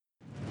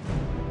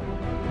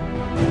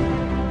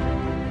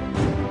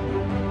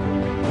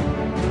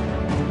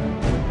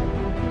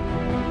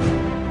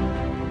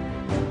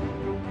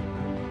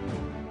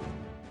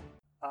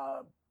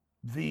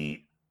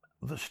the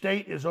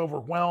state is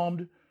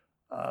overwhelmed.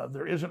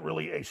 There isn't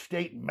really a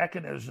state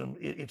mechanism.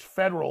 It's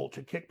federal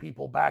to kick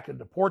people back and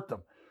deport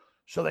them.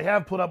 So they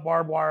have put up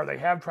barbed wire. They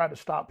have tried to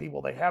stop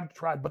people. They have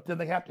tried, but then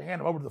they have to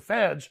hand them over to the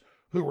feds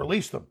who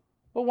release them.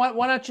 Well,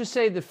 why not just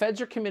say the feds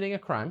are committing a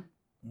crime?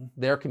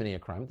 They're committing a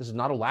crime. This is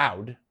not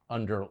allowed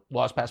under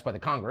laws passed by the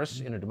Congress.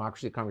 In a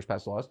democracy, the Congress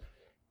passed laws.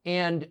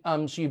 And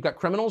so you've got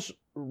criminals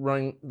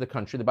running the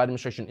country. The Biden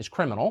administration is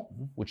criminal,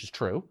 which is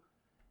true.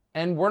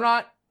 And we're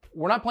not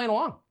playing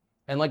along.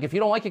 And like, if you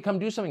don't like it, come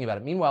do something about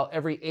it. Meanwhile,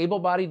 every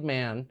able-bodied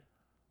man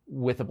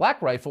with a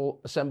black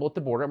rifle assemble at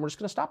the border, and we're just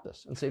going to stop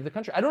this and save the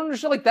country. I don't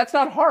understand. Like, that's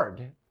not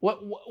hard.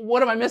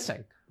 What am I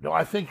missing? No,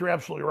 I think you're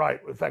absolutely right.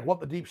 In fact, what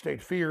the deep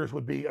state fears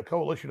would be a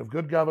coalition of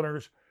good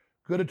governors,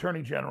 good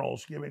attorney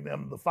generals, giving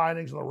them the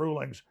findings and the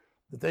rulings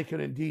that they could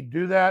indeed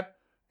do that,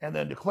 and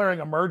then declaring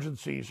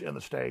emergencies in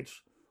the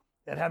states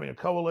and having a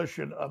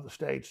coalition of the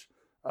states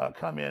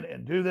come in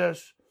and do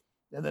this,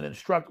 and then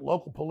instruct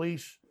local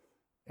police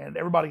and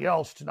everybody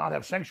else to not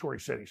have sanctuary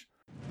cities.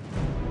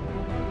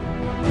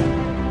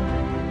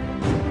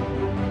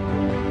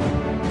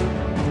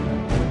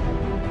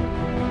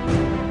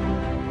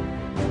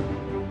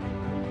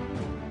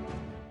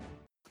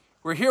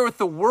 We're here with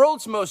the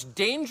world's most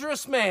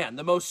dangerous man,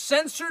 the most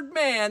censored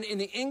man in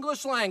the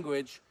English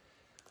language.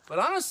 But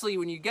honestly,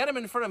 when you get him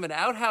in front of an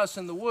outhouse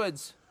in the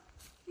woods,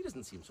 he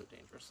doesn't seem so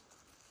dangerous.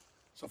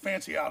 It's a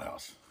fancy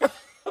outhouse.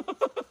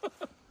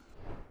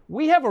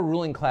 We have a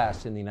ruling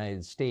class in the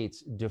United States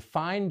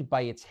defined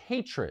by its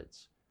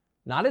hatreds,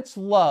 not its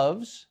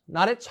loves,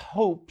 not its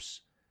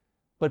hopes,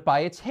 but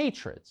by its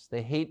hatreds.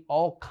 They hate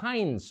all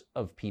kinds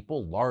of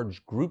people,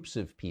 large groups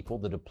of people,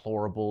 the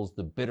deplorables,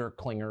 the bitter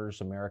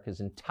clingers,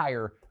 America's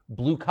entire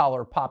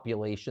blue-collar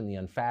population, the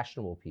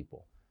unfashionable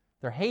people.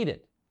 They're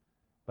hated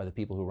by the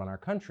people who run our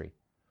country.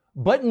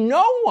 But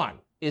no one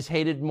is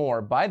hated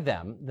more by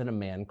them than a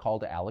man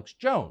called Alex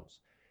Jones.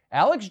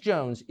 Alex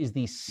Jones is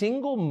the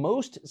single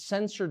most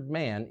censored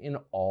man in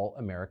all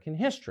American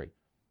history.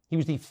 He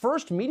was the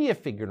first media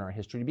figure in our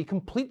history to be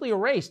completely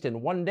erased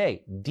in one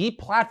day,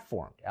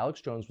 deplatformed. Alex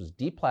Jones was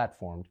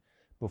deplatformed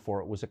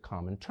before it was a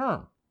common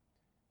term.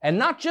 And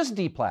not just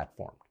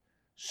deplatformed,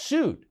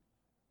 sued,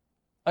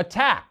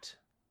 attacked.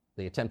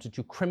 They attempted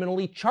to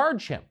criminally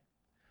charge him.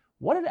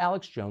 What did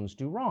Alex Jones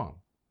do wrong?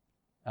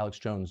 Alex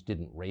Jones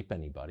didn't rape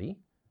anybody.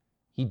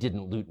 He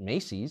didn't loot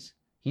Macy's.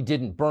 He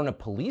didn't burn a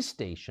police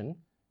station.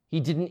 He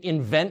didn't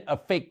invent a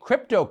fake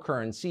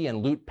cryptocurrency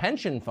and loot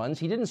pension funds.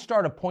 He didn't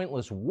start a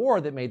pointless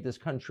war that made this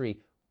country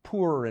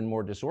poorer and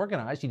more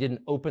disorganized. He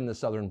didn't open the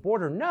southern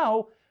border.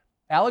 No,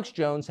 Alex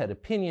Jones had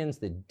opinions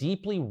that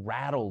deeply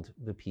rattled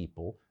the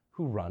people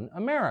who run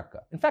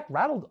America. In fact,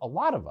 rattled a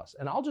lot of us.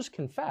 And I'll just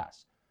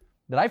confess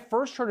that I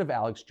first heard of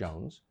Alex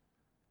Jones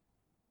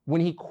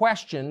when he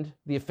questioned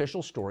the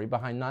official story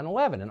behind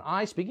 9/11. And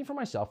I, speaking for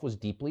myself, was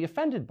deeply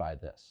offended by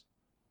this.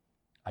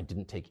 I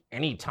didn't take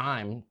any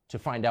time to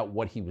find out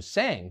what he was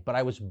saying, but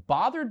I was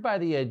bothered by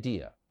the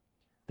idea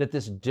that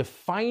this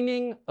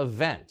defining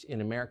event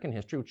in American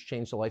history, which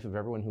changed the life of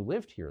everyone who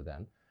lived here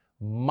then,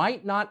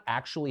 might not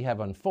actually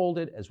have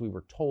unfolded as we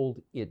were told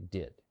it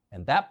did.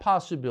 And that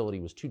possibility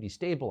was too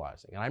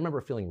destabilizing. And I remember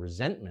feeling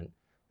resentment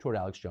toward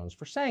Alex Jones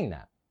for saying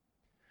that.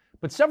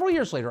 But several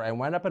years later, I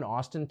wound up in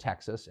Austin,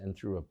 Texas, and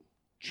through a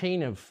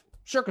chain of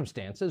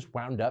circumstances,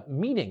 wound up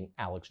meeting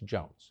Alex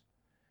Jones.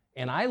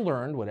 And I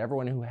learned what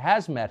everyone who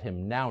has met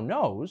him now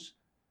knows,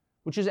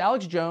 which is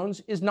Alex Jones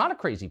is not a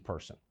crazy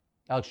person.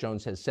 Alex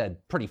Jones has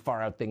said pretty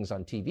far out things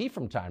on TV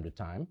from time to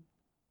time.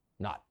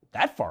 Not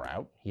that far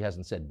out. He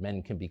hasn't said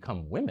men can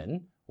become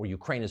women or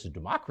Ukraine is a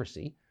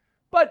democracy,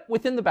 but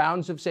within the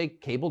bounds of, say,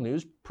 cable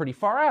news, pretty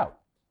far out.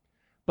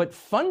 But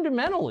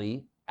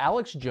fundamentally,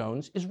 Alex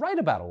Jones is right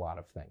about a lot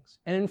of things.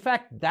 And in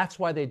fact, that's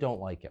why they don't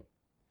like him.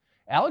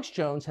 Alex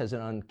Jones has an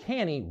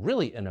uncanny,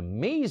 really an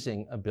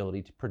amazing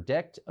ability to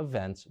predict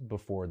events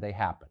before they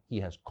happen.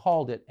 He has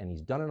called it, and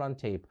he's done it on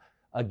tape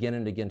again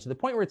and again, to the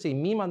point where it's a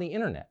meme on the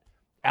internet.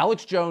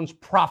 Alex Jones,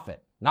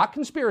 prophet. Not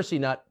conspiracy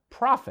nut,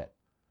 prophet.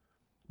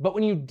 But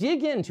when you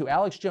dig into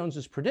Alex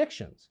Jones's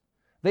predictions,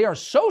 they are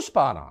so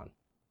spot on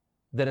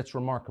that it's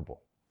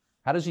remarkable.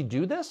 How does he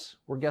do this?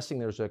 We're guessing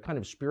there's a kind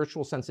of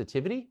spiritual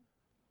sensitivity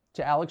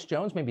to Alex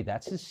Jones. Maybe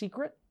that's his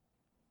secret.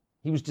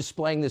 He was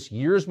displaying this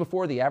years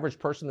before the average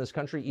person in this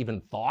country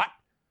even thought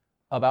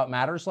about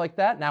matters like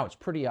that. Now it's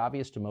pretty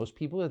obvious to most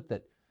people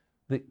that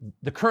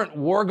the current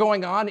war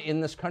going on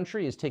in this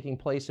country is taking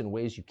place in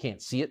ways you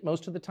can't see it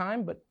most of the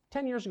time. But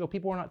 10 years ago,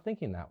 people were not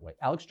thinking that way.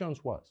 Alex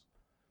Jones was.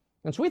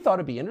 And so we thought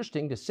it'd be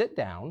interesting to sit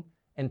down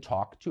and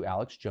talk to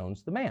Alex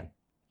Jones, the man.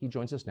 He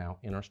joins us now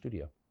in our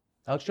studio.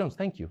 Alex Jones,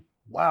 thank you.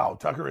 Wow,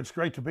 Tucker, it's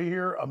great to be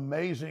here.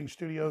 Amazing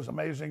studios,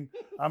 amazing,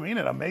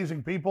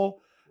 amazing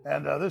people.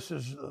 And this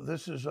is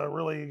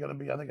really going to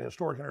be, I think, a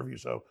historic interview.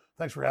 So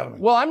thanks for having me.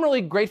 Well, I'm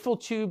really grateful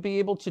to be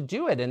able to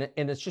do it. And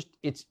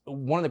it's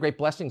one of the great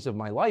blessings of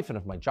my life and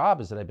of my job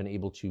is that I've been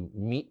able to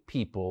meet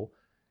people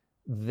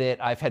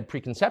that I've had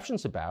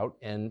preconceptions about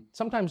and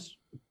sometimes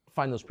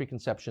find those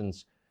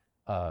preconceptions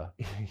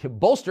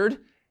bolstered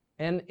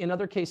and in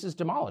other cases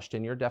demolished,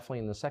 and you're definitely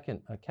in the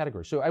second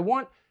category. So I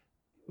want,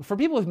 for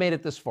people who've made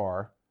it this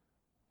far,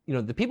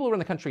 the people around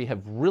the country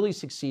have really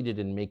succeeded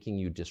in making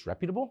you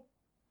disreputable,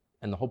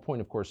 and the whole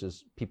point, of course,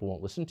 is people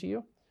won't listen to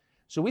you.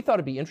 So we thought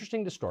it'd be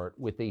interesting to start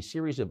with a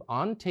series of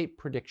on-tape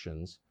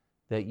predictions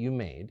that you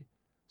made,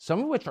 some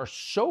of which are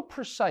so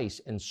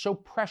precise and so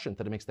prescient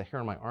that it makes the hair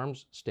on my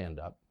arms stand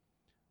up.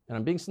 And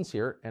I'm being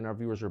sincere, and our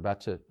viewers are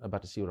about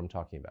to see what I'm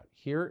talking about.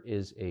 Here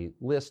is a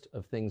list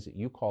of things that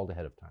you called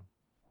ahead of time.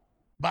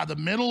 By the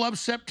middle of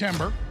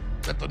September,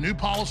 that the new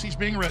policy's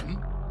being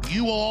written,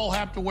 you will all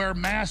have to wear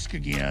masks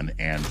again,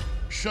 and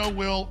so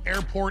will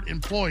airport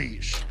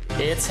employees.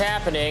 It's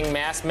happening.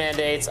 Mask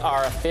mandates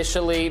are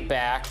officially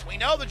back. We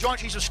know the Joint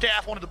Chiefs of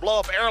Staff wanted to blow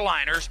up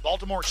airliners,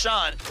 Baltimore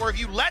Sun, or if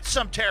you let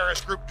some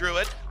terrorist group do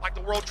it, like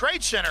the World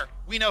Trade Center,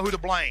 we know who to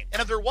blame. And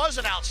if there was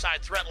an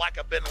outside threat like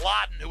a bin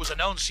Laden, who was a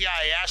known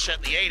CIA asset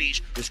in the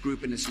 80s, this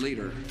group and its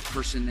leader, a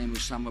person named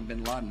Osama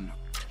bin Laden,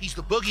 he's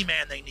the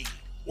boogeyman they need.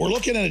 We're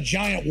looking at a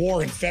giant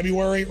war in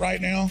February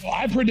right now.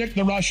 I predict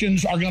the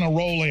Russians are going to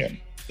roll in.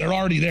 They're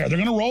already there. They're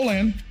going to roll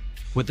in.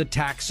 With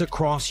attacks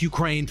across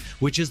Ukraine,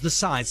 which is the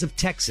size of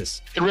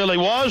Texas. It really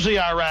was the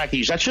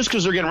Iraqis. That's just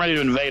because they're getting ready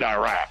to invade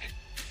Iraq.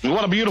 And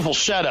what a beautiful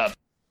setup.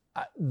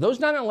 Those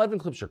 9/11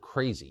 clips are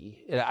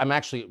crazy. I'm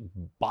actually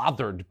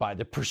bothered by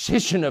the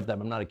precision of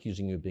them. I'm not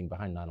accusing you of being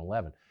behind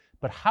 9/11.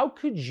 But how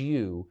could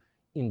you,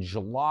 in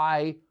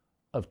July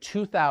of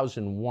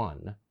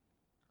 2001,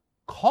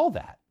 call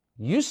that?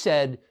 You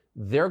said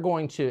they're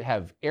going to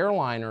have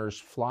airliners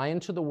fly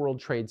into the World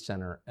Trade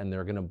Center and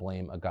they're going to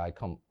blame a guy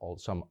called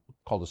Osama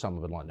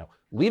bin Laden. Now,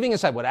 leaving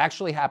aside what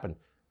actually happened,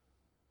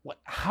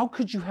 how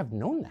could you have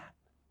known that?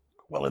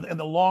 Well, in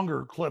the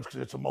longer clips,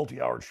 because it's a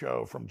multi-hour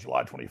show from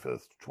July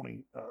 25th,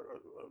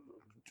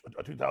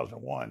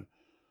 2001,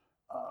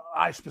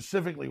 I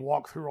specifically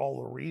walked through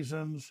all the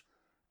reasons,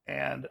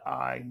 and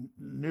I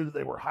knew that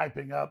they were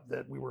hyping up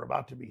that we were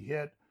about to be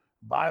hit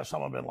by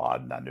Osama bin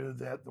Laden. I knew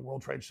that the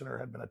World Trade Center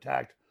had been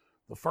attacked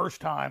the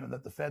first time and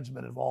that the Fed's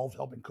been involved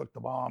helping cook the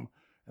bomb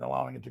and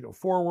allowing it to go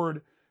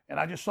forward. And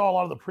I just saw a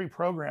lot of the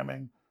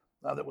pre-programming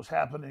that was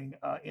happening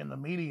in the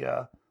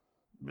media,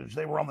 because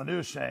they were on the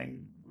news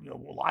saying,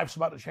 life's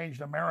about to change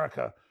in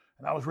America.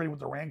 And I was reading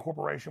what the RAND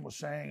Corporation was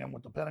saying and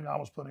what the Pentagon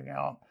was putting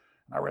out.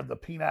 And I read the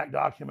PNAC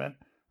document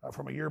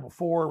from a year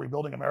before,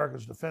 Rebuilding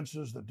America's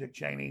Defenses, that Dick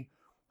Cheney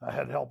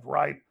had helped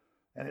write.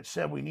 And it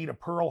said we need a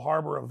Pearl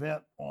Harbor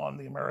event on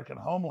the American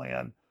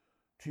homeland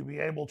to be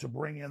able to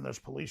bring in this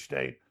police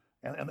state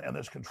and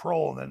this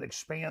control and then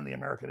expand the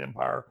American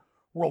empire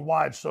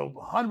worldwide. So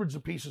hundreds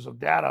of pieces of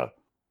data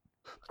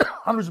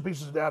went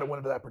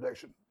into that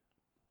prediction.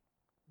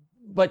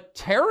 But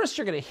terrorists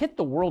are going to hit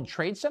the World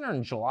Trade Center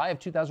in July of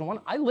 2001.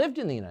 I lived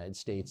in the United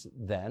States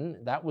then.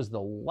 That was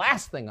the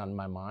last thing on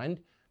my mind.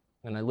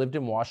 And I lived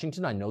in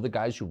Washington. I know the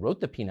guys who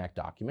wrote the PNAC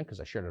document because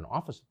I shared an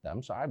office with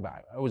them. So I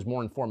was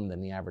more informed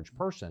than the average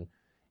person.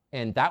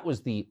 And that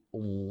was the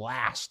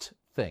last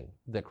thing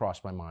that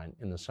crossed my mind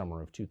in the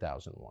summer of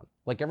 2001.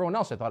 Like everyone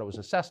else, I thought it was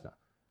a Cessna.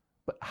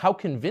 But how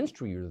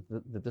convinced were you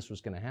that this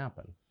was going to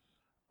happen?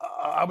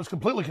 I was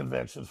completely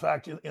convinced. In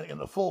fact, in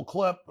the full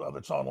clip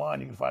that's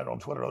online, you can find it on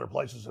Twitter and other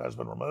places, it has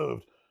been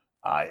removed.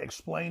 I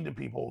explained to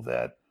people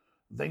that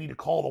they need to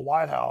call the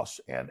White House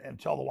and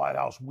tell the White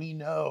House, we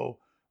know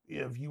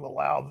if you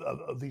allow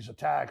these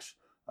attacks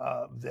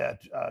that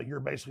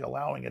you're basically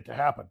allowing it to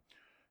happen.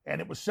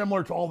 And it was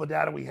similar to all the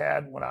data we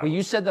had when Well,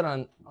 you said that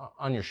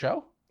on your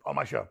show? On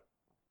my show.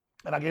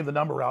 And I gave the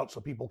number out so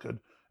people could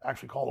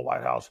actually call the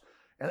White House.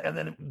 And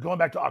then going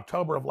back to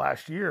October of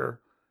last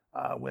year,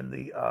 when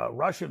the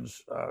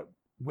Russians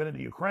went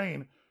into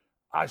Ukraine,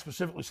 I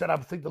specifically said I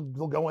think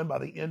they'll go in by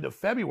the end of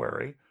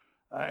February.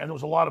 And there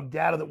was a lot of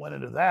data that went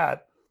into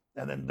that.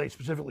 And then they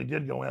specifically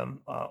did go in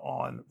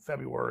on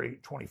February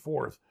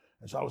 24th.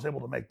 And so I was able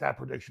to make that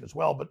prediction as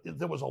well. But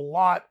there was a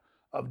lot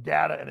of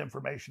data and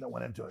information that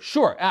went into it.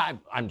 Sure.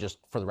 I'm just,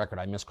 for the record,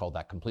 I miscalled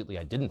that completely.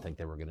 I didn't think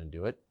they were going to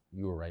do it.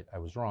 You were right. I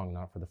was wrong,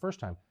 not for the first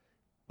time.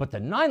 But the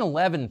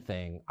 9/11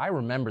 thing, I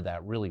remember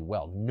that really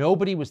well.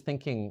 Nobody was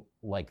thinking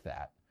like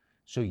that.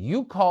 So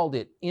you called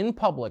it in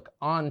public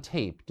on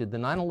tape. Did the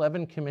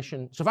 9/11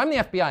 Commission... So if I'm the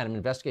FBI and I'm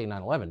investigating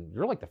 9/11,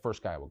 you're like the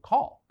first guy I would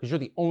call because you're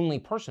the only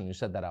person who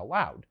said that out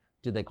loud.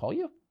 Did they call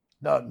you?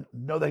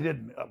 No, they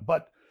didn't.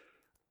 But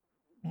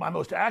my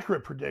most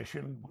accurate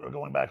prediction,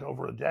 going back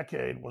over a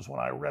decade, was when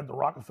I read the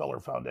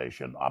Rockefeller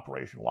Foundation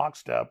Operation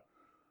Lockstep,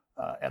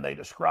 and they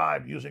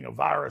described using a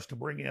virus to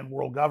bring in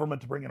world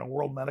government, to bring in a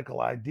world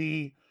medical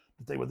ID,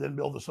 that they would then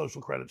build the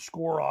social credit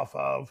score off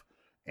of,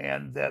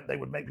 and that they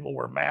would make people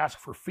wear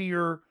masks for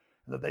fear,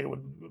 and that they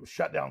would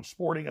shut down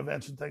sporting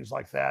events and things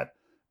like that,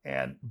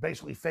 and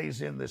basically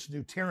phase in this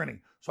new tyranny.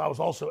 So I was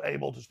also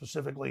able to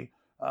specifically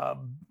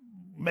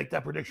make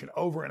that prediction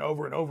over and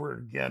over and over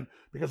again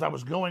because I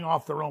was going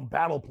off their own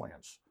battle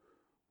plans.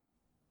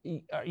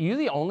 Are you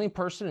the only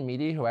person in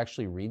media who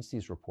actually reads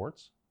these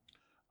reports?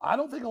 I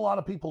don't think a lot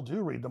of people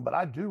do read them, but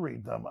I do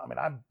read them. I mean,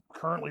 I'm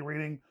currently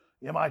reading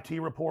MIT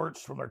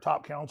reports from their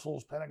top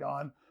counsels,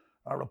 Pentagon,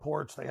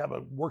 reports. They have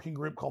a working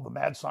group called the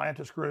Mad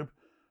Scientist Group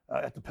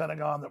at the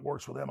Pentagon that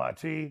works with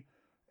MIT.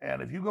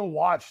 And if you go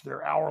watch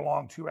their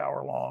hour-long,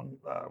 2-hour-long,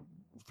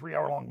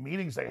 3-hour-long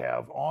meetings they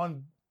have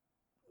on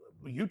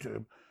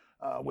YouTube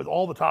with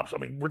all the tops, I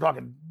mean, we're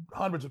talking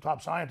hundreds of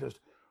top scientists,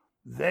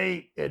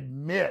 they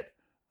admit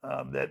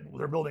that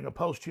they're building a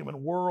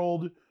post-human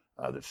world,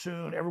 that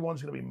soon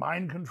everyone's going to be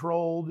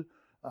mind-controlled,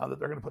 that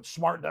they're going to put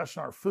smart dust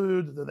in our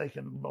food that they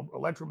can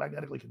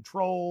electromagnetically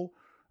control,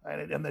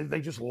 and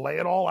they just lay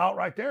it all out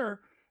right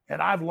there.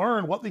 And I've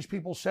learned what these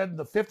people said in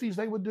the 50s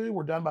they would do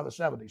were done by the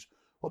 70s.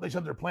 What they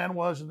said their plan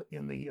was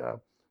in the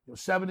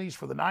 70s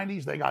for the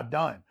 90s, they got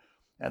done.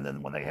 And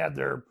then when they had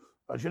their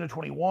Agenda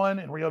 21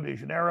 in Rio de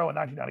Janeiro in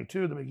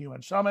 1992, the big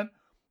UN summit,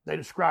 they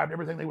described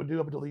everything they would do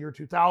up until the year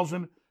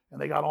 2000,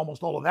 and they got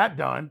almost all of that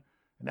done.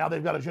 And now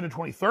they've got Agenda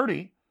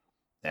 2030,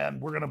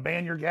 and we're going to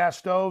ban your gas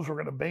stoves, we're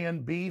going to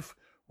ban beef,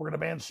 we're going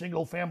to ban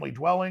single-family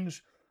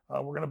dwellings,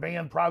 we're going to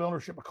ban private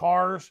ownership of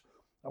cars,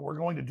 we're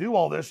going to do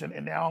all this,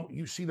 and now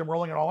you see them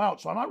rolling it all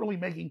out. So I'm not really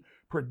making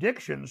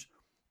predictions.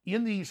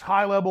 In these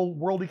high-level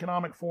World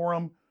Economic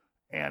Forum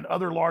and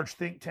other large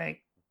think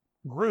tank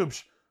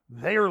groups,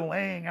 they are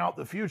laying out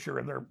the future,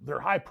 and they're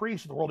high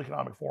priests of the World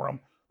Economic Forum.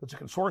 That's a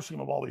consortium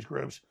of all these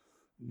groups.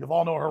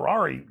 Yuval Noah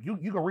Harari,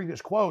 you go read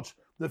his quotes.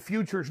 The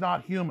future's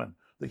not human.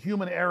 The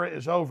human era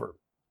is over.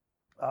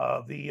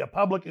 The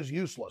public is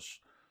useless.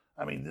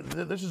 I mean,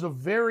 this is a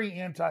very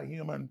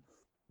anti-human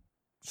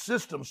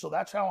system. So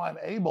that's how I'm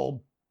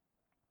able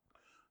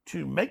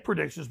to make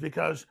predictions,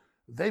 because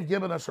they've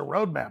given us a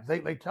roadmap.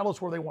 They tell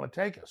us where they want to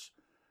take us.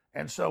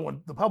 And so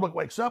when the public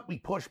wakes up, we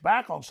push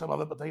back on some of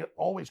it, but they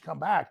always come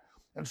back.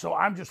 And so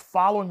I'm just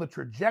following the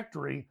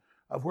trajectory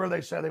of where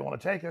they say they want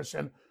to take us.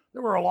 And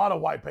there were a lot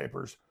of white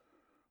papers,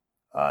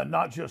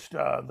 not just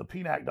the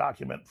PNAC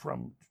document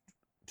from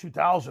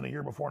 2000, a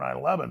year before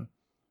 9/11,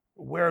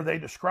 where they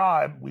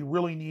describe we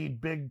really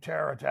need big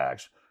terror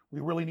attacks.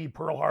 We really need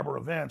Pearl Harbor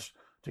events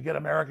to get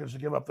Americans to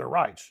give up their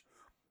rights.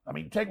 I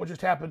mean, take what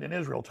just happened in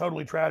Israel.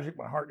 Totally tragic.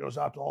 My heart goes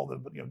out to all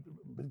that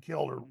been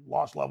killed or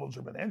lost loved ones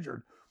or been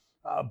injured.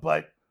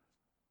 But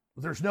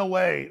there's no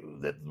way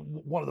that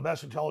one of the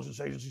best intelligence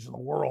agencies in the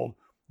world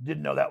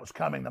didn't know that was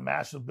coming. The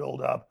massive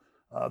buildup,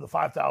 the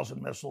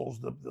 5,000 missiles,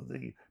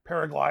 the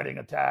paragliding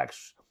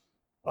attacks,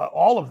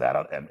 all of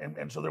that.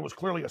 And so there was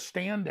clearly a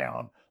stand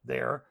down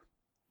there.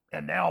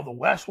 And now the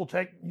West will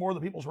take more of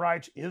the people's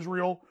rights.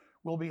 Israel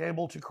will be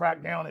able to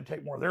crack down and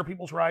take more of their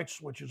people's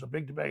rights, which is a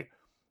big debate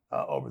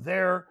over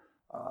there.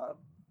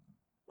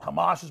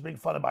 Hamas is being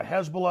funded by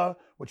Hezbollah,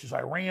 which is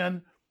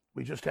Iran.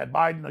 We just had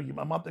Biden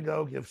a month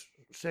ago give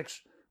 $6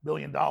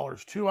 billion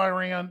to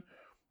Iran.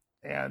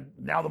 And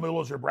now the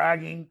mullahs are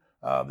bragging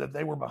that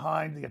they were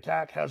behind the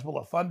attack,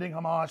 Hezbollah funding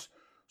Hamas.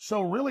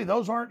 So really,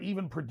 those aren't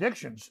even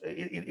predictions.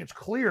 It's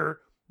clear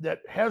that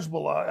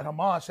Hezbollah and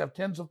Hamas have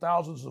tens of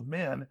thousands of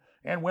men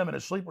and women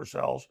as sleeper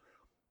cells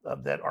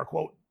that are,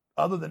 quote,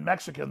 other than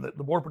Mexican, that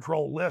the Border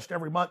Patrol list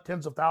every month,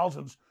 tens of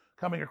thousands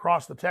coming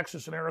across the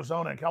Texas and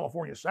Arizona and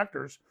California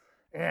sectors.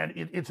 And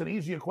it's an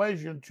easy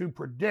equation to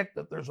predict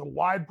that there's a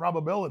wide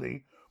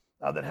probability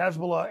that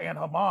Hezbollah and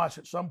Hamas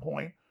at some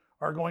point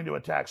are going to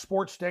attack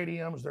sports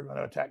stadiums, they're going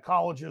to attack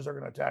colleges, they're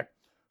going to attack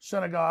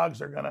synagogues,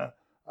 they're going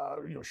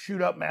to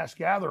shoot up mass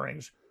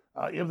gatherings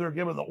if they're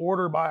given the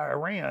order by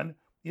Iran,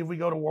 if we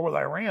go to war with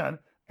Iran.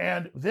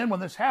 And then when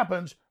this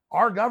happens,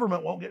 our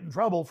government won't get in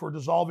trouble for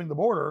dissolving the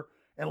border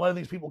and letting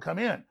these people come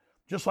in.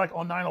 Just like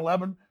on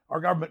 9/11, our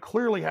government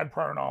clearly had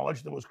prior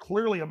knowledge. There was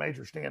clearly a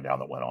major stand down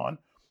that went on,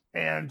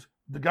 and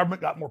the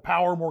government got more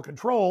power, more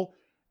control.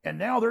 And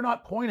now they're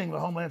not pointing the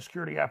Homeland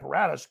Security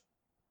apparatus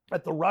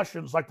at the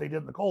Russians like they did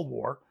in the Cold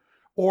War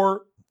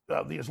or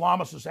the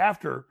Islamists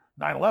after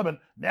 9/11.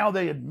 Now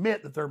they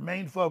admit that their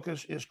main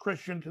focus is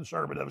Christian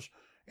conservatives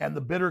and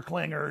the bitter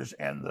clingers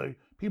and the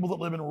people that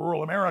live in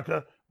rural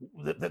America,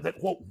 that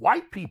quote,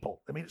 white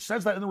people, I mean, it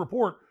says that in the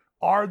report,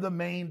 are the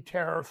main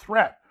terror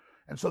threat.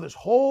 And so this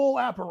whole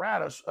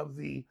apparatus of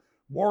the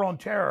war on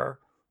terror,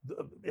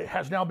 it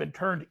has now been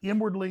turned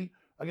inwardly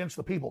against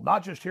the people,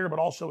 not just here, but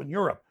also in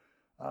Europe,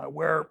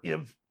 where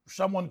if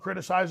someone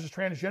criticizes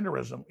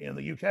transgenderism in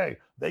the UK,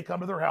 they come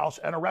to their house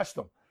and arrest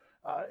them.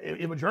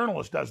 If a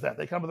journalist does that,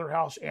 they come to their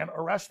house and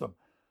arrest them.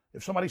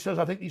 If somebody says,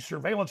 I think these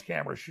surveillance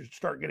cameras should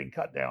start getting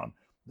cut down,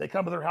 they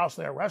come to their house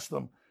and they arrest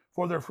them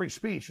for their free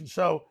speech. And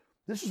so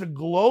this is a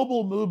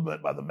global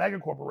movement by the mega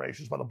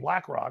corporations, by the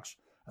BlackRocks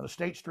and the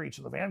State Streets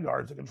and the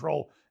Vanguards that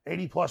control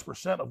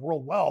 80+% of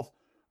world wealth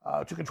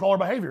to control our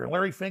behavior. And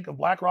Larry Fink of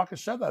BlackRock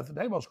has said that at the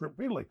Davos Group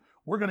repeatedly.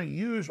 We're going to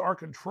use our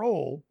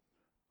control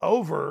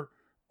over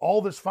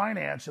all this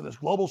finance and this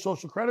global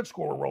social credit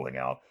score we're rolling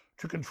out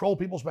to control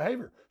people's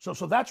behavior. So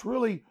that's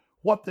really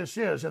what this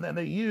is. And then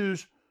they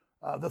use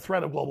the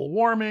threat of global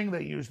warming.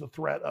 They use the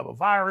threat of a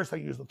virus.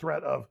 They use the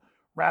threat of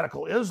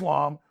radical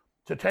Islam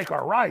to take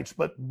our rights.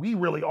 But we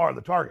really are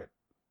the target.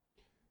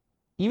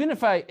 Even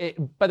if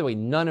by the way,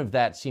 none of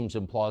that seems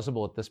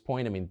implausible at this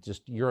point. I mean,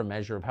 just you're a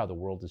measure of how the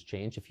world has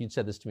changed. If you'd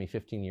said this to me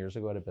 15 years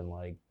ago, I'd have been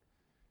like,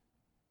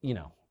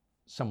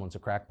 someone's a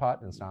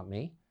crackpot and it's not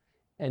me.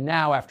 And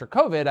now after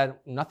COVID,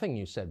 nothing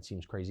you said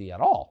seems crazy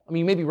at all. I mean,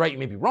 you may be right, you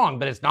may be wrong,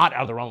 but it's not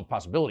out of the realm of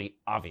possibility,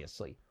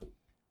 obviously.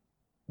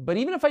 But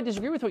even if I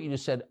disagree with what you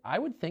just said, I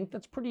would think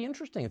that's pretty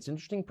interesting. It's an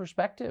interesting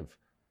perspective.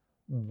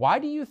 Why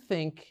do you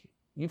think,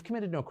 you've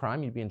committed no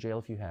crime, you'd be in jail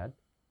if you had.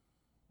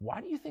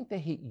 Why do you think they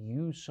hate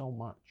you so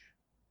much?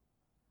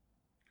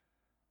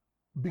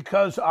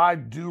 Because I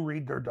do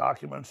read their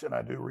documents and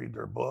I do read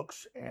their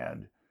books,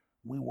 and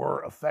we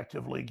were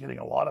effectively getting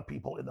a lot of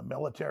people in the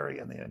military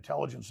and the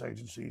intelligence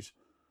agencies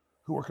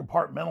who were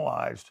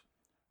compartmentalized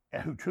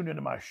and who tuned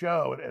into my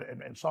show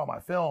and saw my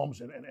films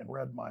and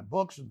read my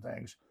books and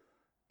things.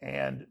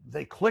 And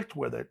they clicked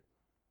with it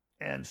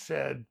and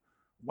said,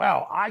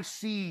 wow, I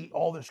see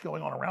all this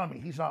going on around me.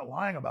 He's not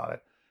lying about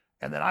it.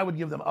 And then I would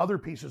give them other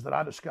pieces that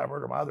I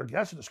discovered or my other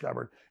guests had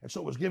discovered. And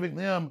so it was giving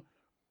them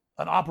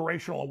an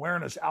operational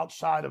awareness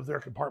outside of their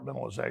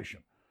compartmentalization.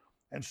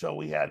 And so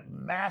we had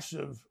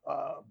massive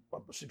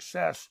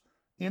success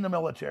in the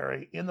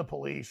military, in the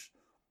police,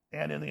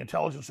 and in the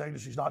intelligence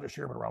agencies, not just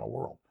here, but around the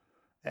world.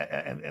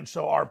 And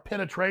so our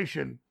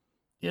penetration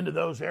into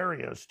those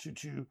areas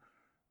to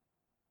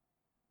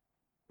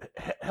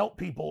help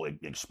people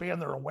expand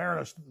their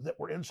awareness that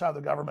we're inside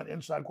the government,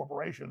 inside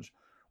corporations,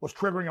 was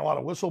triggering a lot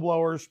of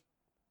whistleblowers,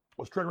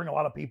 was triggering a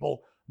lot of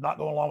people not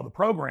going along with the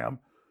program.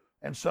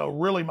 And so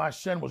really my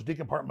sin was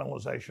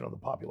decompartmentalization of the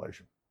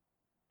population.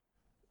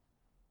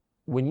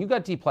 When you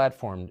got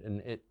deplatformed,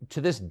 and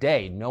to this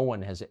day, no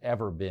one has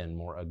ever been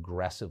more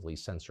aggressively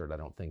censored, I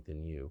don't think,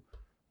 than you.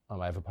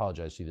 I've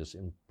apologized to you this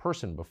in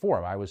person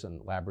before. I was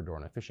in Labrador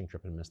on a fishing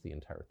trip and missed the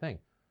entire thing.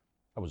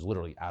 I was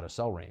literally out of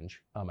cell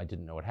range. I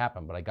didn't know what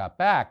happened, but I got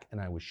back and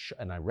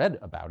I read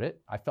about it.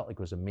 I felt like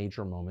it was a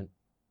major moment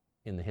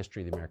in the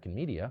history of the American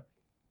media.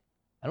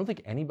 I don't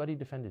think anybody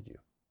defended you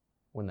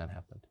when that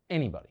happened.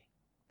 Anybody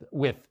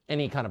with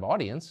any kind of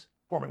audience.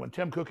 For me, when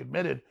Tim Cook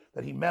admitted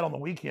that he met on the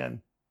weekend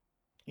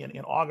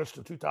in August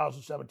of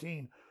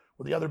 2017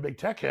 with the other big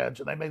tech heads,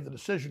 and they made the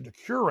decision to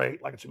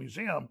curate, like it's a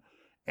museum,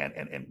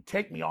 and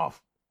take me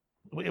off.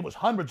 It was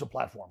hundreds of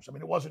platforms. I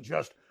mean, it wasn't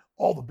just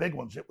all the big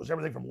ones. It was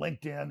everything from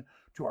LinkedIn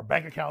to our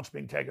bank accounts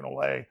being taken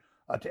away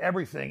to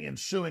everything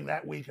ensuing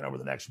that week and over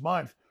the next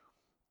month.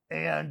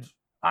 And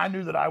I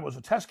knew that I was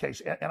a test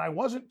case, and I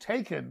wasn't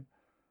taken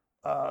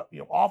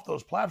off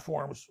those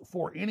platforms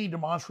for any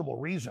demonstrable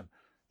reason.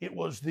 It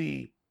was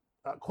the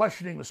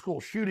questioning the school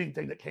shooting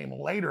thing that came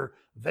later.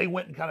 They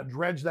went and kind of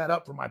dredged that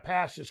up from my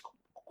past, just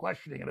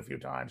questioning it a few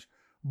times,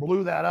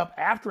 blew that up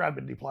after I'd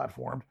been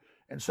deplatformed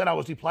and said I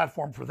was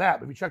deplatformed for that.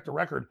 But if you check the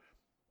record,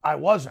 I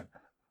wasn't.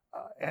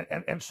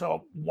 And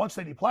so once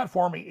they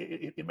deplatformed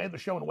me, it made the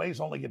show in ways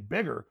only get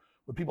bigger,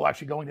 with people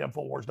actually going to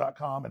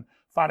Infowars.com and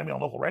finding me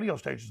on local radio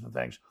stations and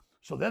things.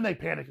 So then they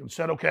panicked and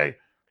said, okay,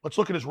 let's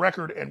look at his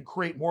record and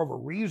create more of a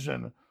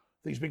reason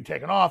that he's being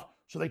taken off.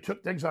 So they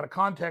took things out of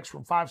context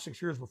from 5-6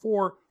 years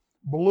before,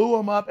 blew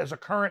them up as a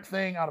current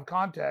thing out of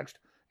context,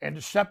 and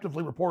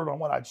deceptively reported on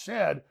what I'd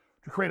said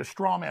to create a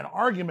straw man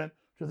argument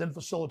to then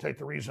facilitate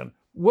the reason.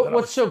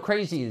 What's so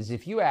crazy is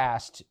if you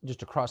asked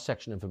just a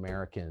cross-section of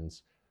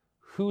Americans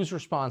who's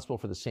responsible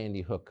for the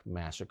Sandy Hook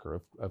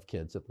massacre of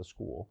kids at the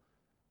school,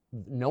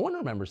 no one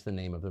remembers the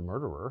name of the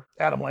murderer.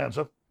 Adam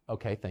Lanza.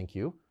 Okay, thank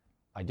you.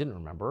 I didn't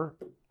remember.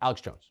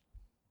 Alex Jones.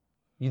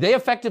 They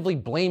effectively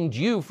blamed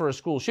you for a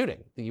school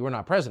shooting that you were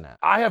not present at.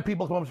 I have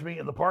people come up to me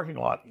in the parking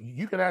lot.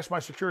 You can ask my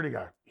security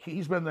guy.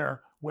 He's been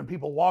there when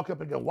people walk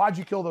up and go, why'd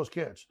you kill those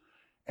kids?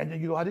 And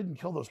then you go, I didn't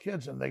kill those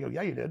kids. And they go,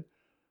 yeah, you did.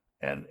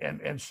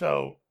 And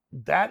so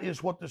that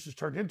is what this has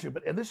turned into.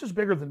 And this is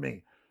bigger than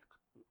me.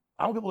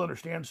 I want people to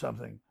understand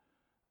something,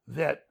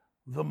 that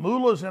the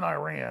mullahs in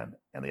Iran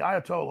and the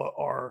Ayatollah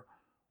are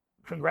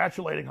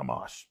congratulating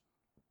Hamas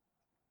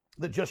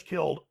that just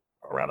killed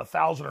around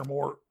 1,000 or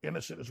more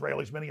innocent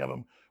Israelis, many of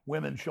them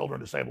women, children,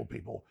 disabled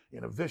people,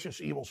 in a vicious,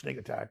 evil sneak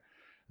attack.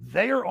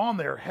 They are on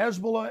there.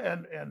 Hezbollah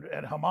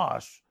and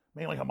Hamas,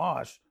 mainly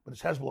Hamas, but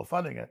it's Hezbollah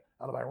funding it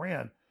out of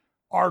Iran,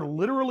 are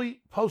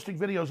literally posting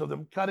videos of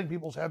them cutting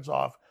people's heads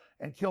off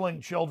and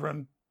killing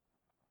children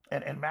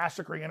and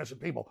massacring innocent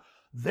people.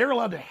 They're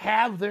allowed to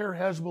have their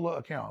Hezbollah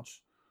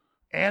accounts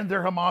and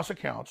their Hamas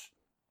accounts.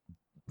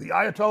 The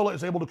Ayatollah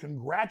is able to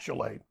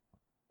congratulate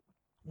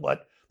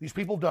what these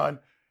people have done,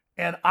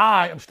 and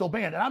I am still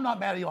banned. And I'm not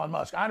mad at Elon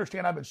Musk. I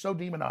understand I've been so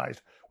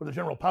demonized with the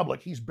general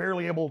public. He's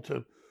barely able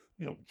to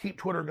keep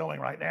Twitter going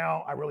right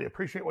now. I really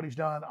appreciate what he's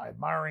done. I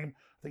admire him.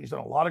 I think he's done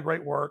a lot of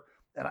great work,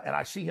 and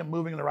I see him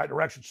moving in the right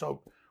direction.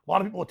 So a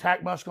lot of people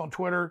attack Musk on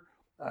Twitter.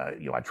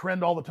 I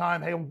trend all the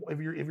time. Hey, if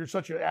you're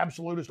such an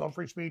absolutist on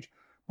free speech,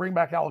 bring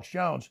back Alex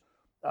Jones.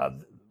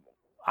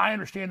 I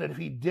understand that if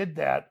he did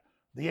that,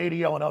 the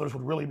ADL and others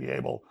would really be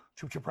able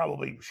to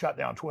probably shut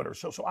down Twitter.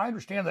 So I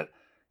understand that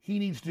he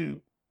needs to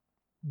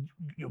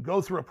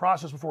go through a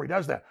process before he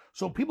does that.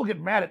 So people get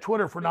mad at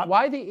Twitter for not.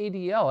 Why the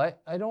ADL?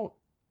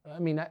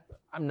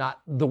 I'm not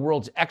the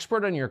world's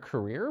expert on your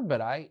career,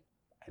 but I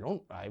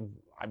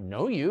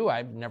know you.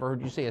 I've never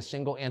heard you say a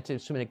single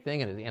anti-Semitic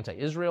thing and an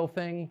anti-Israel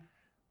thing.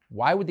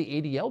 Why would the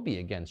ADL be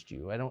against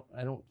you? I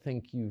don't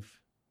think you've.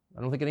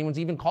 I don't think anyone's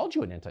even called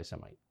you an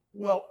anti-Semite.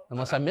 Well,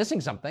 unless I'm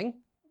missing something.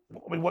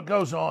 I mean, what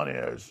goes on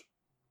is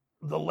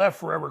the left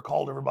forever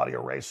called everybody a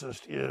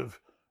racist if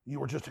you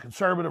were just a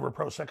conservative or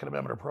pro-Second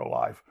Amendment or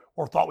pro-life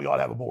or thought we ought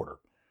to have a border.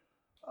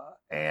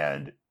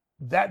 And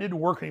that didn't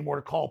work anymore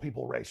to call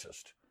people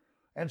racist.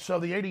 And so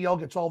the ADL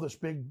gets all this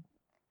big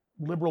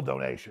liberal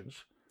donations.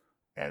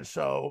 And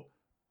so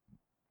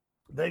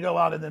they go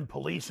out and then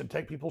police and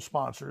take people's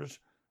sponsors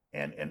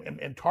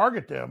and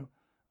target them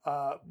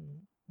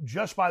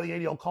just by the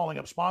ADL calling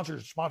up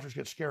sponsors. Sponsors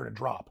get scared and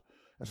drop.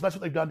 And so that's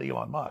what they've done to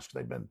Elon Musk.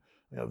 They've been,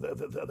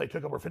 they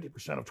took over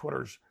 50% of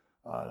Twitter's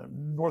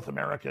North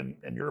American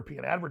and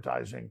European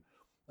advertising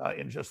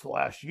in just the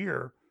last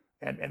year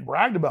and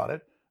bragged about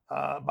it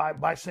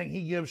by saying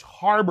he gives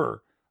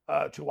harbor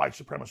to white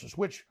supremacists,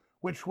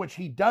 which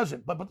he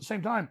doesn't. But at the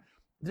same time,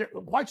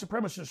 white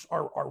supremacists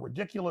are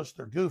ridiculous.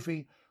 They're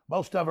goofy.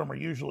 Most of them are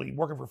usually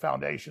working for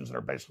foundations that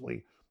are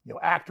basically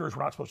actors.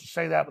 We're not supposed to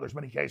say that, but there's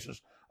many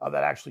cases of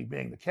that actually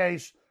being the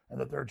case, and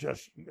that they're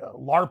just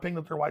LARPing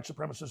that they're white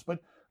supremacists. But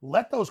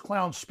let those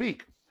clowns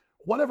speak.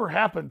 Whatever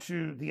happened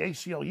to the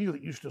ACLU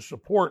that used to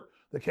support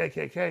the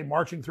KKK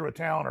marching through a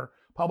town or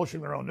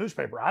publishing their own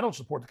newspaper? I don't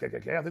support the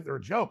KKK. I think they're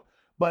a joke.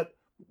 But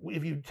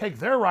if you take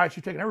their rights,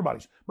 you've taken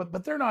everybody's.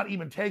 But they're not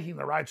even taking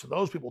the rights of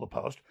those people to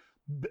post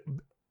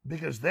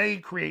because they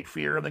create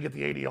fear and they get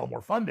the ADL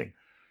more funding.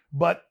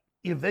 But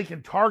if they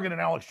can target an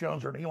Alex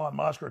Jones or an Elon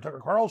Musk or a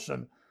Tucker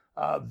Carlson,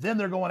 then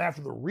they're going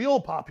after the real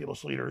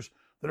populist leaders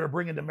that are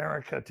bringing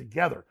America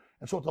together.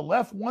 And so what the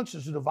left wants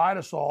is to divide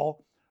us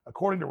all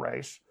according to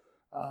race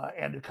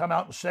and to come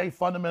out and say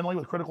fundamentally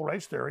with critical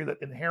race theory that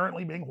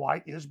inherently being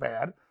white is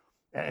bad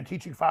and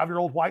teaching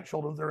 5-year-old white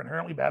children they're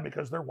inherently bad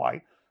because they're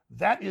white.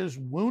 That is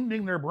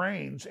wounding their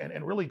brains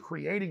and really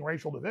creating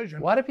racial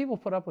division. Why do people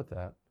put up with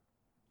that?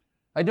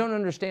 I don't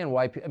understand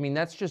why. I mean,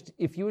 that's just,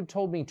 if you had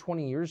told me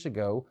 20 years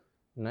ago,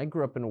 and I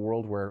grew up in a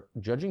world where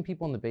judging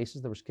people on the basis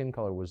of their skin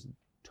color was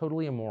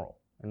totally immoral,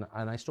 and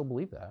I still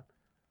believe that.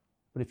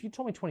 But if you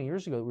told me 20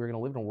 years ago that we were going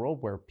to live in a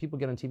world where people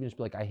get on TV and just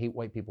be like, I hate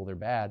white people, they're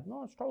bad.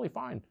 No, it's totally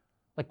fine.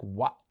 Like,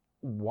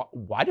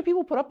 why do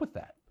people put up with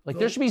that? Like,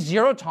 there should be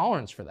zero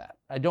tolerance for that.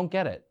 I don't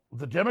get it.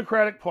 The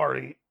Democratic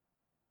Party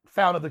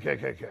founded the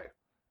KKK.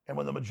 And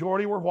when the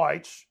majority were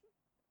whites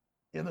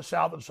in the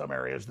South in some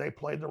areas, they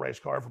played the race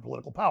card for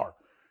political power.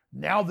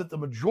 Now that the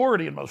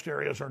majority in most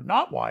areas are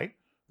not white,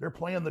 they're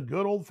playing the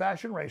good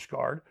old-fashioned race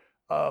card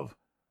of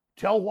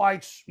tell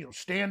whites,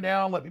 stand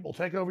down, let people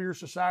take over your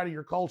society,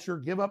 your culture,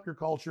 give up your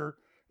culture.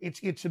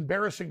 It's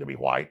embarrassing to be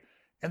white.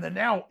 And then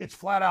now it's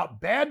flat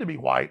out bad to be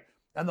white.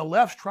 And the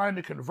left's trying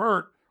to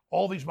convert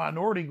all these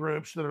minority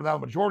groups that are now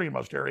the majority in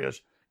most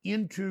areas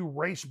into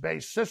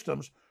race-based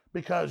systems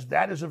because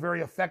that is a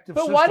very effective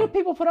system. But why do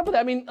people put up with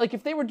that? I mean, like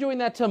if they were doing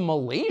that to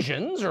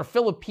Malaysians or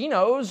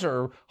Filipinos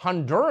or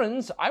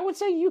Hondurans, I would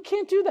say you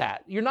can't do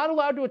that. You're not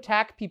allowed to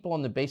attack people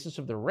on the basis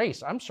of their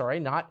race. I'm sorry,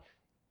 not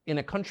in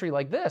a country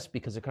like this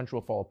because the country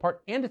will fall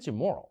apart and it's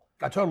immoral.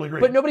 I totally agree.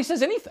 But nobody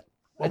says anything.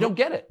 Well, I don't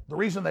get it. The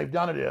reason they've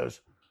done it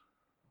is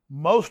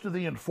most of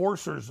the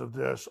enforcers of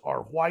this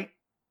are white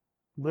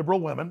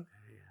liberal women,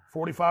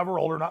 45 or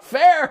older. Not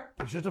fair.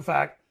 It's just a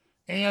fact.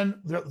 And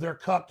they're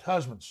cucked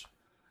husbands.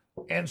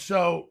 And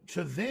so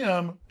to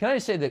them... Can I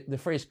just say that the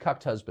phrase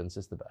cucked husbands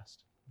is the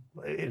best?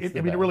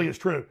 It really is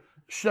true.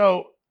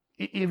 So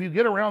if you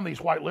get around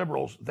these white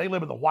liberals, they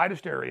live in the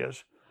whitest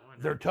areas.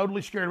 They're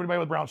totally scared of anybody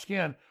with brown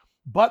skin,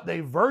 but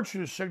they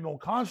virtue signal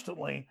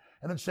constantly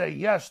and then say,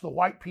 yes, the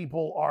white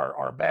people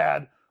are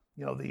bad.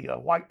 The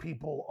white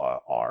people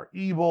are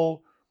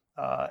evil.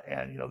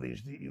 And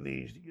these.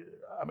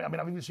 I mean,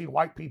 I've even seen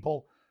white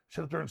people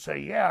sit there and say,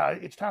 yeah,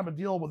 it's time to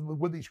deal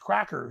with these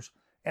crackers.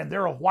 And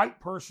they're a white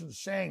person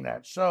saying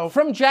that. So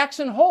from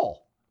Jackson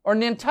Hole or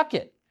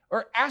Nantucket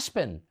or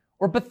Aspen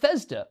or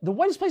Bethesda, the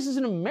whitest places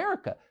in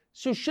America.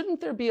 So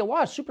shouldn't there be a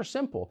law? Super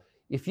simple.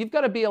 If you've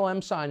got a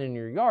BLM sign in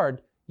your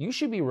yard, you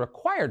should be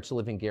required to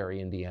live in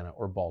Gary, Indiana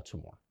or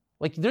Baltimore.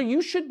 Like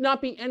you should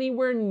not be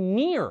anywhere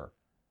near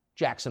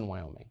Jackson,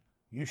 Wyoming.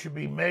 You should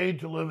be made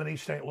to live in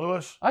East St.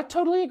 Louis. I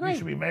totally agree. You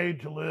should be made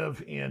to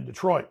live in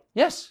Detroit.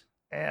 Yes.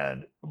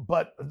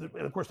 But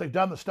of course, they've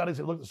done the studies,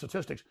 they've looked at the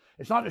statistics.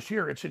 It's not just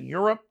here, it's in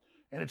Europe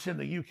and it's in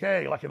the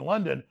UK, like in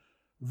London.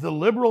 The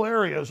liberal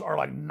areas are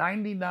like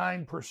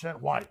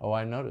 99% white. Oh,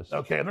 I noticed.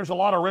 Okay, and there's a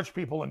lot of rich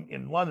people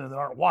in London that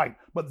aren't white,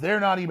 but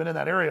they're not even in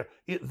that area.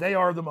 They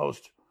are the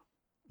most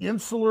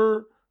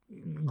insular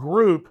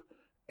group,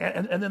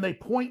 and then they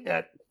point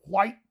at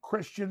white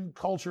Christian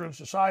culture and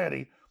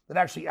society that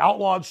actually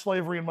outlawed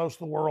slavery in most of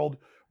the world,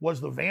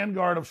 was the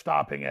vanguard of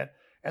stopping it,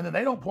 and then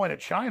they don't point at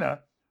China,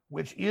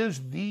 which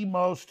is the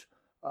most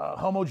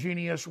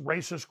homogeneous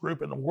racist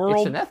group in the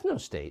world. It's an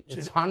ethno-state.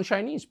 It's Han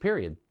Chinese,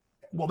 period.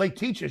 Well, they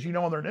teach, as you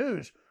know on their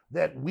news,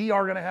 that we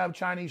are going to have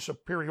Chinese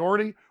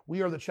superiority.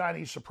 We are the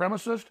Chinese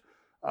supremacist.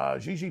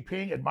 Xi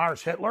Jinping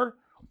admires Hitler.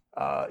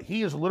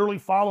 He is literally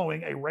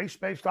following a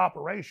race-based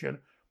operation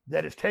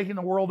that is taking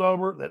the world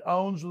over, that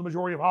owns the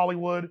majority of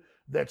Hollywood,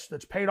 that's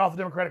paid off the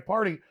Democratic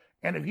Party.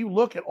 And if you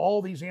look at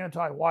all these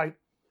anti-white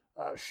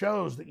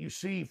shows that you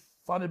see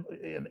funded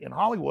in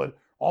Hollywood,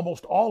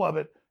 almost all of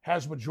it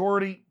has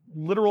majority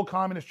literal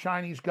communist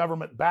Chinese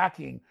government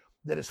backing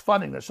that is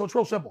funding this. So it's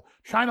real simple.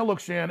 China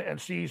looks in and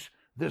sees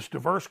this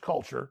diverse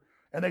culture,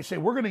 and they say,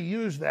 we're going to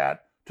use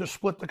that to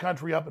split the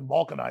country up and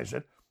balkanize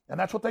it. And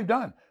that's what they've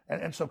done.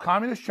 And so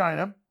communist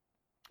China,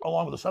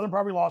 along with the Southern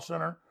Poverty Law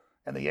Center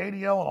and the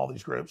ADL and all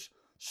these groups,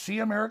 see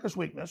America's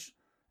weakness,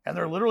 and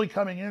they're literally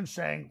coming in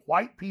saying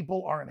white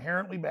people are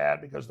inherently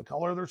bad because of the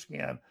color of their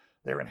skin.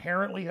 They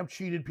inherently have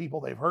cheated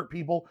people. They've hurt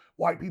people.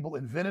 White people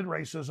invented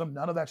racism.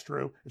 None of that's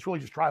true. It's really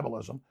just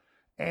tribalism.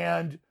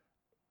 And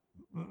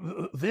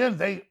then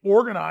they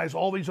organize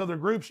all these other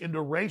groups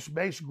into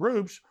race-based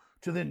groups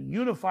to then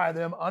unify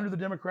them under the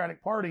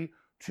Democratic Party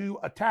to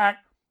attack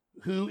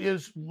who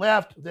is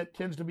left that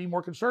tends to be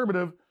more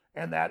conservative,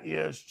 and that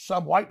is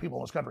some white people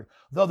in this country.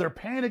 Though they're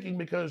panicking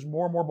because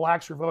more and more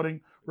blacks are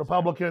voting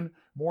Republican,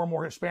 more and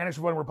more Hispanics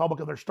are voting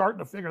Republican. They're starting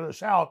to figure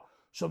this out.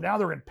 So now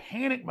they're in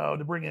panic mode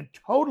to bring in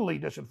totally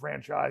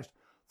disenfranchised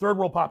third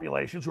world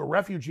populations who are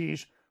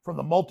refugees from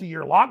the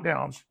multi-year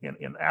lockdowns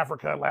in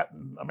Africa,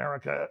 Latin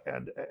America,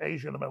 and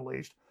Asia and the Middle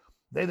East.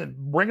 They then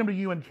bring them to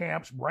UN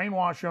camps,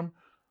 brainwash them,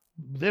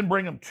 then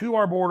bring them to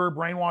our border,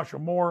 brainwash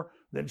them more,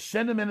 then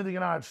send them into the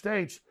United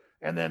States,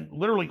 and then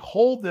literally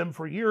hold them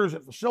for years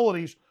at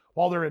facilities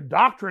while they're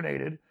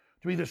indoctrinated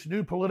to be this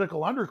new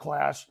political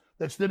underclass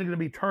that's then going to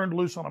be turned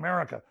loose on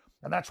America.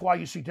 And that's why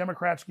you see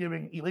Democrats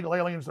giving illegal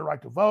aliens the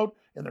right to vote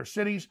in their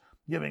cities,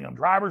 giving them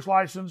driver's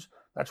license.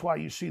 That's why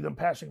you see them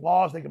passing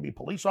laws. They can be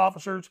police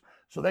officers.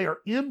 So they are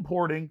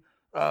importing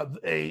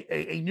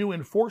a new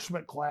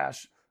enforcement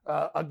class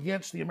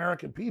against the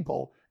American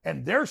people,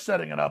 and they're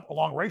setting it up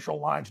along racial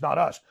lines, not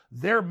us.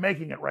 They're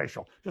making it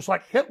racial, just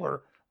like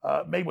Hitler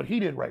made what he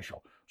did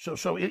racial.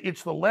 So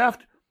it's the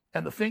left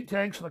and the think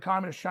tanks and the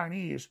communist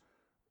Chinese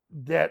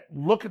that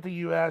look at the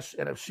U.S.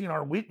 and have seen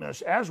our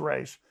weakness as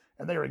race,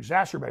 and they are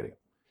exacerbating it.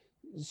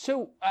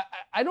 So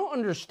I don't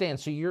understand.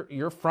 So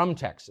you're from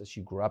Texas.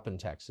 You grew up in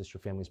Texas.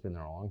 Your family's been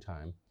there a long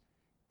time.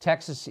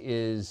 Texas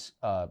is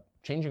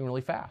changing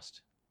really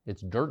fast.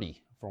 It's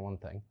dirty, for one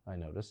thing, I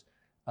noticed,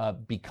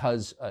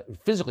 because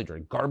physically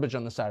dirty, garbage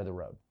on the side of the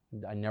road.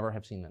 I never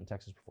have seen that in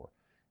Texas before.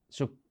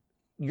 So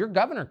your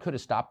governor could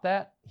have stopped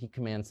that. He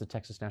commands the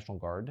Texas National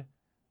Guard,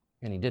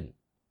 and he didn't.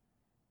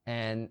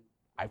 And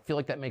I feel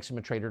like that makes him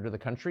a traitor to the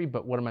country,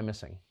 but what am I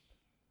missing?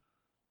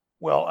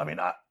 Well, I mean,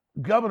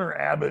 Governor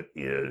Abbott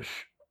is,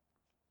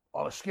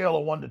 on a scale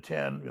of 1 to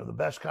 10, the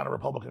best kind of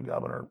Republican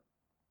governor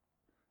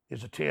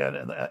is a 10,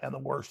 and the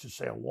worst is,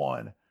 say, a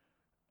 1.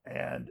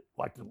 And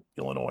like the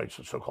Illinois, it's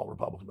a so-called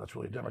Republican, that's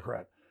really a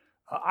Democrat.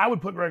 I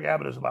would put Greg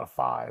Abbott as about a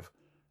 5.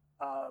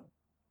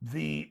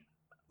 The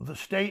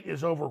state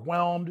is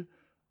overwhelmed.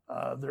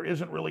 There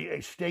isn't really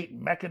a state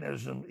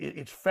mechanism.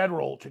 It's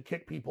federal to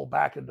kick people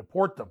back and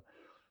deport them.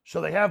 So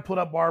they have put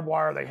up barbed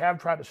wire. They have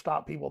tried to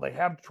stop people. They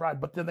have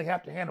tried, but then they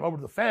have to hand them over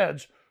to the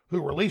feds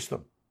who release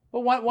them.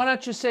 Well, why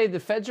not just say the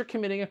feds are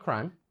committing a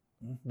crime?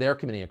 They're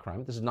committing a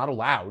crime. This is not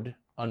allowed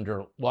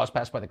under laws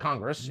passed by the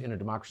Congress. In a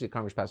democracy, the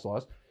Congress passed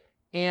laws.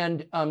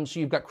 And so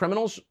you've got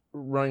criminals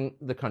running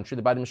the country.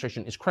 The Biden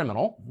administration is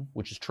criminal,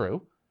 which is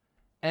true.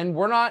 And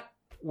we're not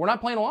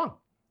playing along.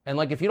 And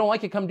like, if you don't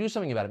like it, come do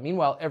something about it.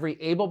 Meanwhile, every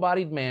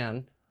able-bodied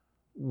man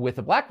with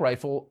a black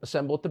rifle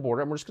assemble at the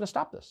border, and we're just going to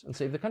stop this and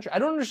save the country. I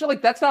don't understand.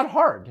 Like, that's not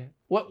hard.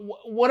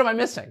 What am I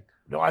missing?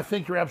 No, I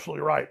think you're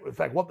absolutely right. In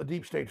fact, what the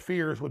deep state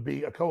fears would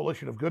be a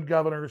coalition of good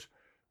governors,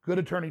 good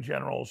attorney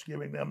generals,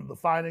 giving them the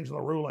findings and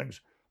the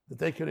rulings that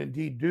they could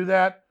indeed do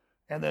that,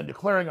 and then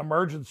declaring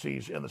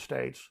emergencies in the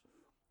states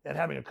and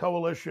having a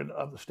coalition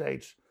of the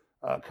states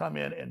come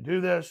in and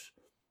do this,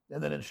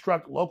 and then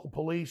instruct local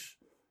police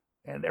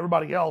and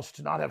everybody else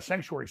to not have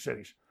sanctuary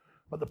cities.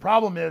 But the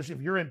problem is,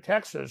 if you're in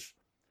Texas,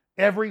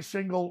 every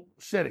single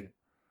city,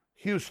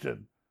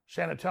 Houston,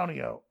 San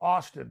Antonio,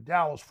 Austin,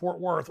 Dallas, Fort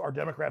Worth, are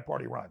Democrat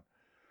Party run.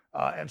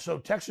 And so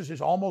Texas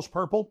is almost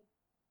purple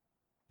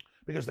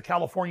because the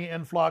California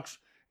influx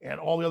and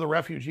all the other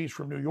refugees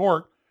from New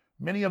York,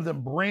 many of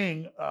them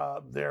bring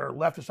their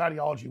leftist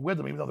ideology with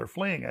them, even though they're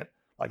fleeing it.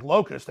 Like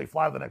locusts, they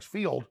fly to the next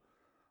field.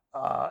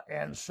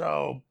 And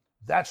so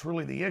that's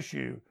really the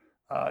issue,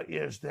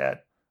 is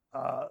that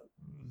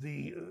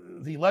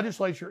the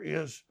legislature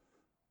is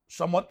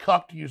somewhat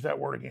cucked, to use that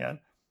word again.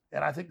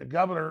 And I think the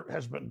governor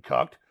has been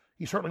cucked.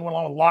 He certainly went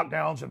along with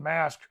lockdowns and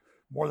masks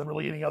more than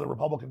really any other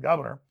Republican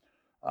governor.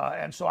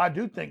 And so I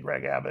do think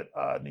Greg Abbott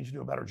needs to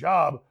do a better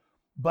job.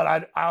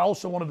 But I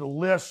also wanted to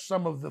list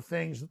some of the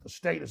things that the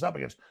state is up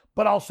against.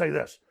 But I'll say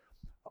this.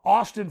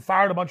 Austin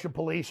fired a bunch of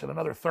police and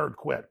another third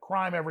quit.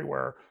 Crime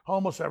everywhere,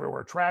 homeless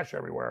everywhere, trash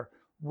everywhere,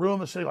 ruin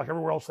the city like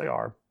everywhere else they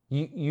are.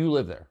 You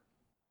live there?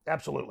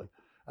 Absolutely.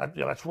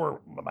 That's where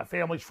my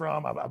family's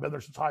from. I've been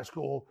there since high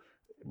school.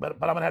 But I'm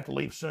going to have to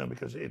leave soon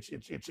because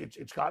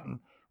it's gotten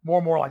more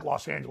and more like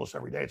Los Angeles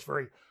every day. It's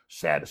very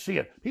sad to see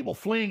it. People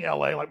fleeing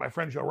LA, like my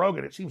friend Joe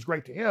Rogan, it seems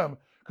great to him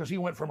because he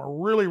went from a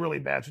really, really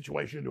bad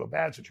situation into a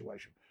bad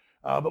situation.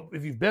 But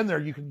if you've been there,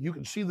 you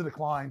can see the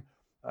decline.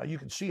 You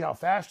can see how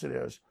fast it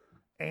is.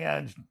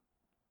 And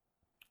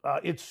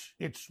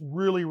It's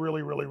really,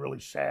 really, really, really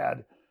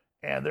sad.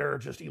 And there are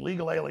just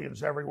illegal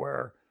aliens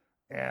everywhere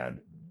and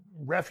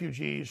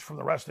refugees from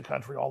the rest of the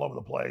country all over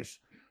the place.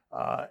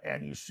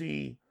 And you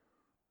see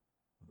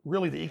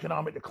really the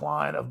economic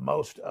decline of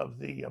most of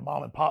the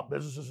mom and pop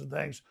businesses and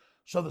things.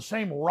 So the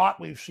same rot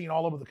we've seen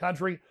all over the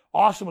country.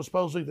 Austin was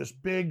supposedly this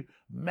big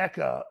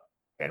mecca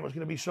and it was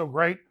going to be so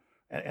great.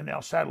 And now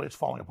sadly it's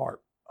falling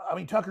apart. I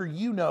mean, Tucker,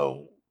 you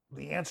know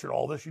the answer to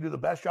all this. You do the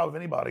best job of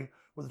anybody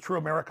with a true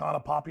Americana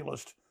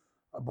populist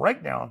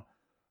breakdown.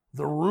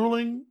 The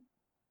ruling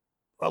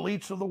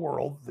elites of the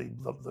world,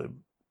 the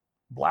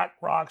Black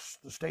Rocks,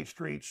 the State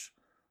Streets,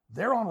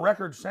 they're on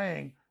record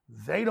saying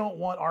they don't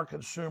want our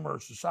consumer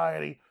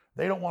society.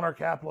 They don't want our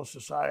capitalist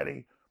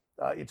society.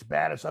 It's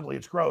bad, it's ugly,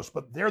 it's gross.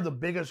 But they're the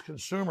biggest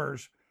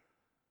consumers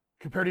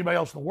compared to anybody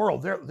else in the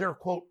world. Their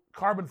quote,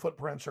 carbon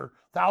footprints are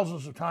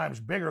thousands of times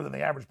bigger than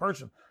the average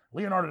person.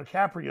 Leonardo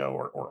DiCaprio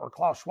or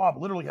Klaus Schwab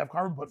literally have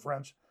carbon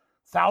footprints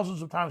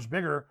thousands of times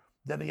bigger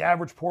than the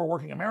average poor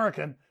working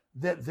American,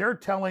 that they're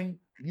telling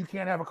you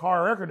can't have a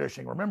car or air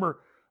conditioning. Remember,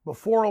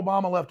 before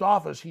Obama left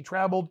office, he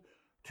traveled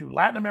to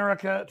Latin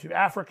America, to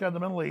Africa, and the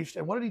Middle East.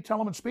 And what did he tell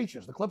them in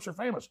speeches? The clips are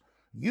famous.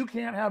 You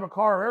can't have a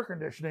car or air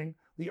conditioning.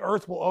 The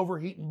earth will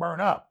overheat and burn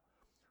up.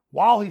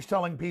 While he's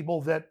telling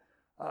people that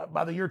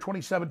by the year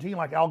 2017,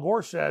 like Al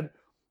Gore said,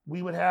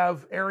 we would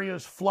have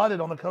areas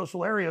flooded on the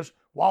coastal areas,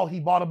 while he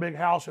bought a big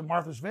house in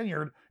Martha's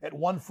Vineyard at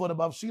 1 foot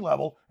above sea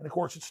level. And of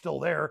course, it's still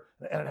there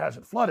and it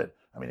hasn't flooded.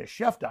 I mean, his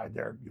chef died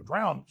there,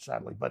 drowned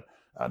sadly, but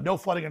no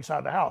flooding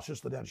inside the house,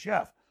 just the dead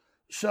chef.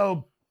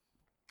 So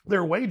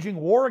they're waging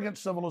war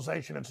against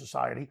civilization and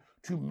society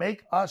to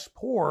make us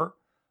poor,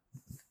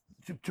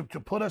 to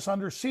put us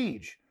under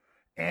siege,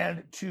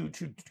 and to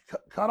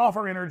cut off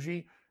our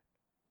energy,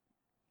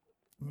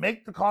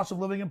 make the cost of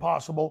living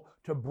impossible,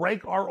 to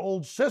break our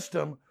old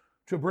system,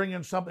 to bring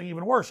in something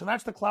even worse. And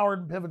that's the Cloward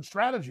and Piven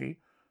strategy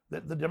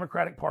that the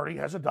Democratic Party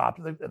has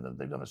adopted.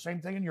 They've done the same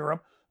thing in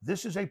Europe.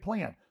 This is a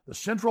plan. The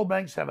central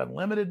banks have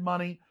unlimited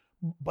money,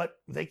 but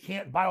they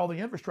can't buy all the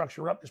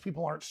infrastructure up because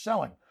people aren't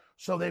selling.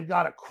 So they've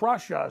got to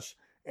crush us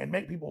and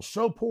make people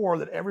so poor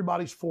that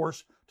everybody's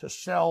forced to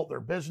sell their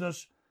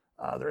business,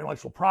 their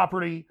intellectual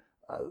property,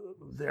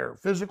 their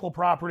physical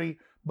property,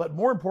 but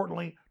more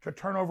importantly, to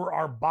turn over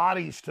our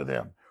bodies to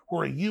them.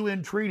 We're a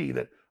UN treaty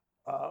that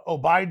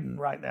Biden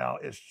right now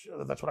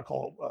that's what I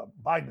call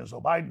Biden is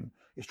Biden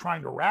is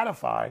trying to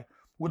ratify,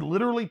 would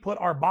literally put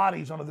our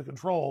bodies under the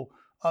control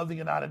of the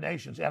United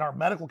Nations and our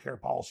medical care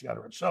policy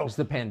under it. So it's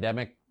the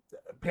pandemic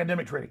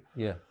treaty.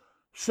 Yeah.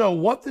 So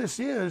what this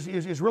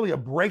is really a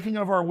breaking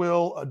of our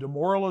will, a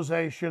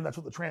demoralization. That's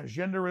what the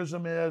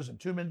transgenderism is, and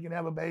 2 men can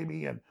have a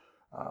baby, and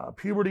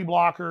puberty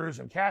blockers,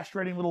 and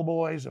castrating little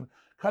boys, and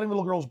cutting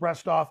little girls'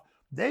 breasts off.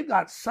 They've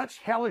got such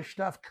hellish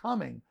stuff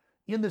coming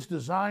in this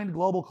designed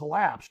global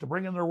collapse to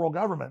bring in their world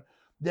government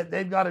that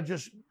they've got to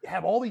just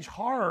have all these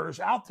horrors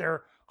out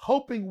there,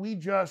 hoping we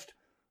just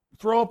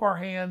throw up our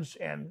hands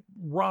and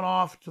run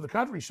off to the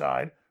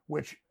countryside,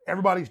 which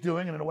everybody's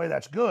doing, and in a way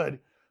that's good.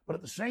 But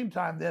at the same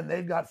time, then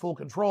they've got full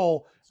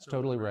control. That's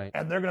totally right.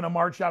 And they're going to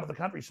march out of the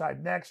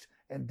countryside next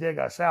and dig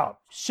us out.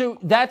 So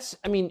that's,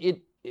 I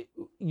mean,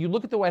 you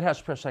look at the White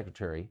House press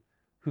secretary,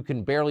 who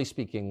can barely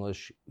speak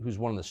English, who's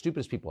one of the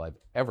stupidest people I've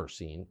ever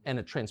seen, and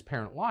a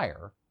transparent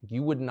liar.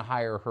 You wouldn't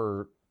hire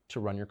her to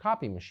run your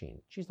copy machine.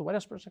 She's the White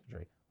House press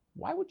secretary.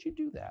 Why would you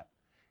do that?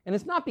 And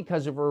it's not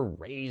because of her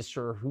race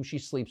or who she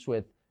sleeps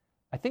with.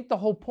 I think the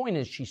whole point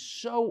is she's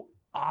so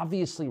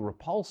obviously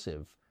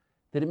repulsive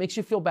that it makes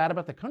you feel bad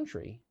about the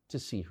country to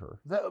see her.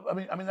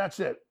 I mean, that's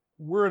it.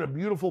 We're at a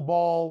beautiful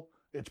ball.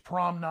 It's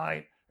prom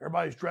night.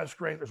 Everybody's dressed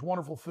great. There's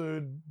wonderful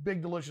food,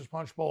 big, delicious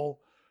punch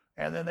bowl.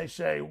 And then they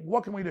say,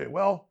 what can we do?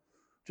 Well,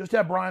 just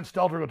have Brian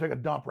Stelter go take a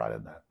dump right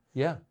in that.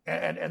 Yeah.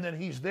 And then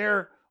he's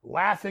there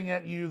laughing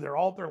at you. They're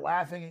all there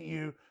laughing at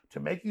you to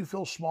make you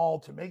feel small,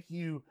 to make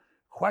you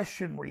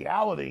question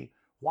reality.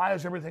 Why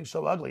is everything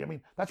so ugly? I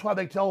mean, that's why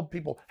they tell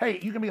people, hey,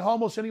 you can be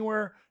homeless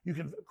anywhere. You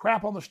can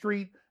crap on the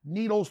street,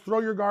 needles, throw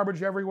your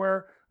garbage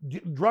everywhere.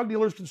 Drug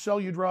dealers can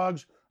sell you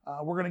drugs.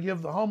 We're going to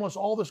give the homeless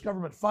all this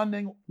government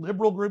funding.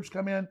 Liberal groups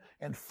come in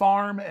and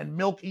farm and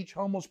milk each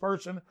homeless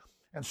person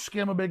and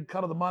skim a big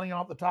cut of the money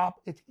off the top.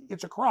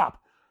 It's a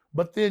crop,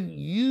 but then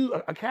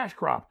a cash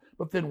crop.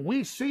 But then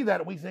we see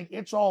that and we think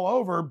it's all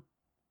over.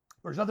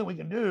 There's nothing we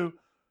can do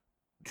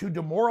to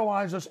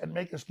demoralize us and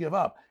make us give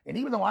up. And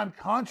even though I'm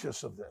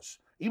conscious of this,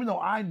 even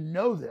though I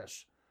know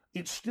this,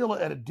 it's still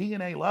at a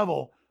DNA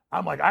level.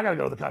 I'm like, I got to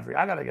go to the country.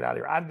 I got to get out of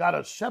here. I've got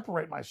to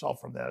separate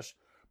myself from this.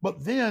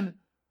 But then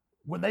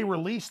when they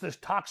release this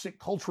toxic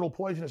cultural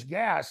poisonous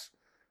gas,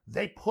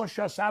 they push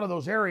us out of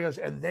those areas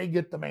and they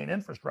get the main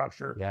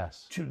infrastructure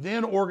to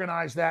then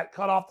organize that,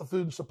 cut off the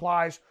food and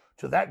supplies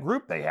to that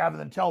group they have, and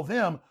then tell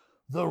them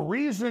the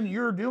reason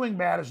you're doing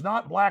bad is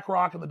not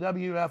BlackRock and the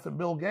WF and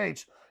Bill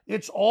Gates.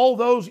 It's all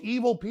those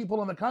evil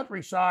people in the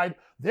countryside.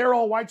 They're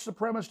all white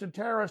supremacists and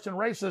terrorists and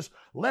racists.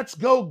 Let's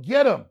go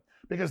get them.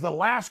 Because the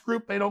last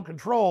group they don't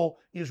control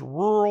is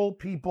rural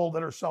people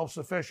that are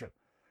self-sufficient.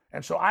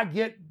 And so I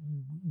get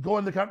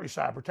going to the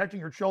countryside, protecting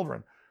your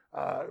children.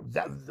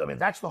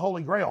 That's the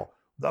holy grail.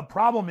 The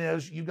problem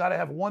is you've got to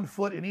have one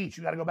foot in each.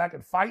 You got to go back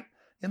and fight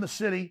in the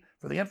city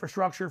for the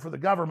infrastructure, for the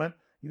government.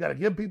 You got to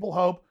give people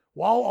hope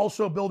while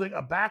also building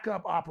a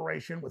backup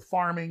operation with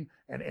farming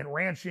and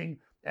ranching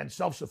and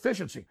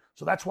self-sufficiency.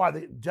 So that's why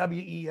the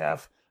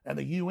WEF and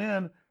the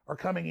UN are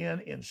coming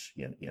in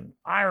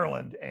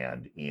Ireland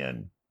and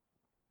in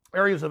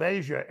areas of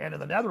Asia and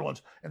in the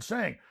Netherlands and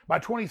saying by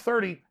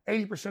 2030,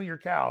 80% of your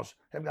cows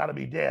have got to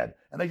be dead.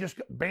 And they just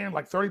banned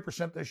like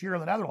 30% this year in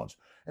the Netherlands.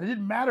 And it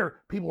didn't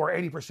matter people were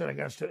 80%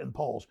 against it in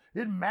polls. It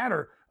didn't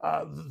matter.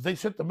 They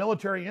sent the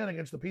military in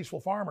against the peaceful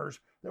farmers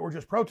that were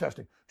just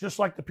protesting, just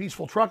like the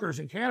peaceful truckers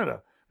in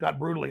Canada got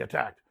brutally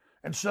attacked.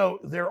 And so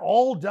they're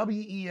all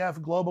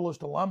WEF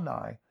globalist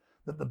alumni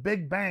that the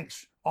big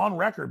banks on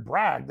record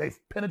brag. They've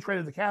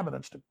penetrated the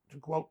cabinets, to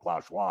quote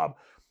Klaus Schwab.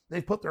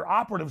 They've put their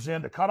operatives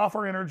in to cut off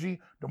our energy,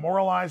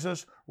 demoralize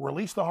us,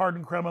 release the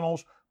hardened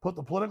criminals, put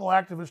the political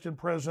activists in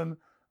prison,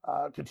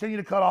 continue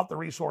to cut off the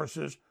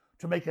resources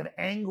to make an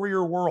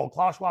angrier world.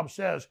 Klaus Schwab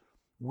says,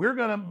 we're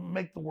going to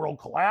make the world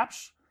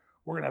collapse.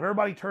 We're going to have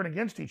everybody turn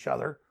against each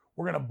other.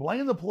 We're going to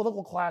blame the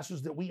political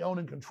classes that we own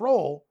and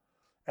control.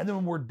 And then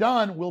when we're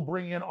done, we'll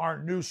bring in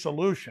our new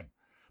solution.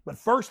 But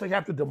first, they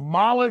have to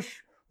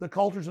demolish the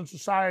cultures and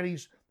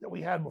societies that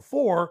we had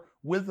before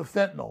with the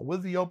fentanyl,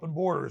 with the open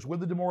borders, with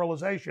the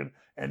demoralization,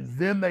 and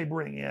then they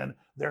bring in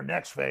their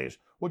next phase,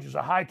 which is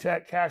a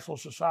high-tech, cashless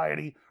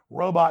society,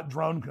 robot,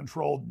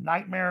 drone-controlled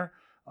nightmare.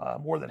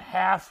 More than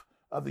half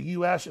of the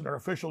U.S. in their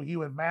official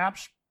UN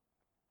maps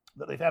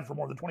that they've had for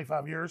more than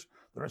 25 years,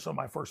 that are some of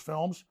my first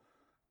films,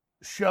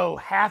 show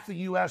half the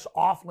U.S.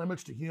 off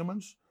limits to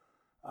humans.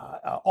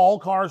 All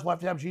cars will have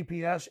to have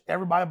GPS.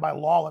 Everybody by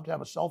law will have to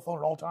have a cell phone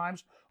at all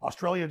times.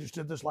 Australia just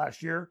did this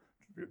last year,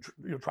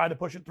 tried to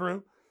push it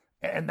through.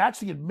 And that's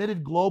the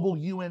admitted global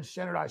UN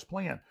standardized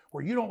plan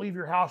where you don't leave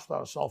your house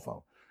without a cell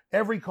phone.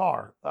 Every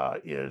car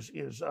is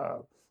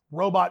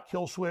robot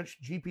kill switch,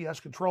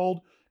 GPS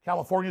controlled.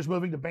 California is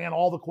moving to ban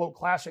all the quote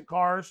classic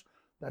cars.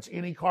 That's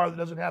any car that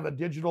doesn't have a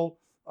digital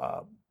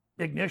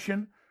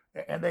ignition.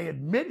 And they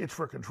admit it's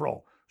for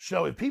control.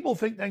 So if people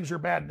think things are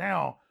bad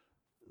now,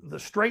 the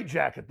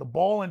straitjacket, the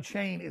ball and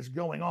chain is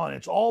going on.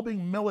 It's all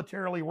being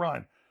militarily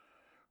run.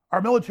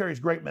 Our military is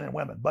great men and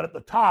women, but at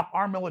the top,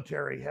 our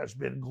military has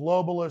been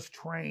globalist,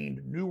 trained,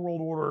 New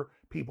World Order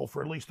people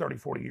for at least 30,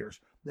 40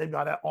 years. They've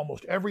got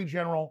almost every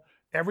general,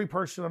 every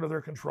person under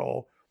their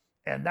control,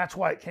 and that's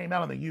why it came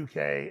out in the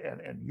UK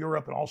and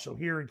Europe and also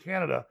here in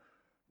Canada.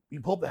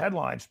 You pull up the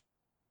headlines.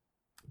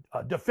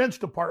 Defense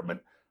Department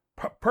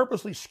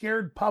purposely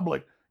scared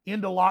public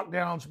into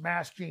lockdowns,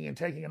 masking, and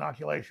taking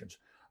inoculations.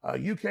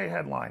 UK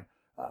headline,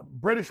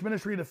 British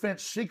Ministry of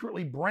Defense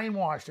secretly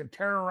brainwashed and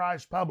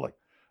terrorized public.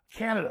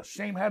 Canada,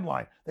 same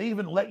headline. They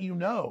even let you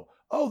know,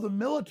 oh, the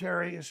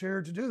military is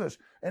here to do this.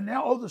 And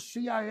now, oh, the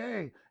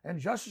CIA and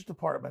Justice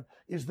Department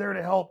is there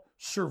to help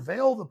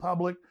surveil the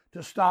public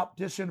to stop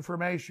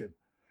disinformation.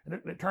 And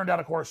it turned out,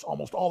 of course,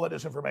 almost all that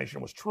disinformation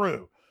was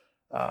true.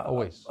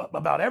 Always.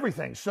 About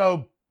everything.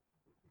 So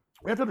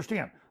we have to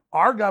understand,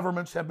 our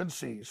governments have been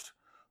seized.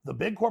 The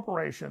big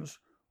corporations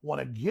want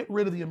to get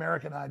rid of the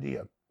American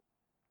idea.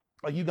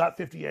 Like you got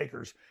 50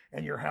 acres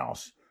and your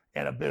house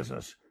and a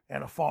business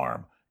and a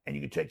farm and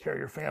you can take care of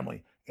your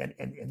family and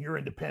you're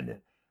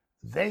independent.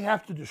 They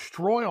have to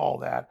destroy all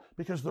that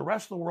because the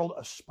rest of the world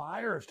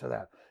aspires to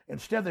that.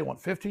 Instead, they want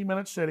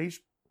 15-minute cities,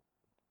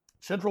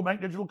 central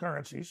bank digital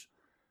currencies.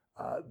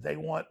 They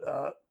want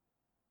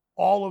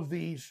all of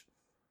these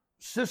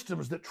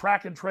systems that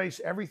track and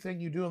trace everything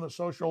you do in the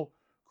social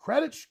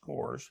credit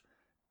scores.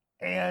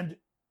 And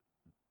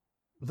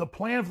the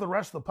plan for the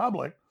rest of the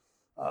public,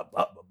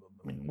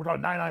 we're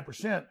talking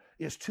 99%,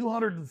 is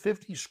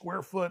 250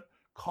 square foot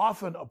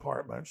coffin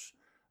apartments,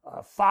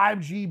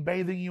 5G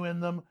bathing you in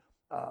them,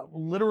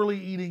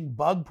 literally eating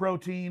bug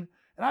protein.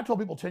 And I told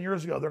people 10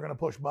 years ago they're going to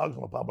push bugs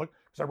on the public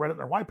because I read it in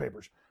their white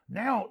papers.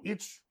 Now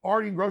it's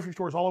already in grocery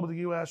stores all over the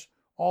U.S.,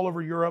 all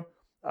over Europe.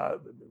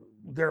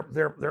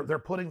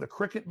 They're putting the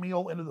cricket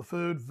meal into the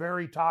food,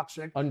 very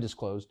toxic.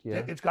 Undisclosed,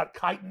 yeah. It's got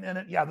chitin in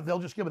it. Yeah, they'll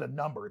just give it a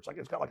number. It's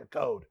got like a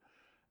code.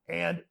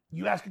 And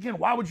you ask again,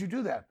 why would you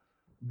do that?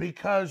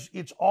 Because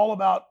it's all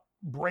about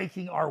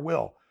breaking our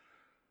will.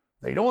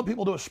 They don't want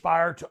people to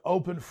aspire to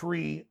open,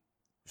 free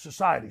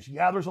societies.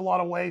 Yeah, there's a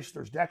lot of waste,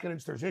 there's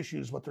decadence, there's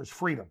issues, but there's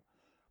freedom.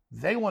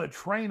 They want to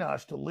train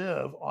us to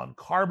live on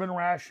carbon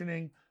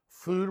rationing,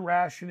 food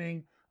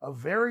rationing, a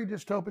very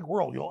dystopic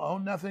world. You'll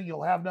own nothing,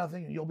 you'll have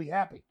nothing, and you'll be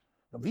happy.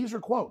 Now, these are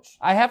quotes.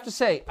 I have to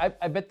say,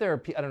 I bet there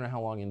are, I don't know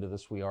how long into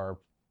this we are,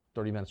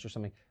 30 minutes or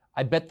something.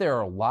 I bet there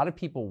are a lot of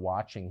people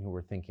watching who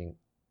are thinking,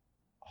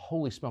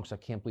 holy smokes, I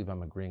can't believe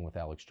I'm agreeing with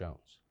Alex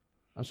Jones.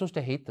 I'm supposed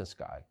to hate this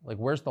guy. Like,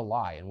 where's the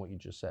lie in what you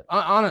just said?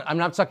 I'm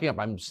not sucking up.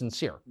 I'm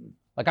sincere.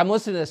 Like, I'm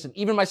listening to this, and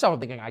even myself, I'm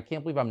thinking, I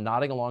can't believe I'm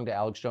nodding along to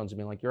Alex Jones and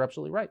being like, you're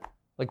absolutely right.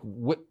 Like,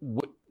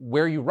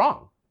 where are you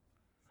wrong?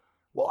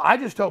 Well, I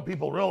just hope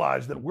people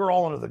realize that we're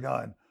all under the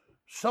gun.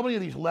 So many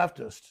of these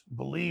leftists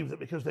believe that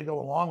because they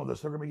go along with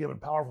this, they're going to be given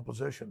powerful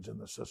positions in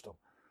the system.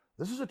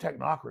 This is a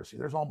technocracy.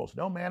 There's almost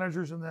no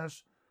managers in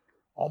this.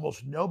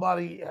 Almost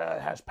nobody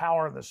has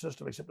power in the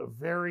system except a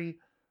very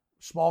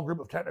small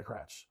group of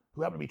technocrats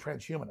who happen to be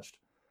transhumanist.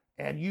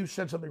 And you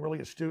said something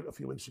really astute a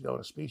few weeks ago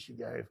in a speech you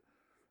gave,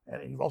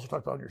 and you've also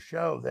talked about on your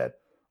show, that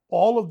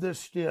all of this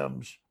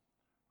stems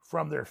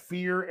from their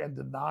fear and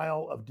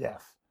denial of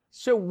death.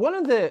 So one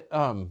of the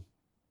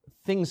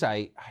things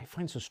I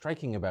find so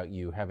striking about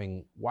you,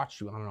 having watched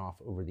you on and off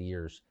over the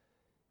years,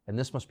 and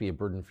this must be a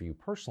burden for you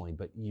personally,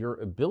 but your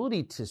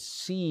ability to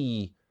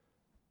see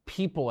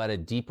people at a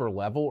deeper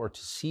level, or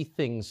to see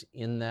things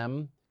in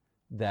them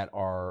that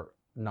are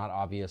not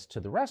obvious to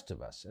the rest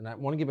of us. And I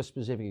want to give a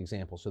specific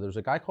example. So there's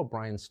a guy called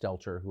Brian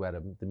Stelter who had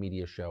the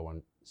media show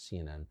on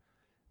CNN.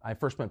 I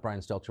first met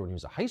Brian Stelter when he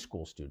was a high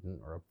school student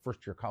or a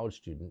first-year college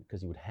student,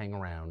 because he would hang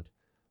around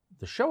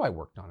the show I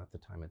worked on at the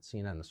time at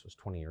CNN. This was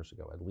 20 years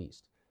ago at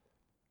least.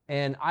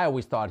 And I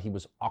always thought he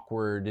was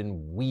awkward and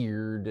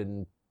weird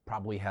and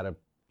probably had a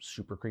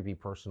super creepy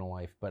personal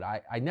life, but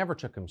I never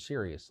took him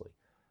seriously.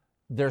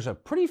 There's a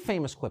pretty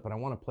famous clip, and I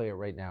want to play it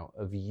right now,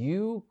 of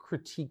you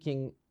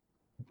critiquing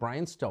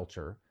Brian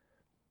Stelter,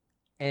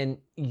 and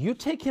you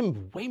take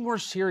him way more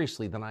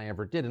seriously than I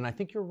ever did, and I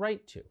think you're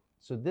right to.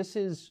 So this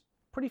is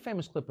a pretty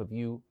famous clip of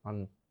you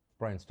on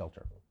Brian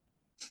Stelter.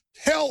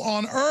 Hell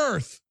on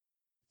earth.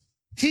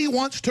 He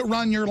wants to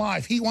run your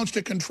life. He wants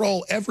to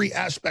control every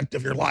aspect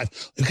of your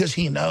life because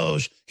he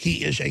knows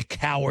he is a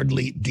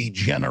cowardly,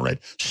 degenerate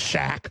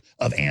sack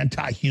of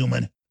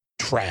anti-human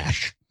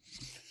trash.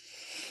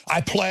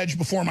 I pledge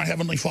before my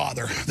Heavenly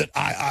Father that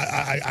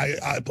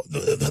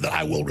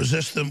I will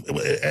resist them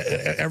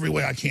every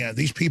way I can.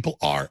 These people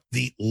are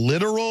the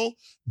literal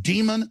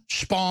demon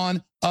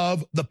spawn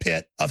of the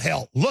pit of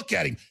hell. Look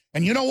at him.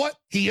 And you know what?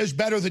 He is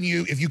better than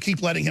you if you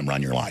keep letting him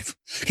run your life.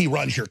 He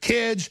runs your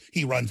kids.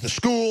 He runs the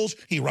schools.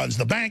 He runs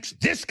the banks.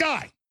 This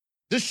guy,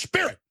 this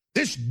spirit,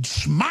 this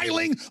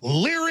smiling,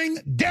 leering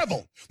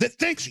devil that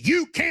thinks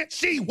you can't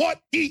see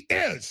what he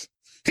is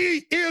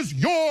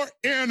your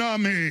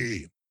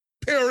enemy.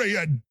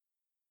 Period.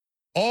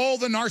 All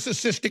the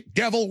narcissistic,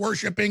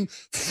 devil-worshipping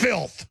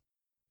filth.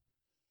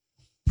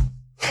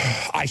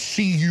 I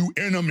see you,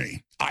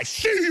 enemy. I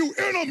see you,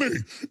 enemy.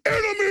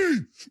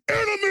 Enemy.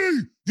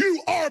 Enemy.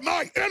 You are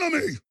my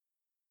enemy.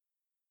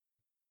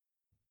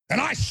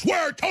 And I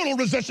swear total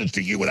resistance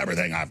to you with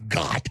everything I've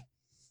got.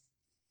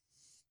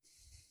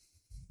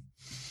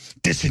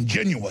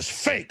 Disingenuous,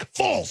 fake,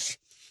 false,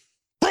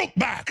 broke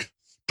back,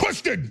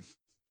 twisted,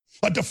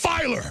 a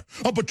defiler,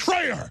 a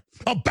betrayer,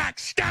 a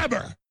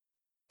backstabber,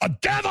 a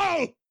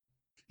devil.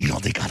 You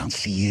don't think I don't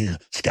see you,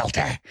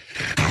 Stelter?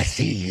 I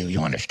see you.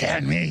 You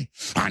understand me?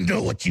 I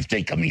know what you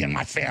think of me and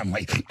my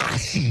family. I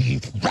see you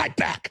right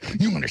back.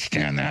 You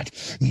understand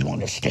that? You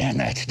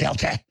understand that,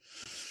 Stelter?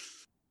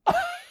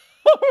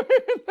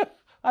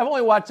 I've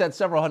only watched that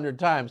several hundred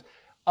times.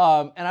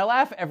 And I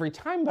laugh every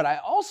time, but I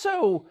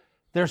also,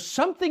 there's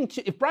something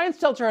to, if Brian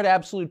Stelter had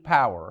absolute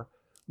power,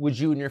 would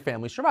you and your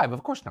family survive?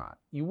 Of course not.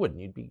 You wouldn't.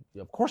 You'd be,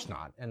 of course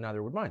not, and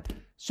neither would mine.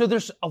 So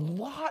there's a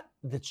lot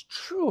that's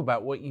true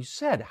about what you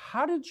said.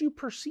 How did you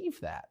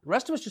perceive that? The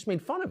rest of us just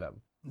made fun of him.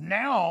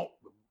 Now,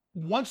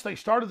 once they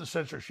started the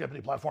censorship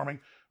and deplatforming,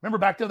 remember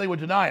back then they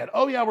would deny it.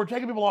 Oh yeah, we're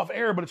taking people off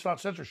air, but it's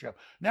not censorship.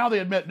 Now they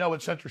admit, no,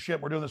 it's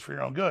censorship. We're doing this for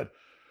your own good.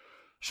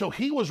 So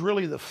he was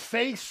really the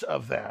face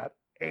of that,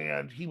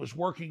 and he was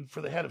working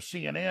for the head of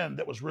CNN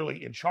that was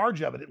really in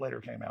charge of it. It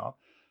later came out.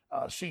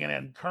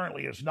 CNN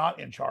currently is not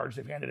in charge.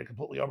 They've handed it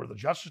completely over to the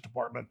Justice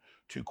Department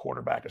to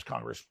quarterback, as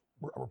Congress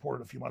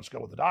reported a few months ago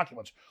with the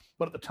documents.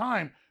 But at the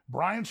time,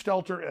 Brian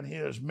Stelter and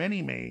his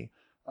mini-me,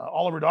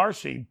 Oliver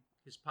Darcy,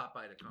 His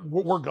Popeye to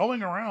Congress, were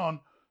going around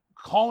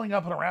calling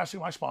up and harassing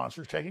my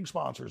sponsors, taking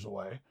sponsors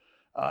away.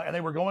 And they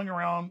were going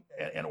around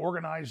and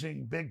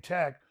organizing big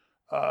tech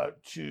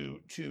to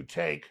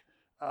take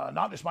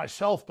not just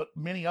myself, but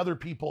many other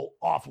people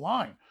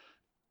offline.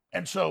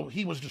 And so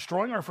he was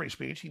destroying our free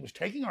speech. He was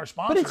taking our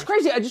sponsors. But it's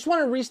crazy. I just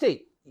want to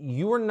restate.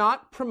 You are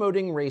not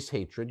promoting race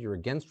hatred. You're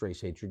against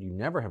race hatred. You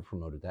never have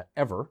promoted that,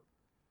 ever.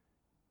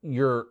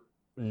 You're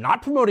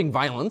not promoting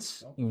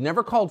violence. You've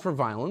never called for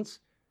violence.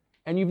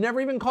 And you've never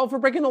even called for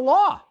breaking the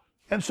law.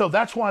 And so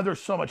that's why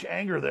there's so much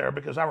anger there,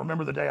 because I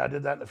remember the day I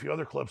did that and a few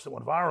other clips that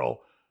went viral.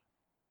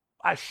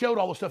 I showed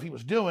all the stuff he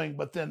was doing,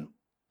 but then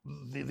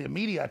the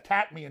media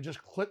attacked me and just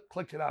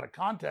clicked it out of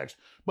context,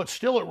 but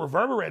still it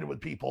reverberated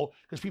with people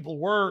because people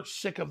were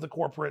sick of the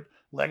corporate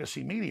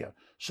legacy media.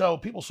 So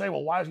people say,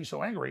 well, why is he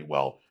so angry?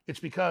 Well,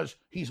 it's because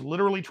he's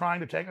literally trying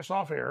to take us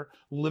off air,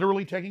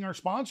 literally taking our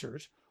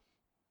sponsors.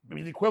 I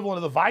mean, the equivalent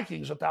of the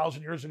Vikings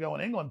 1,000 years ago in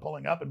England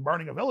pulling up and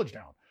burning a village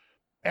down.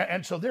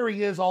 And so there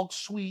he is, all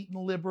sweet and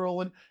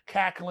liberal and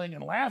cackling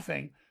and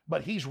laughing,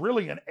 but he's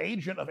really an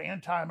agent of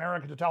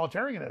anti-American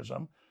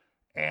totalitarianism.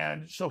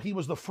 And so he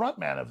was the front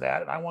man of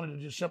that. And I wanted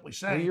to just simply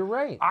say, well, you're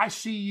right. I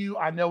see you.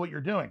 I know what you're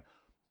doing.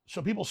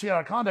 So people see it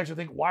out of context and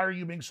think, why are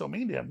you being so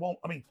mean to him? Well,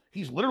 I mean,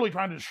 he's literally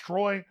trying to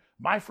destroy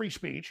my free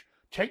speech,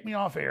 take me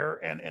off air,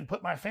 and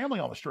put my family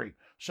on the street.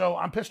 So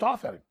I'm pissed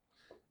off at him.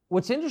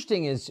 What's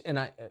interesting is, and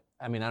I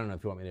mean, I don't know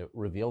if you want me to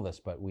reveal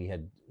this, but we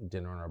had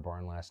dinner in our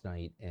barn last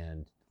night,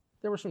 and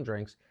there were some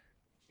drinks.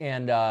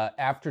 And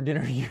after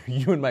dinner,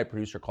 you and my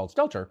producer called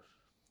Stelter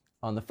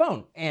on the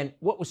phone. And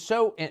what was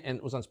so, and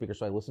it was on speaker,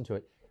 so I listened to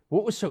it.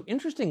 What was so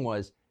interesting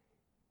was,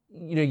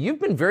 you know,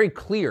 you've been very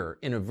clear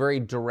in a very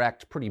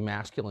direct, pretty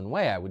masculine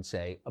way, I would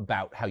say,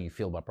 about how you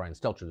feel about Brian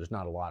Stelter. There's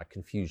not a lot of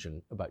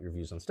confusion about your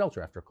views on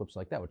Stelter after clips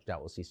like that, which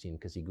doubtless he's seen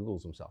because he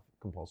Googles himself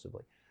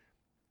compulsively.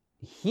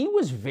 He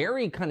was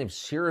very kind of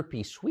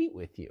syrupy sweet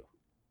with you.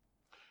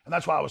 And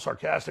that's why I was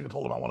sarcastic and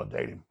told him I want to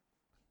date him.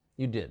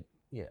 You did,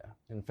 yeah.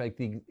 In fact,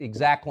 the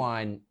exact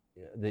line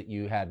that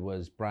you had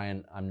was,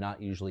 Brian, I'm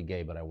not usually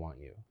gay, but I want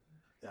you.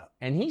 Yeah.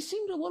 And he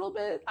seemed a little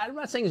bit, I'm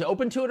not saying he's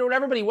open to it or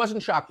whatever, but he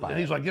wasn't shocked by it. And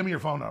he's like, give me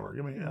your phone number.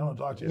 I want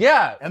to talk to you.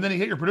 Yeah. And then he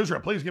hit your producer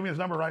up, please give me his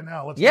number right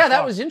now. Let's that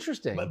talk. was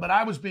interesting. But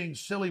I was being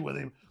silly with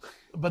him.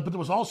 But there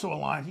was also a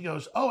line. He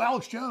goes, oh,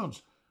 Alex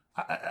Jones.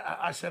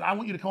 I said, I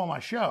want you to come on my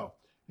show.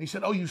 And he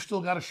said, oh, you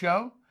still got a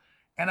show?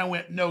 And I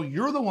went, no,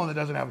 you're the one that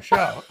doesn't have a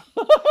show.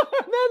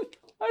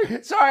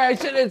 Sorry, I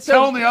should. It's so,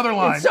 tell him the other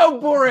line. It's so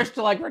boorish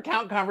to like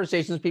recount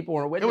conversations people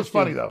weren't witness to. It was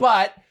funny though.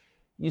 But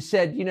you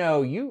said,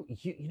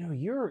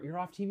 you're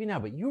off TV now,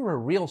 but you were a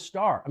real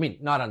star. I mean,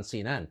 not on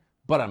CNN,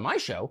 but on my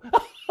show.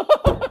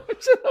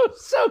 Which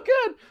was so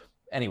good.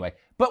 Anyway,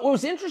 but what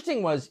was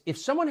interesting was if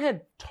someone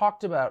had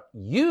talked about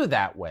you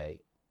that way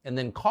and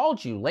then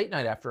called you late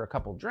night after a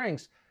couple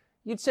drinks,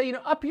 you'd say,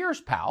 up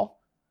yours, pal.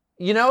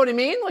 You know what I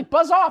mean? Like,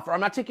 buzz off, or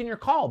I'm not taking your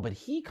call. But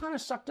he kind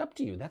of sucked up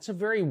to you. That's a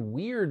very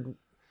weird,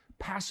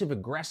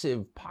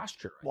 passive-aggressive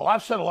posture. Well,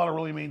 I've said a lot of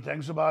really mean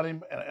things about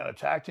him and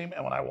attacked him.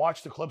 And when I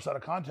watch the clips out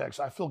of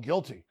context, I feel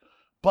guilty.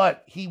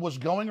 But he was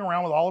going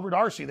around with Oliver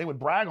Darcy. They would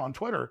brag on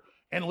Twitter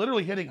and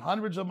literally hitting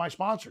hundreds of my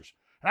sponsors.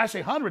 And I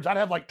say hundreds, I'd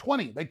have like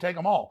 20. They'd take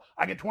them all.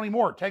 I get 20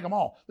 more, take them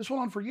all. This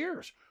went on for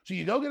years. So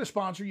you go get a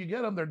sponsor, you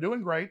get them, they're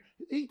doing great.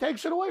 He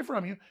takes it away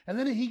from you. And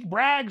then he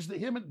brags that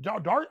him and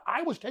Dart,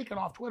 I was taken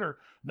off Twitter,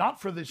 not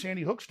for the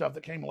Sandy Hook stuff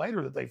that came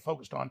later that they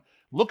focused on.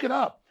 Look it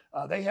up.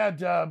 They had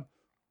the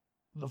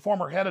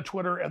former head of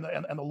Twitter and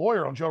the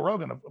lawyer on Joe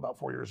Rogan about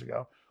 4 years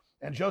ago.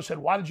 And Joe said,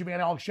 why did you ban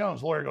Alex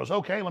Jones? The lawyer goes,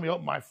 okay, let me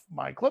open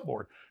my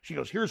clipboard. She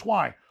goes, here's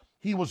why.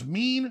 He was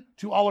mean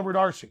to Oliver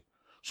Darcy.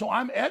 So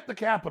I'm at the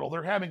Capitol.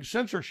 They're having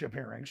censorship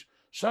hearings.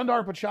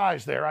 Sundar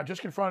Pichai's there. I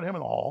just confronted him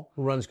in the hall.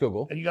 Who runs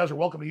Google. And you guys are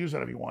welcome to use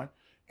that if you want.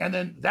 And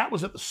then that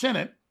was at the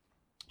Senate.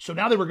 So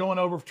now they were going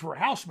over to a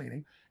House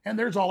meeting, and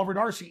there's Oliver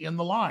Darcy in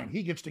the line.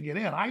 He gets to get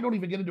in. I don't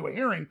even get into a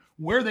hearing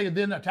where they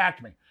then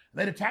attacked me.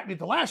 They'd attacked me at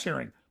the last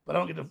hearing, but I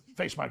don't get to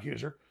face my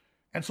accuser.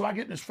 And so I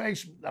get in his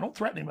face. I don't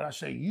threaten him, but I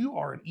say, you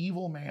are an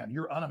evil man.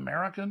 You're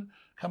un-American,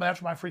 coming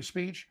after my free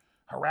speech,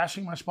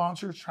 harassing my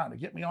sponsors, trying to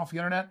get me off the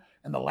internet.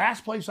 And the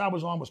last place I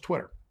was on was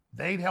Twitter.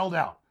 They'd held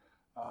out.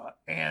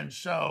 And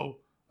so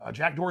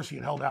Jack Dorsey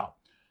had held out.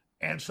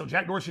 And so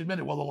Jack Dorsey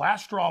admitted, well, the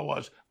last straw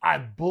was I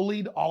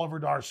bullied Oliver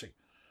Darcy.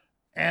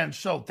 And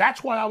so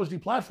that's why I was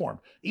deplatformed.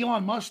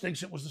 Elon Musk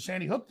thinks it was the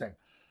Sandy Hook thing.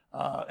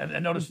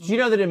 And notice. Do you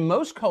know that in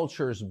most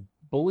cultures,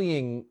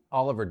 bullying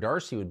Oliver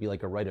Darcy would be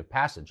like a rite of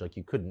passage? Like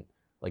you couldn't,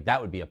 like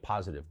that would be a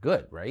positive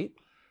good, right?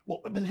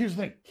 Well, but here's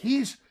the thing.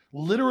 He's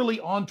literally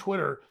on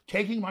Twitter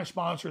taking my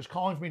sponsors,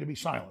 calling for me to be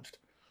silenced.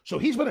 So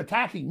he's been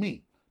attacking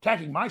me,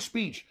 attacking my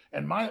speech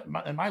and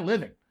my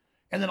living.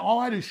 And then all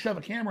I do is shove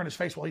a camera in his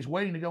face while he's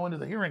waiting to go into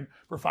the hearing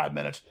for 5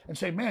 minutes and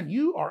say, man,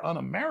 you are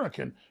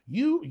un-American.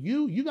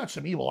 You got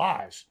some evil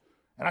eyes.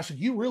 And I said,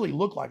 you really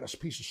look like a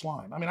piece of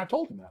slime. I mean, I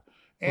told him that.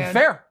 And,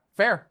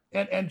 Fair.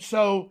 And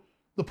so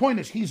the point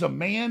is, he's a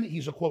man.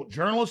 He's a, quote,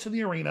 journalist in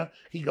the arena.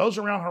 He goes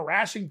around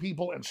harassing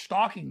people and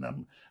stalking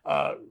them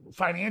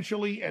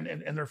financially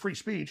and their free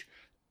speech.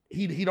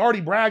 He'd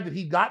already bragged that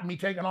he'd gotten me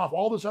taken off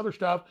all this other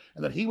stuff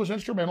and that he was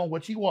instrumental,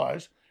 which he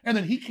was. And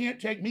then he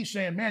can't take me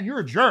saying, man, you're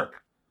a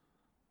jerk.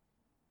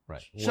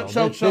 Right.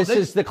 Well, this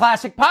is the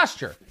classic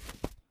posture.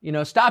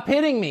 Stop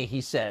hitting me,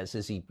 he says,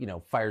 as he,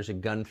 fires a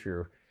gun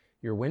through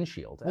your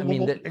windshield.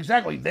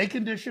 Exactly. They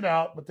can dish it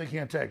out, but they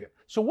can't take it.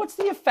 So what's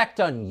the effect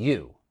on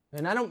you?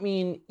 And I don't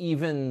mean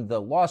even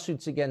the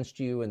lawsuits against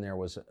you, and there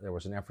was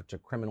an effort to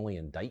criminally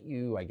indict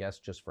you, I guess,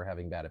 just for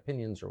having bad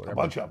opinions or whatever. A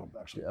bunch of them,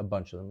 actually. A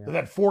bunch of them, yeah. They've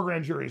had 4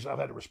 grand juries I've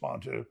had to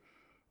respond to,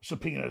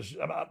 subpoenas.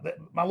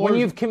 My lawyers, when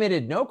you've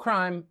committed no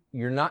crime,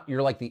 you're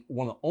like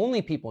one of the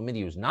only people in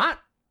media who's not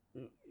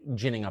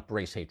ginning up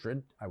race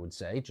hatred, I would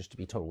say, just to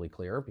be totally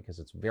clear, because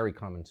it's very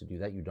common to do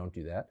that. You don't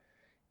do that.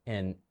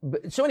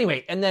 So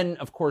anyway, and then,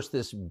 of course,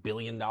 this $1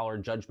 billion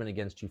judgment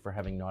against you for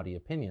having naughty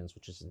opinions,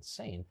 which is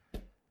insane.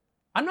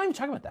 I'm not even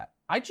talking about that.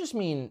 I just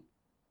mean,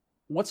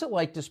 what's it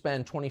like to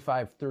spend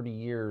 25, 30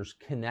 years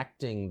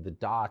connecting the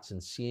dots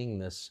and seeing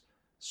this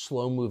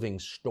slow-moving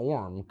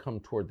storm come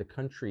toward the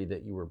country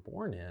that you were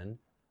born in?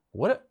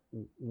 What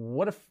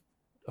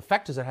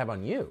effect does it have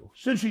on you?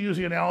 Since you use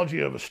the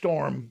analogy of a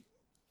storm,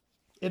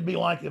 it'd be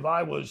like if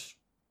I was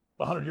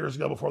 100 years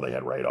ago before they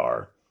had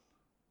radar,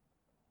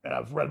 and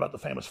I've read about the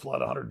famous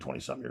flood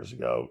 120-something years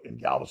ago in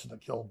Galveston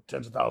that killed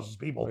tens of thousands of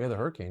people. Oh, yeah, the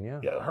hurricane, yeah.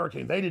 Yeah, the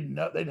hurricane. They didn't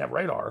have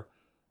radar.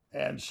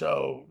 And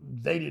so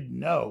they didn't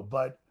know,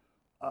 but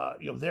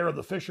they're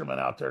the fishermen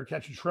out there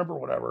catching shrimp or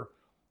whatever.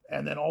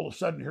 And then all of a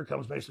sudden, here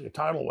comes basically a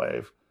tidal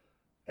wave.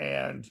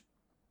 And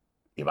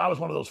if I was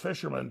one of those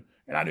fishermen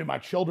and I knew my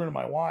children and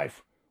my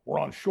wife were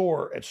on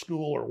shore at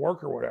school or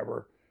work or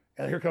whatever,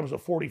 and here comes a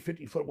 40,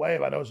 50-foot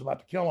wave I know is about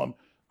to kill them,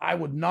 I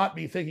would not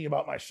be thinking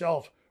about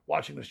myself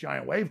watching this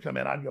giant wave come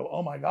in. I'd go,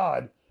 oh my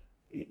God,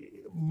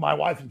 my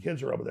wife and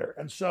kids are over there.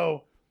 And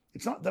so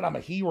it's not that I'm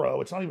a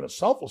hero. It's not even a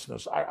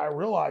selflessness. I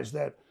realized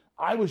that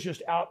I was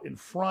just out in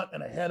front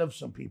and ahead of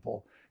some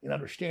people in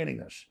understanding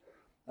this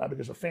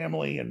because of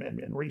family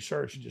and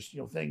research and just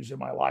things in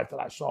my life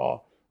that I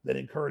saw that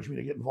encouraged me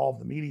to get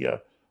involved in the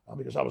media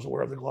because I was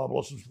aware of the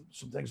globalists and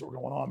some things that were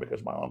going on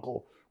because my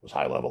uncle was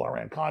high-level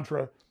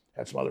Iran-Contra,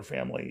 had some other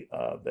family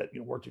that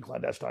worked in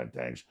clandestine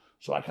things.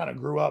 So I kind of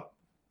grew up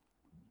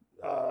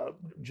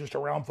just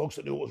around folks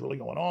that knew what was really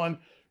going on.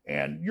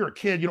 And you're a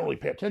kid, you don't really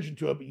pay attention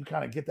to it, but you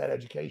kind of get that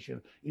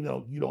education, even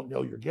though you don't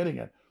know you're getting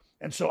it.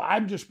 And so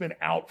I've just been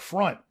out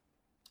front.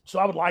 So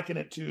I would liken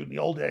it to in the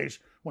old days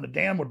when a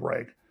dam would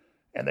break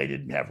and they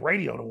didn't have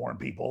radio to warn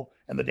people,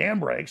 and the dam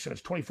breaks and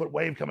it's 20-foot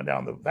wave coming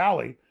down the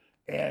valley,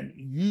 and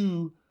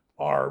you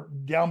are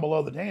down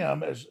below the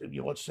dam as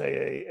let's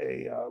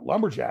say a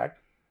lumberjack,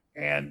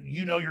 and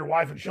your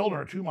wife and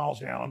children are 2 miles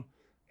down,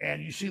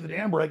 and you see the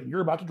dam break and you're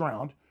about to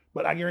drown.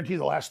 But I guarantee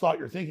the last thought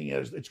you're thinking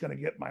is it's going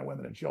to get my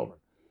women and children.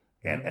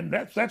 And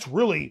that's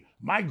really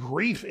my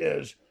grief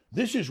is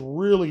this is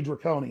really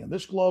draconian.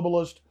 This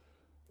globalist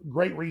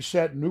Great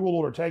Reset, New World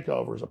Order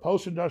takeover is a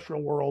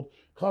post-industrial world,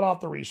 cut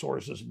off the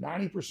resources,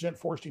 90%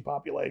 forced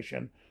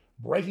depopulation,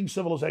 breaking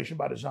civilization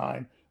by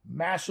design,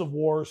 massive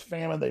wars,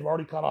 famine. They've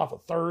already cut off a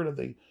third of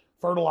the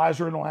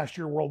fertilizer in the last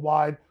year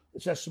worldwide.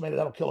 It's estimated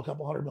that'll kill a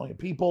couple 100 million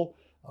people.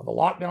 The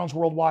lockdowns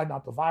worldwide,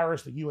 not the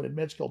virus, the UN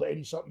admits killed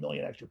 80-something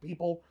million extra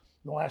people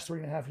in the last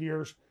 3.5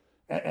 years.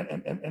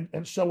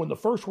 And so when the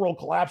first world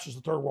collapses,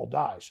 the third world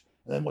dies.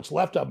 And then what's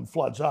left of them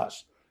floods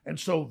us. And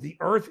so the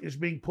earth is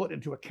being put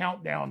into a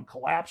countdown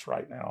collapse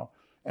right now.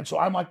 And so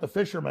I'm like the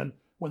fisherman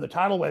when the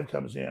tidal wave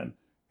comes in,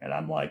 and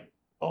I'm like,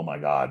 oh my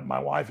God, my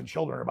wife and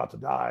children are about to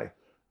die.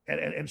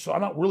 And so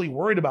I'm not really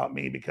worried about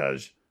me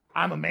because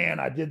I'm a man.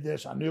 I did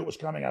this. I knew it was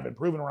coming. I've been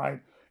proven right.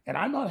 And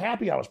I'm not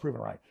happy I was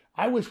proven right.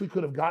 I wish we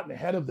could have gotten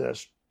ahead of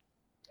this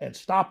and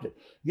stopped it.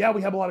 Yeah,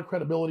 we have a lot of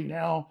credibility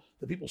now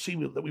that people see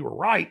that we were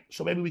right,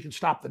 so maybe we can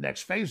stop the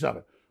next phase of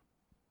it.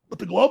 But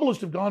the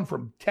globalists have gone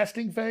from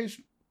testing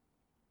phase,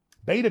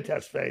 beta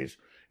test phase,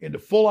 into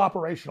full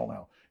operational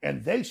now.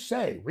 And they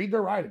say, read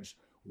their writings,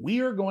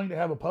 we are going to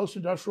have a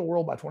post-industrial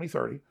world by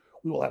 2030.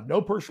 We will have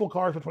no personal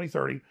cars by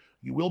 2030.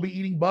 You will be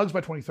eating bugs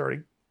by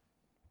 2030.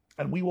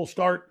 And we will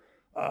start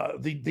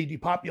the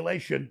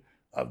depopulation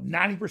of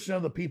 90%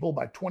 of the people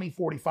by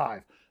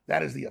 2045.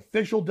 That is the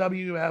official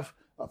WF,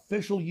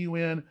 official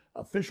UN,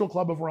 official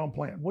Club of Rome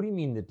plan. What do you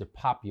mean the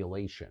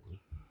depopulation?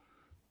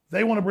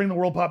 They want to bring the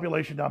world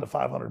population down to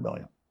 500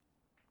 million.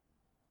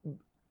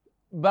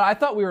 But I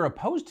thought we were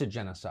opposed to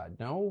genocide.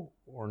 No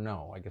or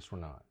no? I guess we're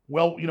not.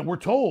 Well, we're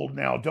told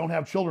now, don't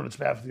have children, it's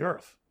bad for the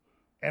earth.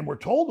 And we're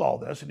told all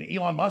this, and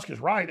Elon Musk is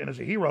right and is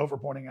a hero for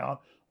pointing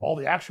out all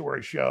the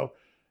actuaries show,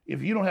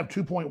 if you don't have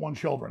 2.1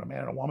 children, a man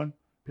and a woman,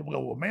 people go,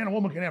 well, a man and a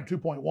woman can have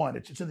 2.1.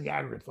 It's in the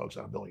aggregate, folks,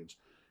 out of billions.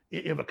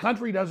 If a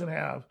country doesn't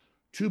have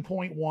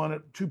 2.1,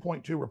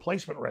 2.2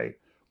 replacement rate,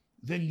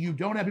 then you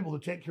don't have people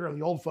to take care of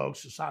the old folks,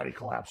 society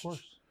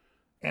collapses.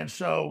 And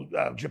so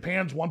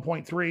Japan's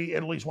 1.3,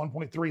 Italy's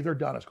 1.3, they're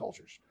done as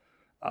cultures.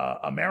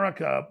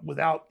 America,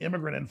 without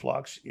immigrant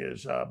influx,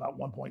 is about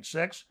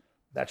 1.6.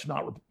 That's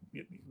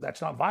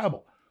not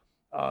viable.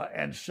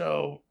 And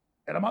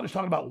I'm not just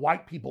talking about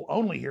white people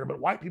only here, but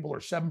white people are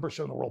 7%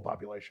 of the world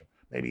population,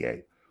 maybe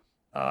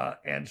 8%.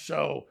 And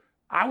so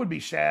I would be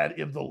sad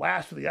if the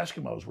last of the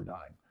Eskimos were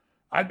dying.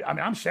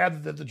 I'm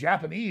sad that the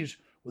Japanese,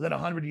 within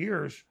 100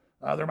 years,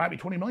 there might be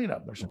 20 million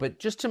of them. But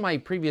just to my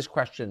previous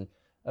question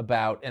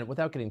about, and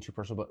without getting too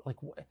personal,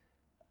 but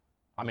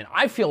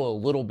I feel a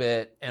little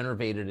bit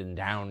enervated and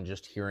down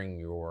just hearing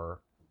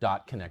your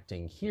dot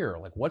connecting here.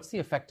 What's the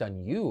effect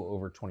on you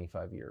over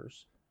 25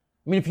 years?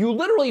 If you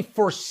literally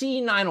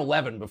foresee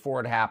 9/11 before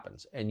it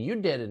happens, and you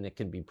did, and it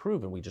can be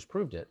proven, we just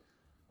proved it.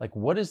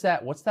 What's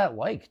that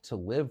like to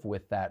live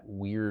with that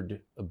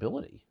weird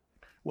ability?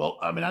 Well,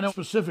 I know a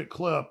specific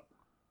clip.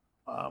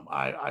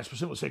 I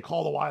specifically say,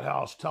 call the White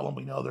House, tell them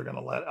we know they're going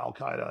to let Al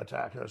Qaeda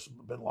attack us,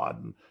 Bin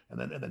Laden, and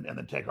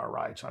then take our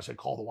rights. And I said,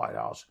 call the White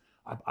House.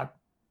 I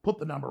put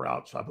the number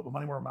out, so I put my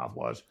money where my mouth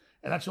was,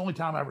 and that's the only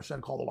time I ever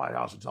said call the White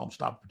House and tell them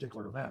stop a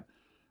particular event.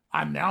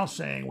 I'm now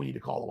saying we need to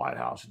call the White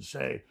House and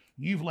say,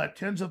 you've let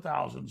tens of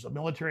thousands of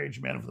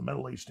military-aged men from the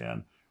Middle East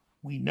in.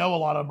 We know a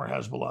lot of them are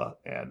Hezbollah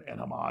and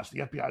Hamas.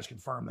 The FBI has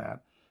confirmed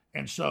that.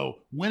 And so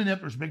when and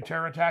if there's big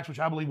terror attacks, which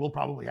I believe will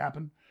probably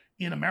happen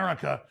in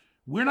America,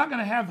 we're not going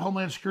to have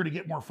Homeland Security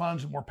get more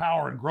funds and more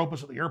power and grope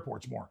us at the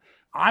airports more.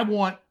 I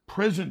want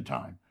prison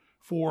time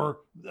for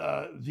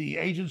the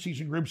agencies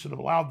and groups that have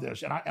allowed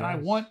this. And I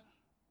want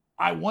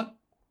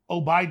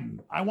Biden.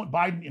 I want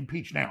Biden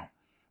impeached now.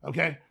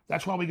 Okay?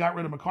 That's why we got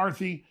rid of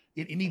McCarthy.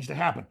 it needs to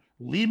happen.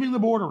 Leaving the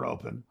border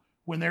open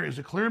when there is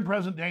a clear and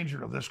present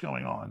danger of this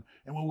going on,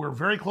 and when we're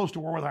very close to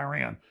war with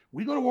Iran,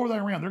 we go to war with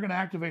Iran, they're going to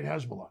activate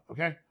Hezbollah,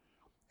 okay?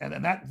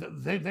 And that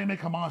they make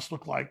Hamas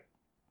look like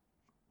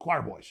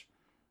choir boys.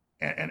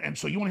 And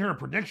so you want to hear a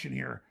prediction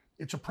here.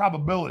 It's a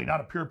probability,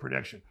 not a pure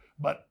prediction.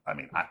 But, I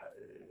mean,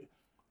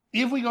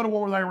 if we go to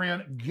war with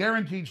Iran,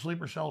 guaranteed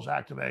sleeper cells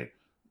activate.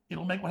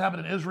 It'll make what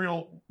happened in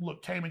Israel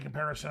look tame in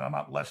comparison. I'm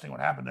not lessening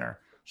what happened there.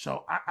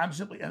 So I'm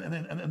simply, and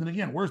then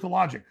again, where's the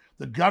logic?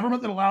 The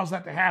government that allows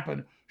that to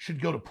happen should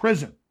go to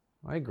prison.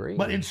 I agree.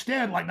 But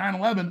instead, like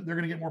 9/11, they're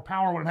going to get more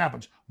power when it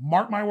happens.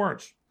 Mark my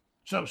words.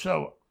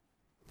 So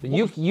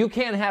you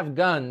can't have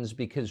guns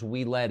because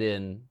we let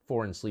in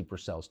foreign sleeper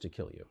cells to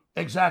kill you.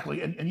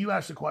 Exactly. And you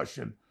asked the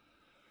question.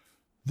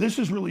 This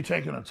has really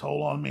taken a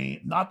toll on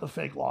me. Not the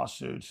fake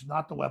lawsuits,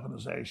 not the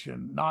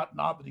weaponization, not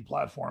the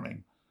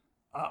deplatforming.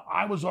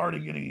 I was already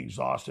getting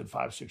exhausted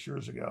 5-6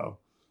 years ago.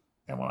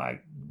 And when I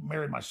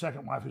married my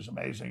second wife, who's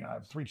amazing, I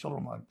have 3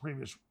 children with my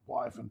previous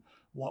wife, and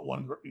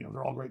one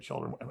they're all great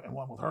children, and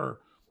one with her.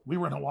 We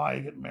were in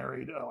Hawaii getting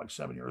married like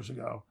 7 years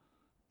ago.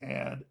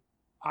 And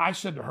I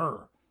said to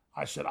her,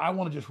 I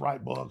want to just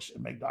write books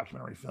and make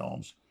documentary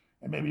films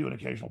and maybe do an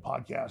occasional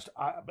podcast.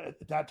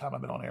 At that time,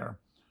 I've been on air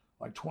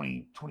like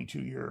 22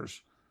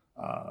 years,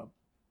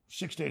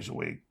 6 days a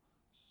week,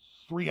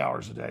 3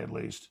 hours a day at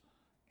least.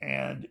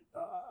 And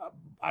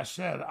I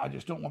said, I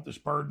just don't want this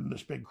burden,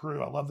 this big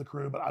crew. I love the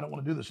crew, but I don't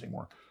want to do this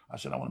anymore. I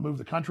said, I want to move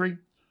the country,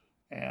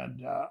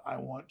 and I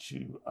want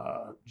to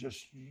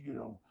just,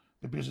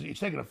 because it's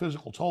taken a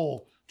physical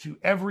toll to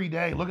every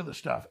day look at the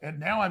stuff. And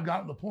now I've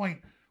gotten to the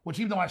point, which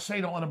even though I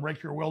say don't let them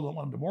break your will, don't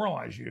let them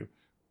demoralize you,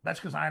 that's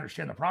because I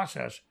understand the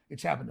process.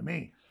 It's happened to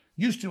me.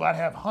 Used to, I'd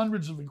have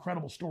hundreds of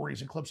incredible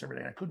stories and clips every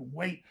day. I couldn't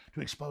wait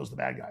to expose the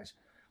bad guys.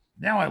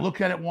 Now I look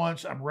at it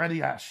once, I'm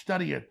ready, I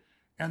study it,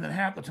 and then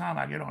half the time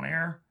I get on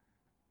air,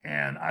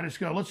 and I just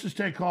go, let's just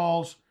take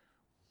calls,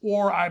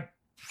 or I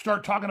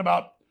start talking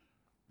about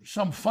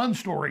some fun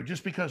story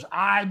just because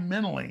I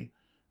mentally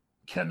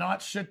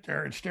cannot sit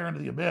there and stare into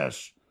the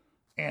abyss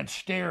and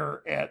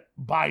stare at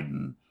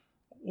Biden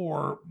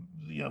or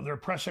their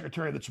press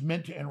secretary that's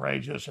meant to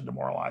enrage us and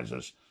demoralize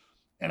us.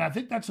 And I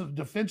think that's a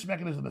defense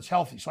mechanism that's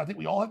healthy. So I think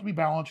we all have to be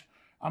balanced.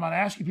 I'm not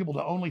asking people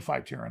to only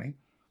fight tyranny.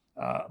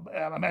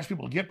 I'm asking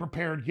people to get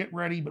prepared, get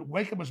ready, but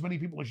wake up as many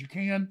people as you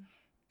can,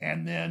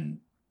 and then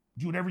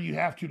do whatever you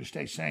have to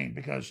stay sane,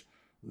 because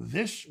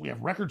we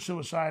have record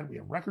suicide, we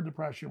have record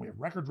depression, we have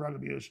record drug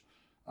abuse.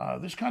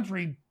 This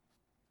country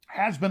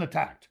has been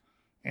attacked.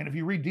 And if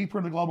you read deeper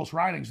into the globalist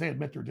writings, they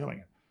admit they're doing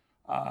it.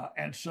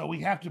 And so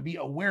we have to be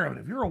aware of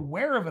it. If you're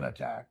aware of an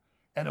attack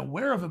and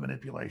aware of a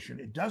manipulation,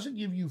 it doesn't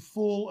give you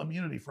full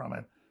immunity from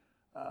it.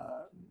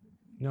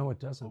 No, it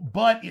doesn't.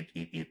 But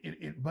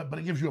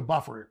it gives you a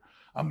buffer.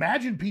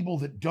 Imagine people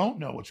that don't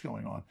know what's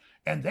going on,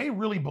 and they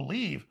really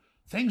believe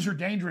things are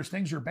dangerous,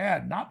 things are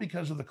bad, not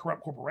because of the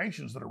corrupt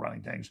corporations that are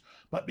running things,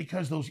 but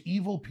because those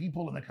evil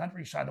people in the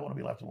countryside don't want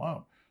to be left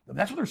alone.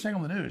 That's what they're saying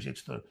on the news.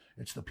 It's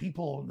the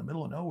people in the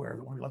middle of nowhere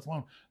that want to be left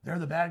alone. They're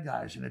the bad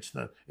guys, and it's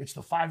the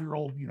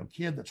 5-year-old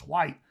kid that's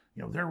white.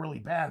 They're really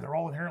bad. They're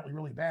all inherently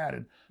really bad,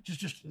 and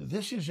just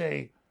this is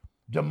a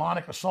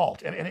demonic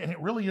assault, and it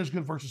really is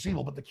good versus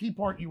evil. But the key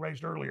part you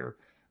raised earlier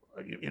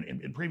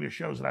in previous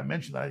shows that I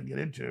mentioned that I didn't get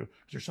into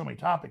because there's so many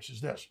topics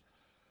is this: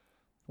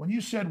 when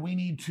you said we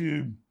need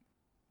to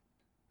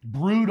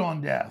brood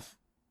on death,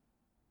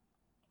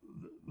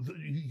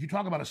 you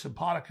talk about a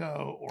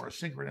simpatico or a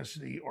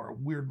synchronicity or a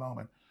weird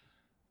moment.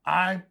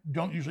 I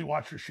don't usually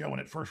watch your show when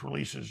it first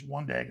releases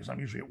one day because I'm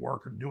usually at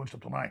work or doing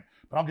stuff till night.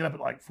 But I'll get up at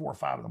like 4 or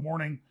 5 in the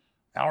morning,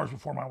 hours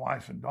before my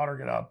wife and daughter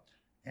get up,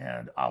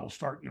 and I will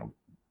start,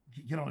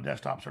 get on the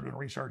desktop, start doing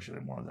research.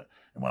 And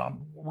when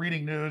I'm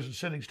reading news and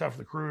sending stuff to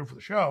the crew for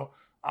the show,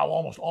 I'll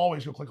almost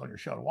always go click on your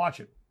show to watch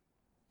it.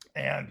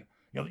 And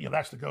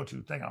that's the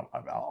go-to thing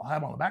I'll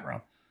have on the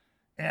background.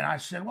 And I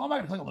said, well, I'm not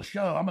going to click on the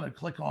show. I'm going to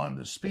click on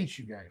the speech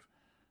you gave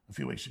a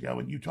few weeks ago.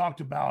 And you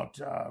talked about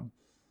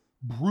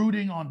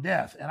brooding on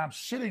death. And I'm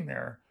sitting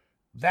there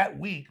that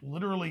week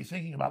literally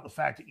thinking about the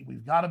fact that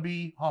we've got to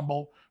be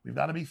humble. We've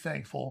got to be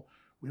thankful.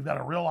 We've got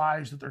to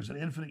realize that there's an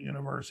infinite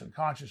universe and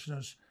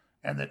consciousness,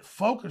 and that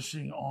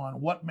focusing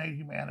on what made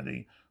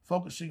humanity,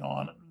 focusing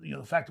on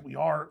the fact that we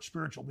are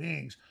spiritual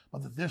beings,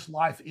 but that this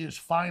life is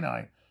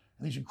finite.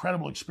 And these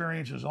incredible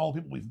experiences, all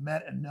the people we've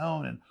met and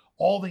known, and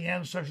all the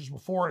ancestors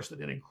before us that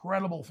did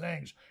incredible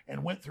things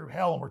and went through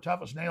hell and were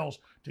tough as nails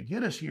to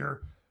get us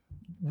here,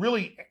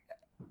 really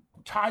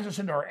ties us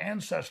into our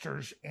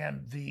ancestors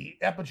and the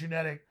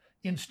epigenetic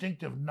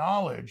instinctive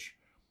knowledge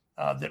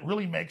that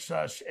really makes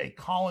us a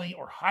colony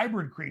or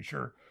hybrid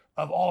creature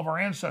of all of our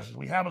ancestors.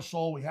 We have a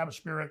soul, we have a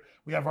spirit,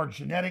 we have our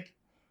genetic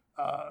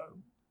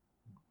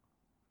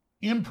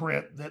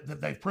imprint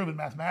that they've proven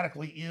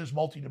mathematically is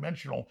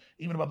multidimensional,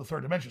 even above the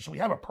third dimension. So we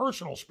have a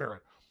personal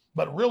spirit,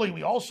 but really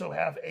we also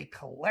have a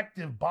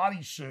collective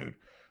bodysuit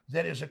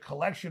that is a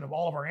collection of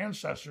all of our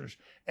ancestors,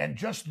 and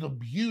just the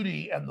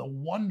beauty and the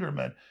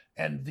wonderment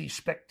and the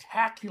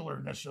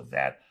spectacularness of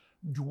that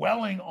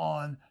dwelling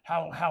on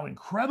how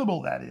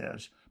incredible that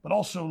is, but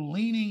also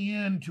leaning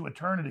into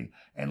eternity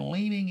and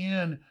leaning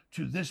in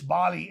to this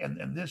body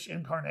and this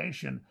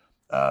incarnation.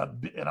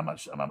 And I'm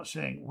not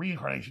saying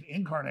reincarnation,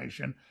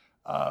 incarnation,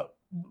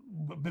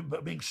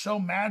 but being so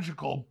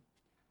magical,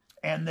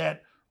 and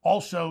that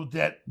also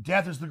that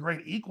death is the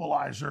great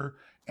equalizer,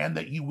 and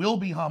that you will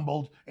be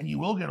humbled and you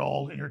will get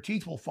old and your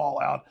teeth will fall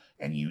out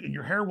and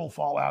your hair will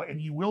fall out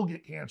and you will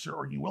get cancer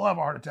or you will have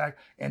a heart attack.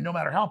 And no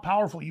matter how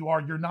powerful you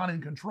are, you're not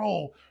in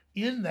control.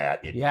 In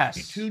that, it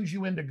tunes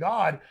you into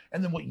God.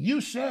 And then what you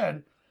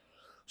said,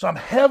 so I'm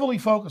heavily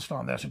focused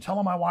on this and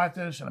telling my wife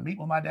this, and I'm meeting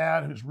with my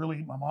dad, who's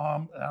really my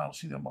mom, and I don't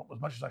see them as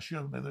much as I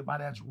should, but my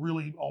dad's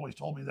really always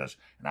told me this,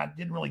 and I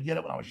didn't really get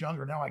it when I was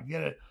younger. Now I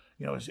get it,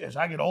 as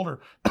I get older.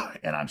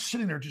 And I'm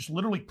sitting there just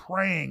literally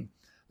praying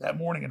that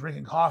morning and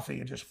drinking coffee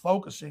and just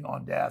focusing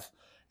on death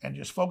and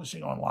just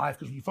focusing on life,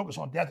 because when you focus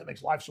on death, it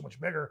makes life so much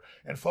bigger.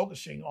 And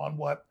focusing on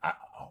what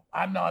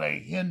I'm not a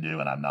Hindu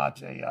and I'm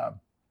not a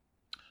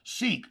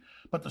Sikh,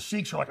 but the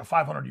Sikhs are like a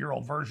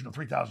 500-year-old version of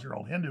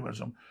 3,000-year-old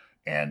Hinduism.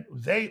 And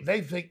they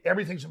think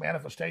everything's a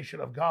manifestation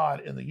of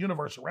God in the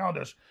universe around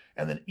us,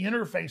 and then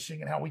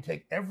interfacing and how we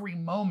take every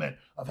moment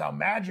of how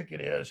magic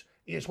it is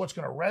what's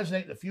going to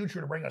resonate in the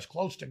future to bring us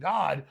close to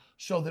God,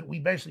 so that we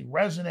basically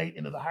resonate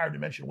into the higher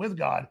dimension with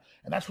God.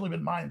 And that's really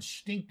been my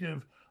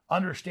instinctive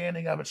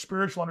understanding of it,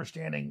 spiritual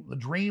understanding, the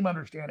dream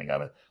understanding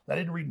of it, that I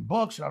didn't read in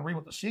books, and I read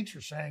what the Sikhs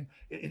are saying.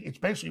 It's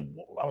basically,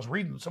 I was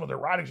reading some of their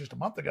writings just a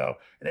month ago,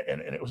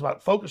 and it was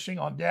about focusing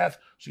on death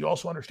so you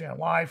also understand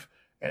life,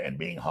 and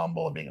being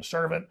humble and being a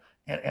servant,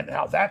 and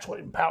how that's what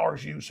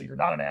empowers you, so you're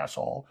not an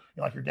asshole.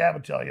 Like your dad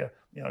would tell you,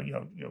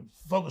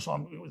 focus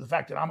on the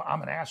fact that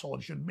I'm an asshole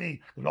and shouldn't be.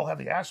 We all have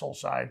the asshole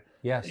side.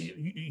 Yes.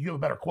 You have a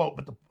better quote,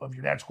 but of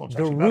your dad's quote's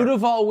the actually root better.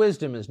 of all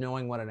wisdom is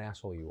knowing what an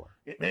asshole you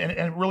are. And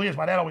it really is.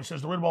 My dad always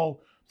says the root of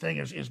all thing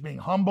is being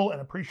humble and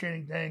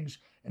appreciating things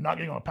and not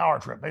getting on a power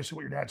trip. Basically,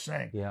 what your dad's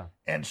saying. Yeah.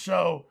 And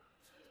so,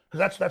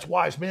 because that's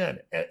wise men,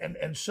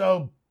 and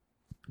so.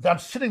 I'm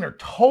sitting there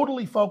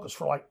totally focused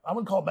for I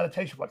wouldn't call it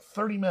meditation, for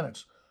 30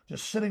 minutes,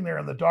 just sitting there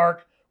in the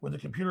dark with the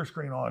computer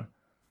screen on.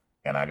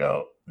 And I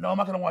go, no, I'm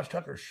not going to watch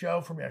Tucker's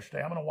show from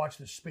yesterday. I'm going to watch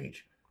this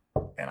speech.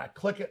 And I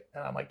click it,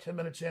 and I'm 10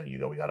 minutes in, and you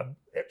go, we got to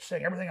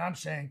say everything I'm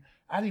saying.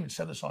 I hadn't even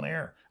said this on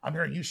air. I'm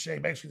hearing you say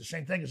basically the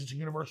same thing, because it's a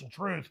universal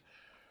truth.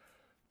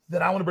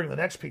 Then I want to bring the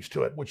next piece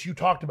to it, which you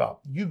talked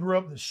about. You grew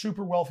up in this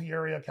super wealthy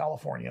area of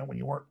California when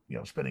you weren't,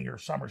 spending your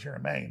summers here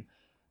in Maine.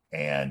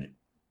 And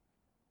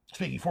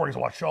speaking for you, I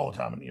watch you all the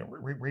time and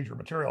read your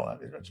material.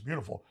 It's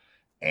beautiful.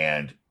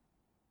 And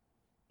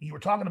you were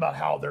talking about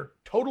how they're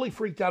totally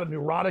freaked out and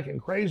neurotic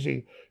and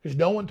crazy because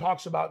no one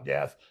talks about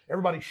death.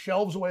 Everybody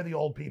shelves away the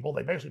old people.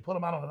 They basically put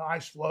them out on an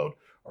ice float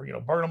or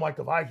burn them like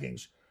the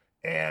Vikings.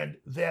 And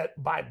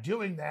that by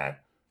doing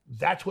that,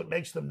 that's what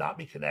makes them not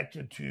be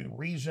connected to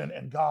reason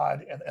and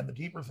God and the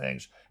deeper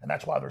things. And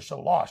that's why they're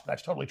so lost.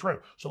 That's totally true.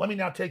 So let me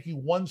now take you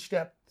one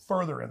step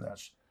further in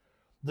this.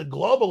 The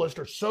globalists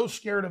are so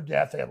scared of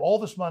death. They have all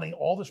this money,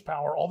 all this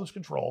power, all this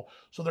control.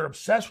 So they're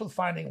obsessed with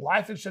finding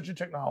life extension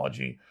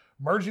technology,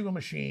 merging with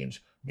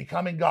machines,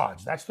 becoming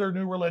gods. That's their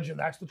new religion.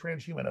 That's the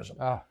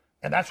transhumanism.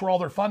 And that's where all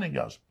their funding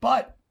goes.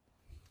 But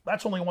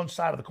that's only one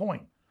side of the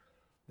coin.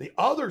 The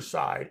other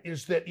side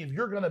is that if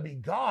you're going to be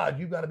God,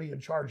 you've got to be in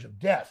charge of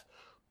death.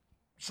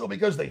 So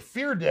because they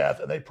fear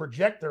death and they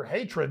project their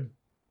hatred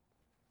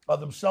of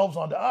themselves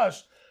onto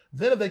us,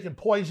 then if they can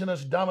poison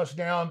us, dumb us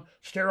down,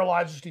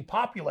 sterilize us,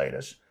 depopulate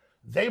us,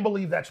 they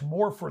believe that's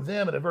more for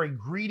them at a very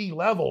greedy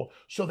level.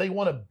 So they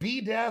want to be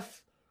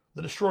death,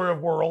 the destroyer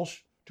of worlds,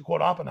 to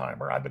quote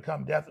Oppenheimer, I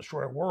become death,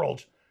 destroyer of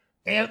worlds,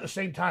 and at the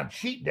same time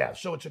cheat death.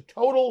 So it's a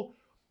total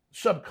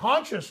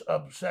subconscious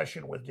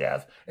obsession with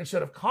death.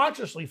 Instead of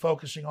consciously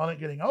focusing on it,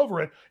 getting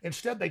over it,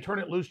 instead they turn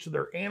it loose to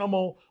their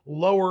animal,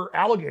 lower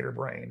alligator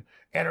brain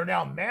and are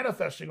now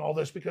manifesting all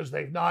this because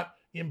they've not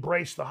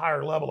embraced the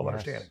higher level of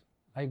understanding.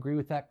 I agree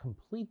with that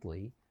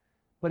completely,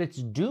 but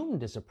it's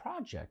doomed as a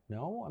project,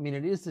 no? I mean,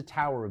 it is the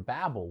Tower of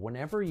Babel.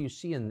 Whenever you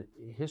see in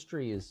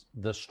history is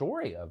the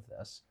story of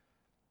this,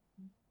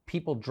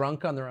 people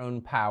drunk on their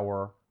own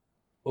power,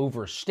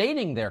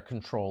 overstating their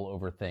control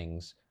over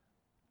things,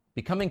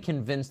 becoming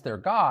convinced they're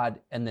God,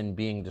 and then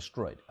being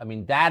destroyed. I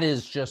mean, it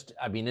is just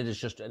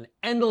an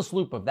endless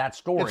loop of that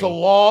story. It's a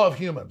law of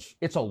humans.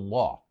 It's a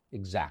law,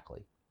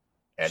 exactly.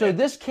 This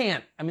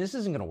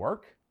isn't going to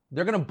work.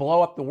 They're going to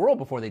blow up the world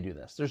before they do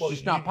this. It's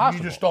just not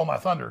possible. You just stole my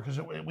thunder because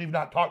we've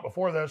not talked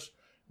before this.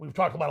 We've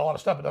talked about a lot of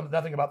stuff, but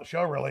nothing about the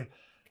show really.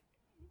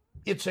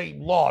 It's a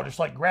law, just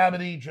like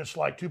gravity, just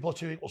like 2 +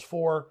 2 =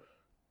 4.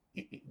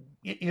 It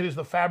is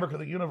the fabric of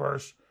the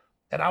universe.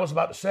 And I was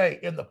about to say,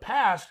 in the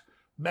past,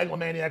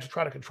 megalomaniacs would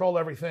try to control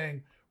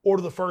everything,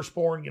 order the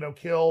firstborn,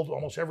 killed.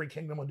 Almost every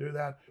kingdom would do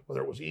that,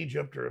 whether it was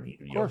Egypt or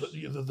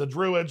the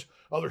Druids.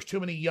 Oh, there's too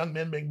many young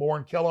men being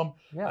born, kill them.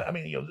 Yeah. I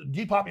mean,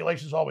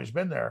 depopulation's always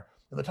been there.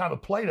 In the time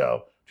of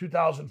Plato,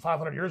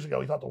 2,500 years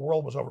ago, he thought the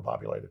world was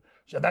overpopulated.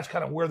 So that's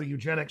kind of where the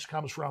eugenics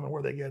comes from and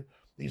where they get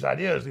these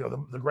ideas,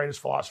 the greatest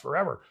philosopher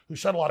ever, who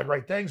said a lot of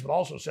great things, but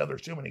also said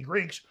there's too many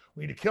Greeks.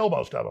 We need to kill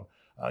most of them.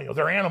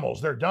 They're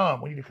animals. They're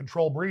dumb. We need to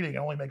control breeding and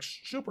only make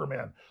supermen.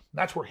 And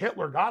that's where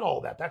Hitler got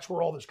all that. That's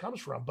where all this comes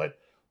from. But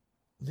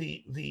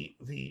the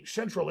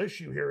central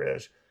issue here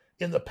is,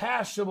 in the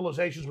past,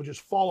 civilizations would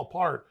just fall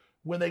apart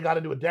when they got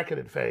into a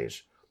decadent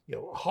phase.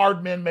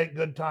 Hard men make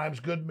good times.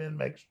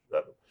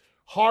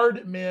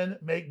 Hard men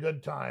make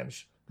good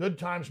times. Good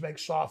times make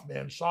soft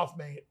men. Soft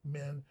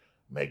men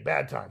make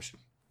bad times.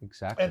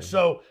 Exactly. And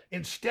so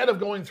instead of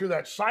going through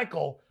that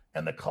cycle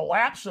and the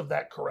collapse of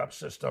that corrupt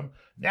system,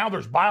 now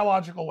there's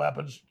biological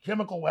weapons,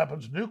 chemical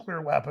weapons,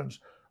 nuclear weapons,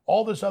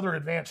 all this other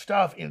advanced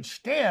stuff.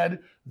 Instead,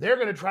 they're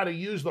going to try to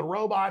use the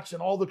robots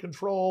and all the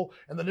control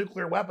and the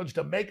nuclear weapons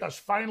to make us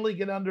finally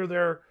get under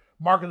their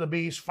mark of the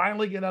beast,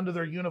 finally get under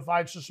their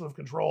unified system of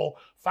control,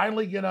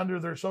 finally get under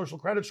their social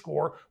credit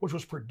score, which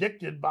was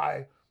predicted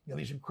by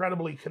these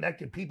incredibly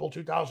connected people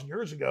 2,000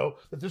 years ago,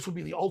 that this would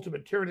be the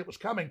ultimate tyranny that was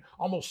coming,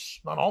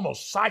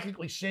 almost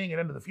psychically seeing it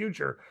into the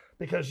future,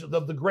 because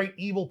of the great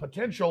evil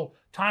potential.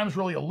 Time's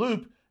really a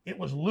loop. It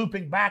was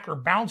looping back or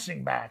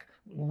bouncing back.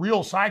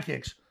 Real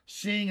psychics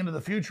seeing into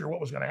the future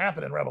what was going to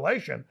happen in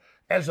Revelation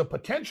as a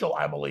potential,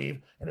 I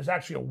believe, and is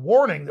actually a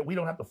warning that we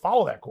don't have to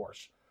follow that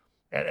course.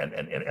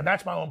 And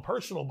that's my own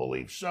personal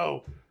belief.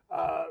 So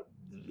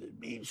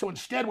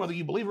instead, whether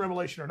you believe in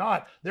Revelation or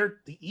not, the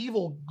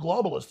evil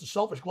globalists, the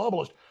selfish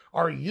globalists,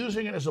 are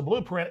using it as a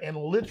blueprint and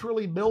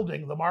literally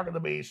building the mark of the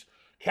beast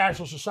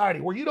cashless society,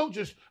 where you don't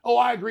just,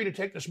 I agree to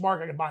take this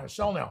mark, I can buy and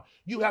sell now.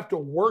 You have to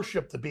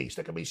worship the beast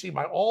that can be seen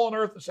by all on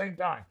earth at the same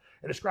time.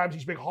 It describes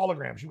these big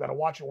holograms you've got to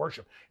watch and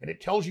worship. And it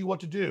tells you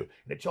what to do.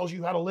 And it tells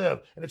you how to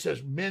live. And it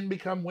says men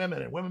become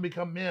women and women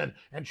become men.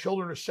 And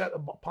children are set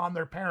upon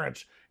their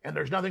parents. And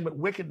there's nothing but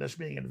wickedness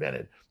being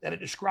invented. And it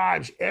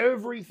describes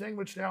everything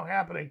that's now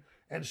happening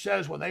and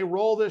says when they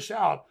roll this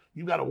out,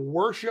 you've got to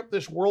worship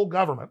this world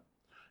government.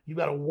 You've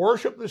got to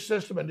worship this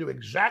system and do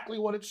exactly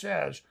what it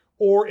says,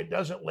 or it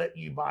doesn't let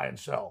you buy and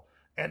sell.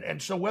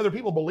 And so whether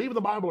people believe in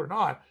the Bible or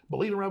not,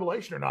 believe in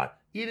Revelation or not,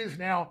 it is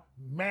now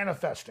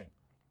manifesting.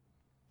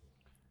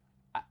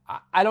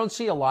 I don't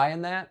see a lie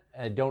in that.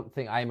 I don't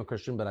think, I am a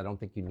Christian, but I don't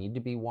think you need to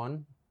be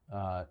one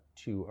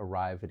to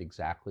arrive at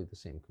exactly the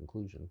same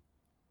conclusion.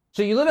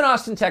 So you live in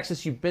Austin,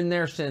 Texas. You've been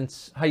there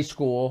since high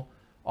school.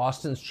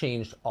 Austin's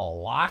changed a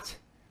lot.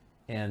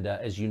 And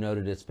as you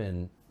noted, it's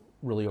been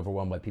really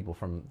overwhelmed by people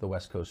from the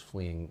West Coast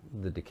fleeing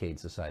the decayed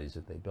societies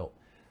that they built.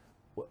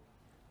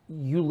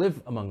 You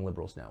live among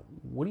liberals now.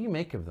 What do you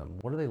make of them?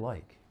 What are they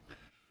like?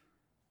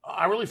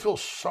 I really feel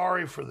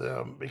sorry for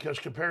them, because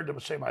compared to,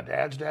 say, my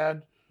dad's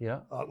dad,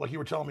 like you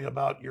were telling me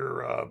about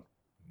your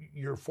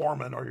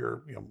foreman or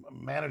your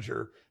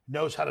manager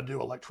knows how to do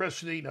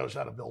electricity, knows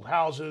how to build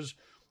houses,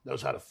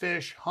 knows how to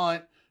fish,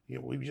 hunt.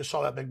 We just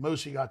saw that big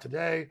moose he got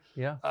today.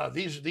 Yeah.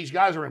 These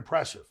guys are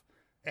impressive,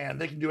 and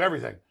they can do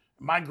everything.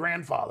 My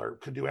grandfather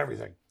could do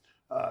everything.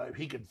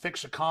 He could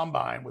fix a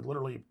combine with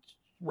literally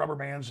rubber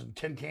bands and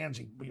tin cans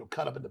he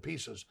cut up into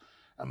pieces.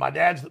 And my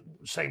dad's the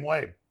same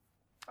way.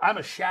 I'm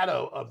a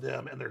shadow of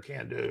them and their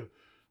can-do.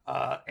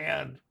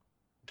 And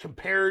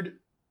compared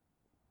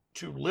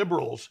to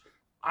liberals,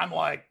 I'm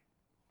like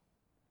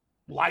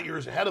light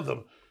years ahead of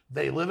them.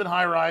 They live in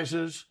high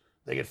rises.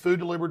 They get food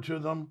delivered to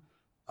them.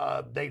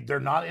 They're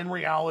not in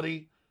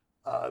reality.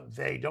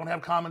 They don't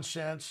have common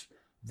sense.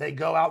 They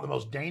go out in the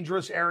most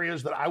dangerous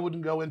areas that I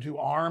wouldn't go into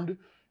armed,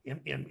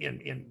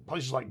 in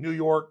places like New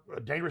York,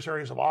 dangerous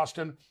areas of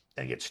Austin,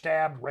 and get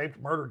stabbed, raped,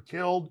 murdered,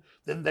 killed.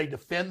 Then they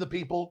defend the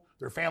people,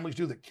 their families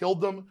do, that killed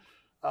them.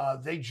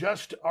 They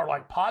just are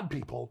like pod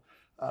people.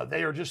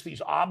 They are just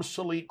these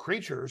obsolete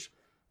creatures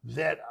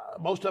that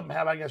most of them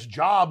have, I guess,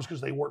 jobs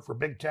because they work for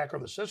big tech or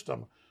the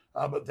system.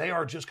 But they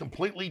are just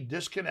completely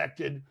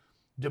disconnected,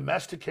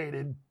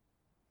 domesticated,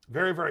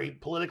 very, very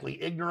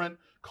politically ignorant,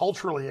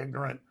 culturally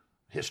ignorant,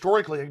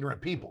 historically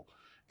ignorant people.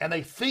 And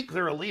they think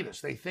they're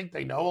elitist. They think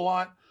they know a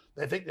lot.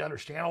 They think they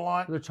understand a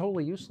lot. They're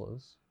totally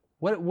useless.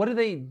 What do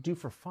they do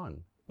for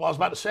fun? Well, I was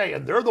about to say,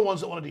 and they're the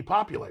ones that want to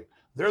depopulate.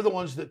 They're the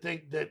ones that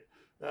think that,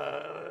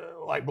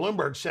 like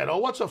Bloomberg said,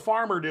 what's a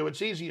farmer do?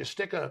 It's easy. You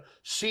stick a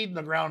seed in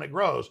the ground, it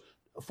grows.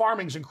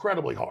 Farming's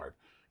incredibly hard.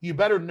 You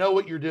better know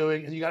what you're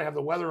doing, and you got to have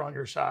the weather on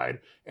your side.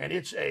 And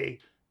it's a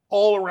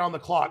all around the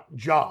clock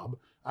job.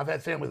 I've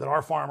had family that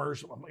are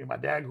farmers. My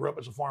dad grew up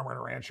as a farmer and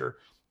a rancher.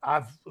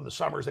 In the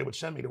summers, they would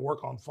send me to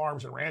work on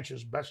farms and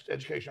ranches. Best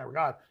education I ever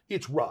got.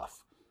 It's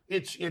rough.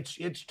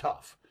 It's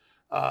tough.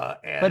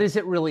 But is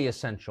it really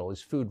essential?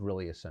 Is food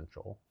really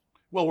essential?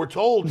 Well, we're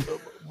told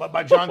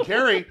by John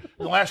Kerry in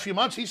the last few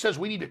months, he says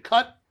we need to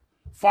cut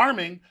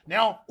farming.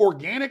 Now,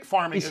 organic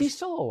farming is he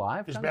still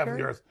alive? Is bad for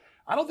the earth.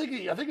 I don't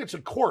think I think it's a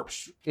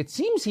corpse. He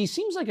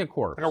seems like a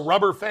corpse. Like a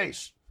rubber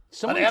face.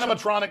 An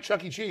animatronic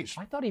Chuck E. Cheese.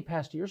 I thought he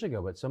passed years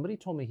ago, but somebody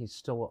told me he's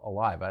still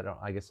alive.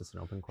 I guess it's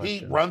an open question.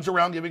 He runs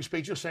around giving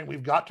speeches saying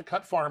we've got to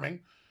cut farming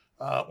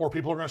or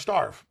people are going to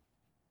starve.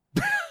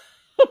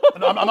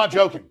 And I'm not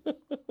joking.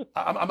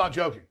 I'm not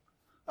joking.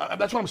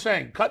 That's what I'm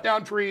saying. Cut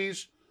down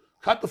trees,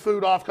 cut the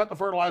food off, cut the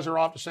fertilizer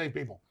off to save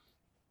people.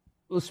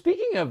 Well,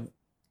 speaking of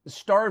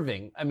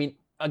starving, I mean,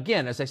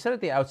 again, as I said at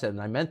the outset,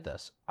 and I meant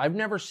this, I've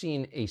never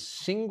seen a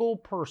single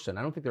person,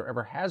 I don't think there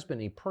ever has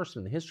been a person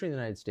in the history of the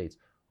United States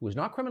who was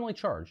not criminally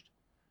charged,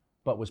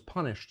 but was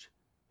punished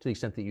to the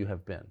extent that you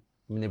have been.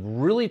 I mean, they've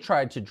really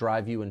tried to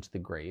drive you into the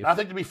grave. I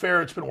think, to be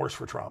fair, it's been worse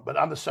for Trump, but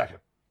I'm the second.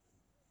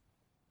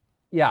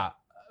 Yeah,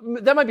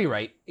 that might be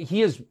right.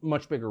 He has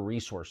much bigger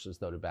resources,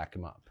 though, to back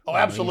him up. Oh,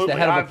 absolutely. He's the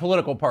head of a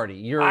political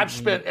party. I've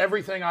spent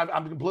everything.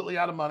 I'm completely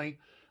out of money.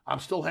 I'm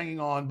still hanging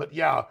on. But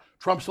yeah,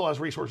 Trump still has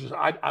resources.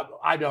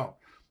 I don't.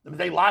 I mean,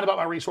 they lied about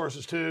my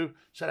resources, too.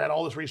 Said I had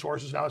all these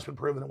resources. Now it's been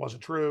proven it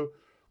wasn't true.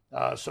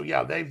 So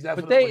yeah, they've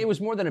definitely. But it was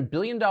more than $1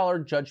 billion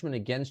judgment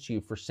against you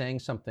for saying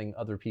something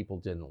other people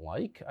didn't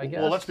like, I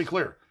guess. Well, let's be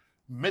clear.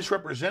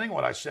 Misrepresenting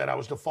what I said, I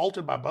was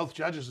defaulted by both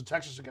judges in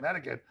Texas and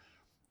Connecticut.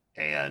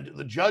 And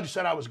the judge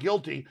said I was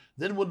guilty,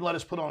 then wouldn't let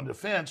us put on a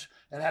defense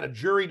and had a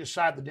jury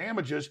decide the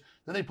damages.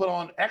 Then they put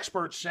on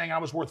experts saying I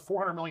was worth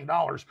 $400 million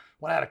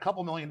when I had a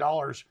couple $1 million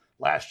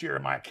last year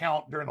in my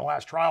account during the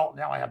last trial.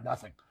 Now I have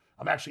nothing.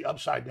 I'm actually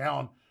upside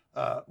down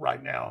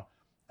right now.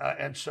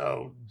 And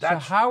so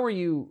that's. So how are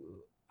you?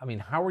 I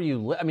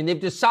mean, they've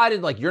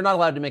decided like you're not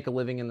allowed to make a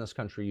living in this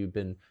country. You've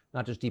been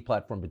not just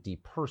deplatformed, but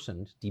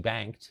depersoned,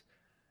 debanked.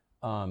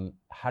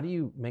 How do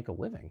you make a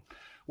living?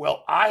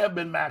 Well, I have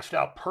been maxed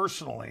out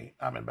personally.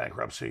 I'm in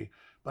bankruptcy,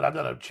 but I've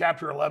done a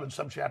Chapter 11,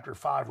 Subchapter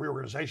 5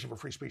 reorganization for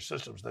Free Speech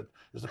Systems, that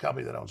is the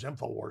company that owns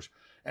InfoWars,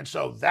 and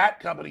so that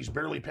company's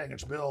barely paying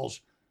its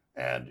bills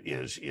and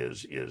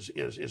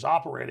is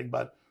operating,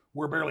 but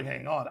we're barely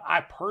hanging on.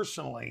 I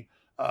personally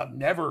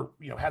never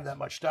had that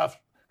much stuff,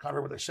 contrary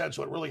to what they said,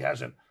 so it really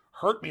hasn't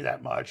hurt me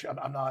that much.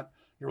 I'm not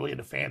really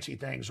into fancy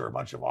things or a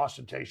bunch of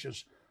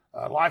ostentatious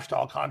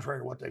lifestyle,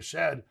 contrary to what they've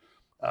said.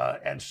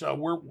 And so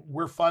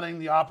we're funding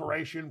the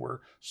operation. We're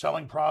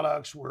selling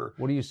products. What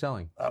are you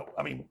selling?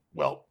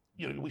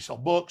 We sell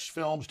books,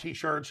 films,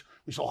 T-shirts.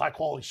 We sell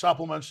high-quality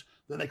supplements.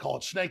 Then they call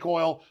it snake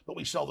oil, but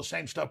we sell the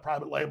same stuff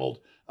private labeled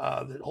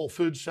that Whole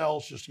Foods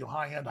sells, just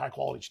high-end,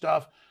 high-quality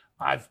stuff.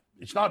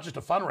 It's not just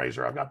a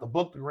fundraiser. I've got the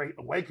book, The Great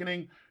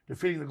Awakening,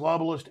 Defeating the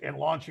Globalist and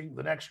Launching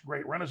the Next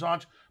Great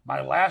Renaissance.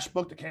 My last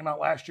book that came out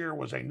last year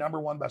was a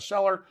 #1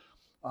 bestseller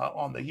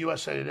on the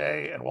USA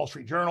Today and Wall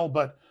Street Journal,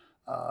 but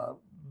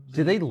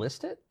did they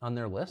list it on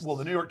their list? Well,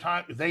 the New York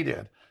Times, they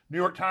did. New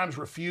York Times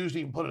refused to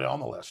even put it on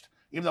the list,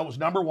 even though it was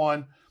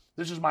 #1.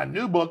 This is my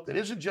new book that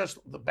isn't just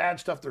the bad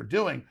stuff they're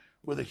doing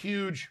with a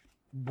huge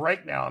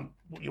breakdown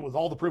with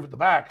all the proof at the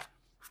back.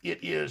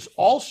 It is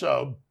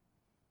also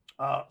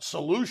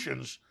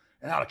solutions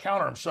and how to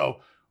counter them. So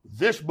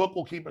this book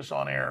will keep us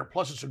on air.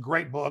 Plus, it's a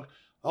great book.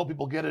 I hope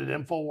people get it at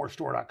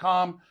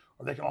InfoWarsStore.com,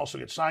 or they can also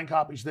get signed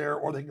copies there,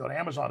 or they can go to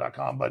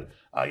Amazon.com. But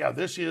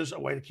this is a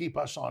way to keep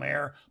us on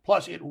air.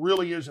 Plus, it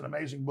really is an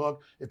amazing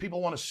book. If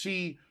people want to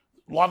see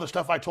a lot of the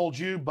stuff I told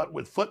you, but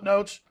with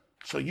footnotes,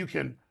 so you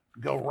can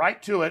go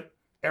right to it,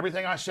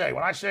 everything I say.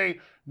 When I say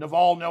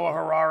Naval Noah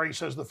Harari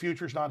says the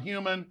future's not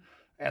human,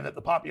 and that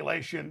the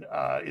population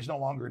is no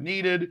longer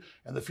needed,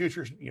 and the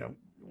future's,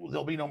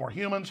 there'll be no more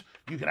humans,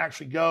 you can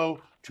actually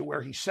go to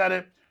where he said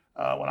it.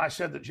 When I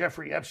said that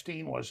Jeffrey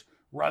Epstein was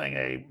running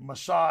a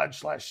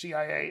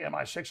Mossad/CIA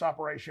MI6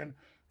 operation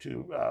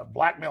to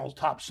blackmail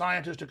top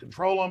scientists to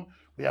control them,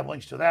 we have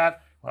links to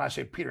that. When I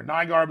say Peter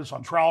Nygaard, that's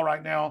on trial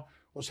right now,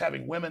 was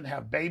having women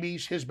have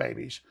babies, his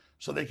babies,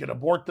 so they could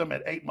abort them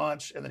at 8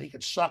 months, and then he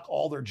could suck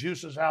all their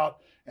juices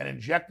out and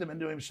inject them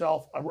into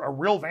himself. A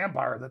real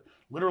vampire that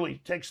literally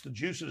takes the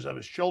juices of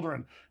his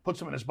children, puts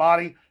them in his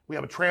body. We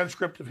have a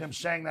transcript of him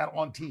saying that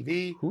on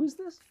TV. Who is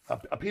this?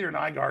 Peter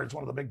Nygaard is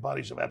one of the big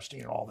buddies of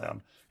Epstein and all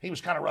them. He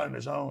was kind of running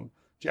his own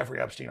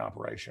Jeffrey Epstein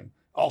operation,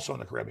 also in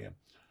the Caribbean.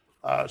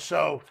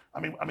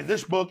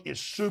 This book is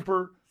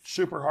super,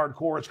 super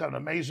hardcore. It's got an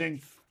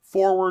amazing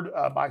foreword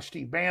by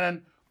Steve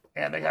Bannon,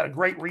 and they had a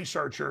great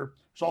researcher,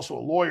 who's also a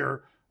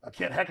lawyer,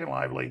 Kent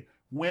Heckenlively,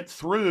 went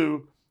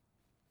through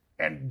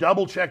and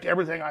double-checked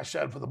everything I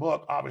said for the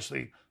book,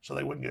 obviously, so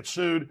they wouldn't get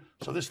sued.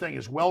 So this thing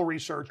is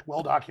well-researched,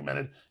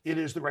 well-documented. It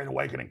is the Great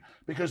Awakening,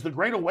 because the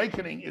Great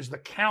Awakening is the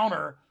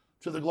counter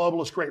to the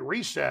globalist Great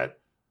Reset,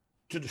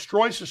 to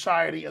destroy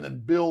society and then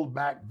build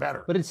back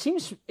better. But it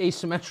seems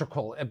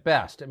asymmetrical at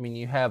best. I mean,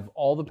 you have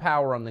all the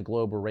power on the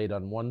globe arrayed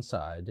on one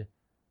side,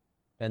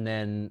 and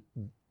then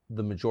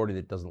the majority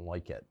that doesn't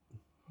like it.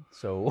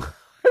 So,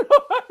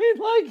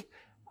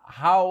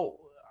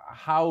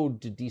 how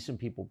do decent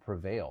people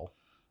prevail?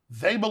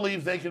 They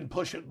believe they can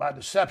push it by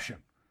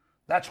deception.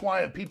 That's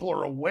why people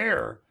are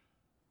aware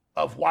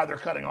of why they're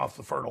cutting off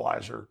the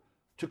fertilizer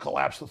to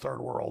collapse the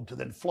third world, to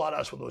then flood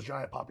us with those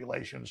giant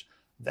populations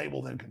they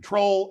will then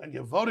control and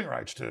give voting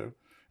rights to.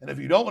 And if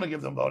you don't want to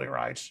give them voting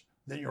rights,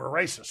 then you're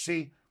a racist.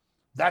 See,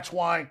 that's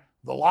why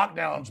the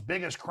lockdown's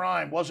biggest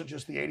crime wasn't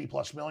just the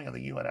 80+ million the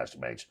UN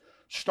estimates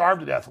starved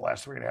to death the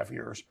last 3.5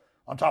 years,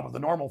 on top of the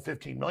normal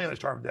 15 million that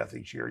starve to death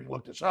each year. You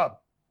looked this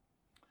up.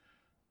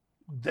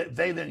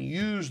 They then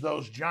use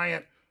those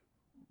giant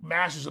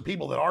masses of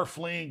people that are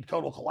fleeing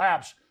total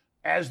collapse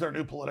as their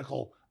new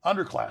political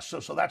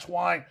underclass. So that's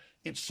why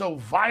it's so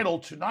vital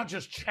to not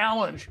just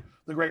challenge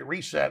the Great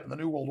Reset and the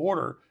New World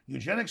Order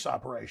eugenics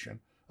operation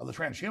of the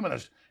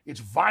transhumanists. It's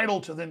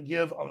vital to then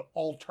give an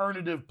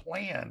alternative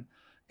plan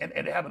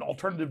and have an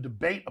alternative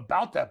debate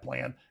about that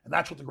plan. And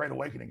that's what the Great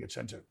Awakening gets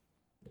into.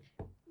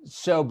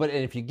 So, but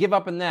if you give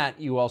up on that,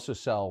 you also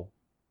sell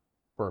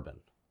bourbon.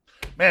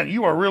 Man,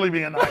 you are really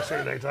being nice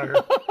here today,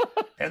 Tucker.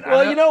 And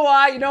well, you know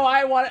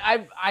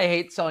why? I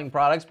hate selling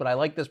products, but I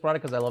like this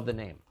product because I love the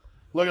name.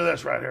 Look at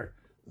this right here.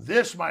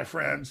 This, my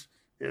friends,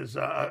 is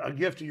a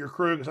gift to your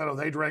crew because I know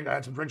they drink. I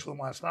had some drinks with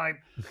them last night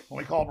when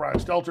we called Brian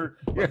Stelter.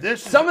 But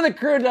some of the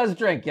crew does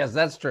drink. Yes,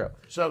 that's true.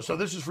 So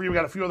this is for you. We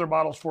got a few other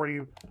bottles for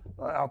you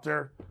out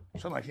there.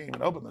 Suddenly I can't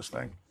even open this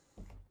thing.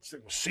 This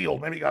thing was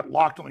sealed. Maybe it got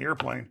locked on the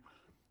airplane.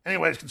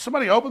 Anyways, can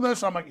somebody open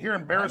this? I'm like here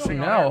embarrassing.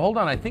 No, hold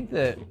on. I think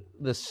the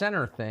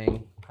center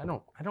thing. I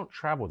don't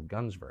travel with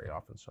guns very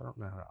often, so I don't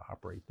know how to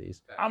operate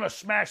these. I'm gonna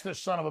smash this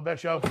son of a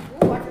bitch, yo.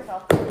 Watch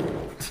yourself.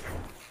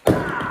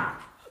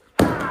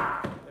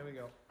 There we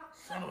go.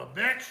 Son of a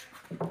bitch.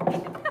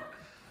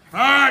 All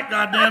right,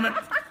 goddammit.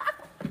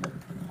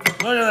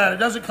 Look at that. It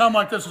doesn't come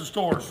like this in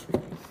stores.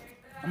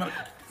 I'm gonna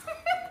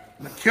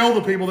kill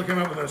the people that came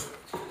up with this.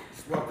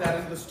 Swap that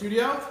into the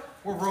studio.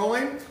 We're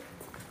rolling.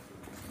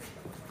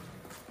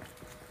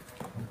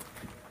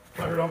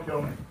 Tucker, don't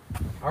kill me.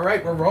 All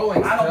right, we're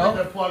rolling. I don't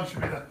think that plug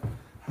should be that.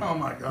 Oh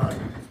my God.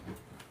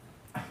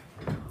 I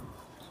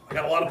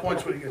got a lot of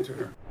points when you get to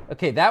here.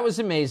 Okay, that was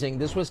amazing.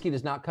 This whiskey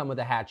does not come with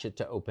a hatchet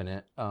to open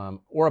it,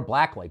 or a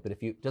black light. But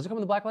does it come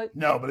with a black light?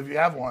 No, but if you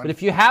have one. But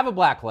if you have a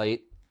black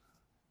light,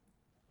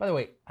 by the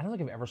way, I don't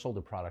think I've ever sold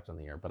a product on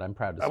the air, but I'm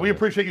proud to say we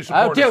appreciate you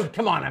supporting us. Dude,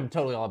 come on, I'm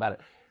totally all about it.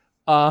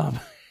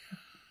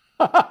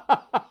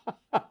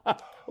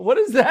 What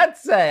does that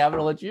say? I'm going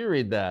to let you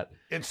read that.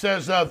 It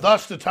says,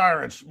 thus to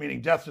tyrants,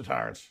 meaning death to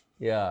tyrants.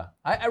 Yeah.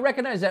 I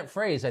recognize that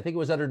phrase. I think it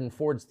was uttered in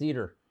Ford's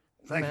Theater.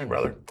 Thank you,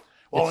 brother.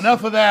 Well,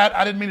 enough of that.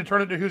 I didn't mean to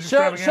turn it into Who's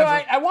Extravaganza. So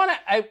I want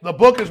to... The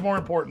book is more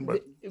important,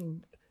 but...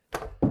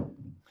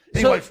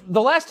 Anyways. So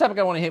the last topic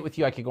I want to hit with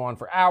you, I could go on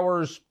for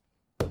hours.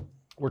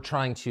 We're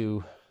trying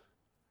to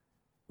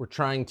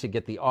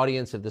get the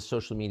audience of this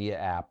social media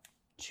app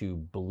to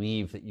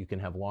believe that you can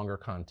have longer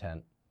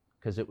content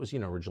because it was,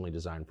 originally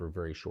designed for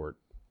very short,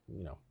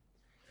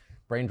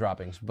 brain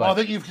droppings. But well, I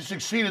think you've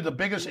succeeded. The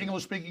biggest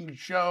English-speaking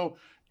show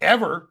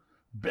ever.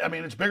 I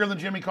mean, it's bigger than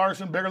Jimmy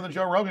Carson, bigger than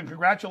Joe Rogan.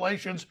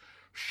 Congratulations,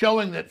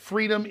 showing that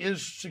freedom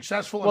is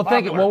successful and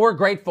popular. Thank you. Well, we're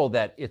grateful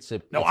that it's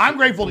a... No, I'm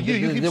grateful to you.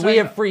 You keep saying we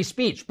have free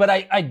speech. But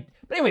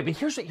anyway,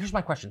 here's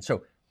my question.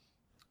 So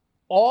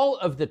all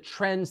of the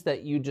trends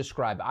that you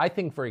describe, I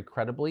think very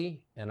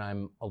credibly, and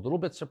I'm a little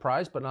bit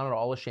surprised, but not at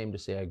all ashamed to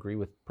say I agree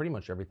with pretty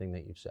much everything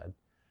that you've said,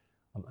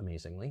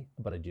 amazingly,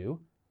 but I do.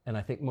 And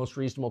I think most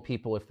reasonable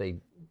people, if they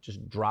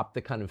just drop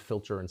the kind of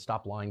filter and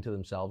stop lying to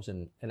themselves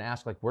and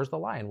ask, like, where's the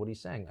lie and what he's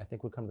saying, I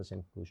think would come to the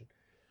same conclusion.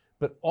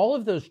 But all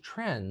of those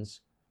trends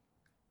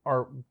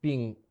are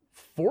being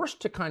forced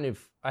to kind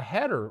of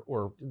ahead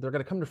or they're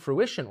going to come to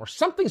fruition or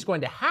something's going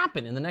to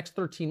happen in the next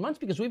 13 months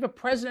because we have a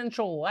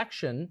presidential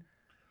election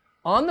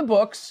on the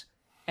books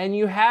and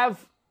you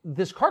have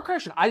this car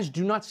crash. And I just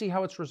do not see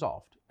how it's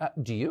resolved.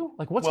 Do you?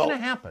 Like, what's going to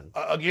happen?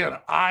 Again,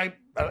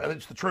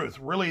 it's the truth.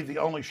 Really, the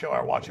only show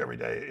I watch every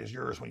day is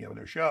yours when you have a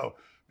new show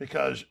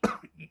because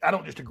I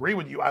don't just agree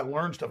with you. I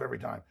learn stuff every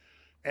time.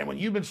 And when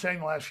you've been saying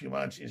the last few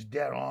months is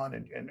dead on,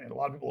 and a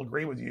lot of people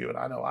agree with you, and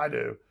I know I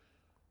do,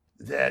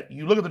 that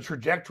you look at the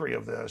trajectory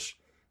of this,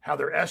 how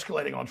they're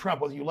escalating on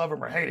Trump, whether you love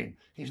him or hate him.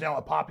 He's now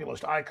a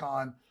populist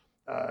icon.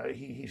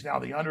 He's now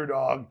the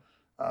underdog.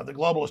 The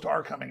globalists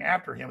are coming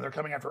after him. They're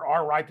coming after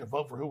our right to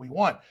vote for who we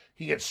want.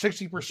 He gets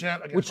 60%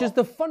 against... Which is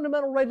the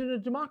fundamental right in a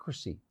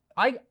democracy.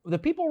 The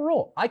people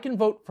rule. I can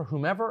vote for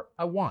whomever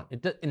I want.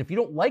 And if you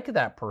don't like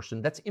that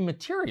person, that's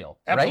immaterial.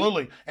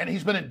 Absolutely. Right? And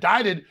he's been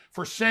indicted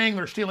for saying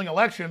they're stealing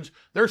elections.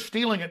 They're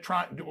stealing it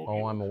trying...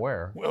 Oh, I'm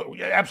aware. Well,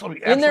 yeah,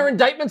 absolutely. In their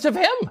indictments of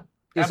him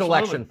is Absolutely.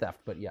 election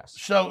theft, but yes.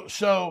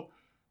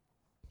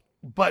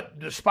 But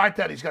despite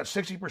that, he's got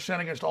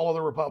 60% against all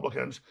other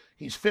Republicans.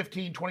 He's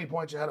 15, 20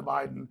 points ahead of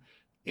Biden.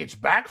 It's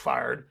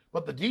backfired,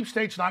 but the deep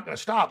state's not going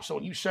to stop. So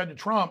when you said to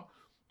Trump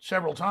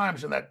several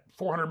times in that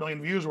 400 million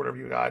views or whatever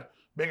you got,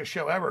 biggest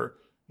show ever,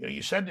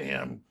 you said to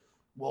him,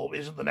 well,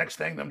 isn't the next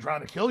thing them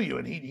trying to kill you?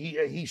 And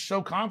he's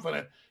so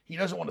confident, he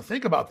doesn't want to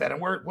think about that.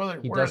 And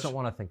he doesn't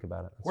want to think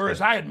about it.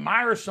 Whereas I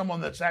admire someone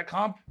that's that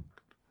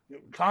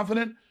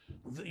confident,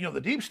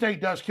 the deep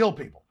state does kill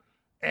people.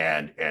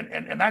 And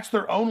that's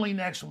their only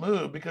next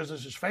move because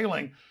this is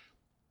failing.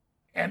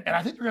 And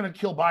I think they're going to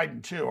kill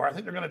Biden too, or I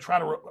think they're going to try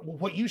to,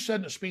 what you said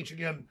in the speech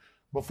again,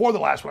 before the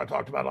last one I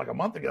talked about like a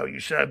month ago, you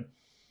said,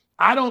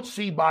 I don't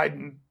see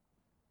Biden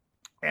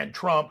and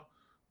Trump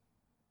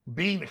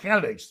being the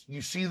candidates.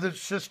 You see the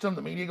system,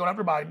 the media going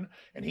after Biden,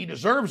 and he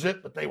deserves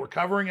it, but they were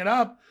covering it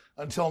up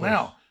until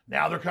now.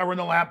 Now they're covering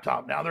the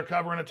laptop. Now they're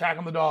covering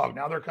attacking the dog.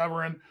 Now they're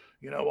covering,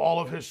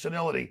 all of his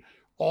senility,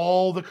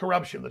 all the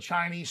corruption, the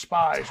Chinese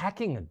spies.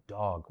 Attacking a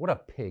dog. What a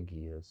pig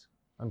he is.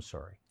 I'm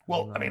sorry.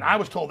 Well, I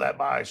was told that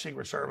by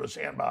Secret Service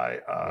and by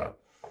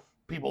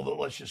people that,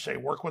 let's just say,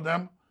 work with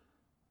them.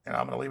 And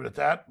I'm going to leave it at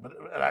that. But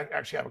I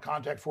actually have a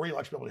contact for you. I'd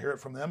like to be able to hear it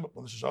from them. But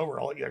when this is over,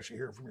 I'll let you actually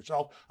hear it from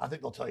yourself. I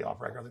think they'll tell you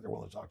off record. I think they're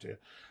willing to talk to you.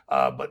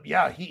 But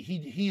yeah,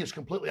 he is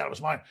completely out of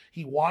his mind.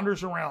 He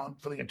wanders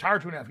around for the entire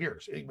 2.5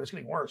 years. It's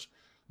getting worse.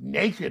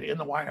 Naked in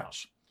the White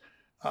House.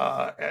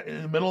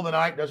 In the middle of the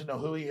night, doesn't know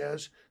who he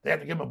is. They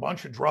have to give him a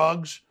bunch of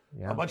drugs,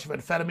 a bunch of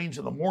amphetamines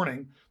in the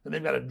morning. Then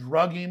they've got to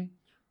drug him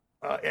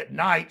at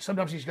night.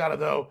 Sometimes he's got to,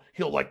 though,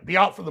 he'll like be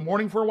out for the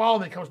morning for a while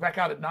and then he comes back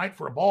out at night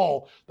for a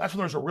ball. That's when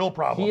there's a real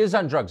problem. He is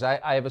on drugs.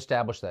 I have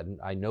established that. And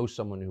I know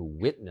someone who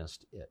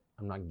witnessed it.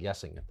 I'm not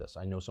guessing at this.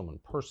 I know someone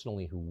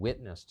personally who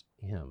witnessed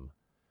him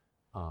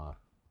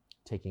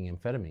taking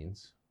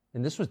amphetamines.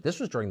 And this was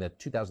during the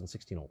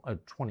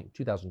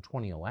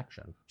 2020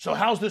 election. So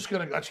how's this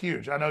going to, that's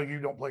huge. I know you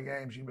don't play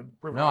games. You've been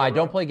proven. No, I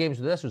don't play games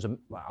with this.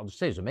 I'll just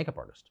say he's a makeup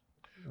artist.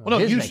 Well,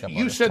 no,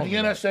 you said the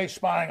NSA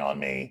spying on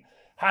me,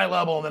 high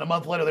level, and then a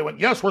month later they went,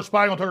 yes, we're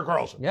spying on Tucker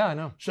Carlson. Yeah, I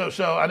know. So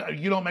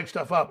you don't make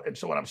stuff up. And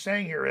so what I'm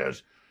saying here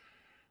is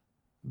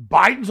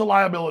Biden's a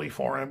liability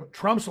for him.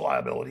 Trump's a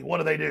liability.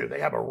 What do?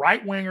 They have a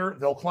right-winger,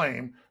 they'll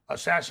claim,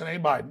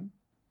 assassinate Biden,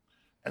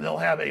 and they'll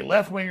have a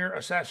left-winger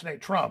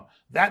assassinate Trump.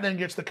 That then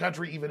gets the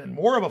country even in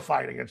more of a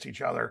fight against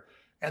each other.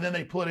 And then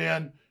they put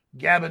in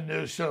Gavin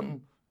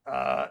Newsom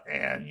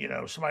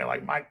and, somebody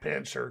like Mike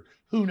Pence or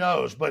who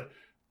knows. But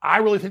I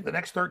really think the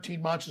next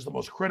 13 months is the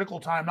most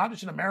critical time, not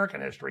just in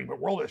American history, but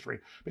world history.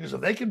 Because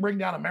if they can bring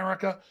down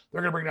America,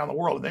 they're going to bring down the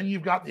world. And then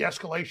you've got the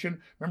escalation.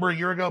 Remember a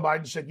year ago,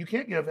 Biden said, you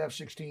can't give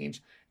F-16s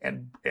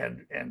and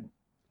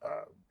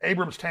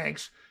Abrams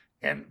tanks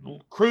and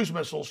cruise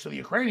missiles to the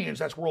Ukrainians.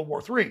 That's World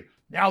War III.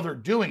 Now they're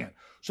doing it.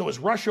 So as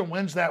Russia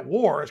wins that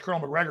war, as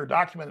Colonel McGregor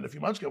documented a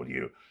few months ago with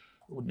you,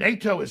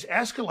 NATO is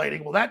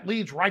escalating. Well, that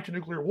leads right to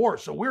nuclear war.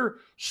 So we're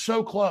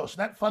so close.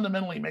 That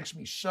fundamentally makes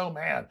me so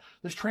mad.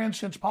 This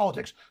transcends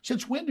politics.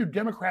 Since when do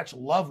Democrats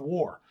love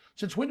war?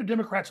 Since when do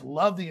Democrats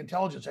love the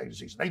intelligence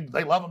agencies?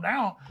 They love them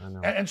now.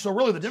 And so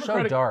really the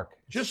Democratic, so dark.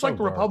 Just like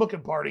the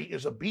Republican Party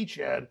is a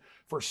beachhead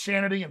for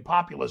sanity and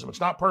populism. It's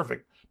not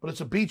perfect, but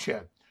it's a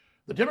beachhead.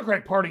 The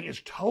Democratic Party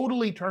is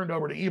totally turned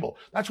over to evil.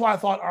 That's why I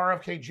thought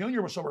RFK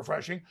Jr. was so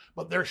refreshing,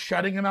 but they're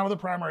shutting him out of the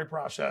primary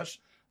process.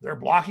 They're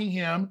blocking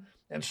him.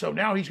 And so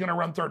now he's going to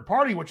run third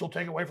party, which will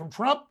take away from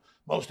Trump.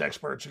 Most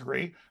experts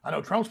agree. I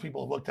know Trump's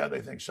people have looked at it.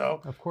 They think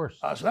so. Of course.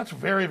 So that's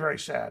very, very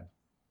sad.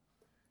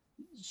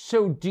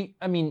 So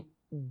do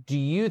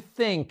you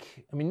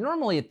think,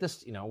 normally at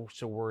this,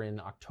 so we're in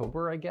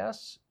October, I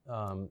guess,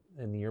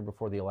 in the year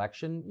before the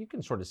election, you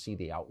can sort of see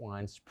the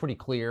outlines pretty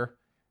clear.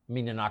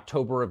 In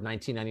October of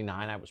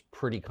 1999, I was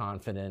pretty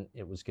confident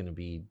it was going to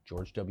be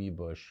George W.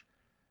 Bush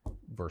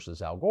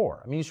versus Al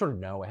Gore. You sort of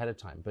know ahead of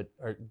time. But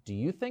do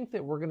you think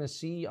that we're going to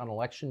see on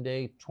Election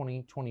Day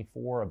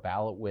 2024 a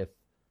ballot with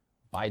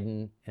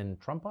Biden and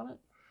Trump on it?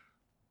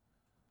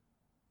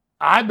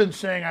 I've been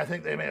saying I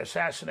think they may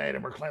assassinate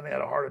him or claim they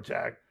had a heart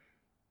attack.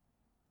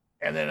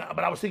 But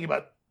I was thinking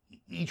about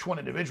each one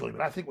individually.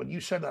 But I think when you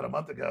said that a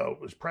month ago,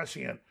 it was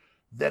prescient.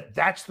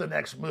 That's the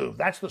next move.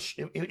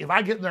 If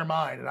I get in their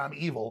mind and I'm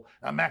evil,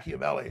 I'm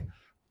Machiavelli,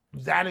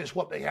 that is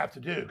what they have to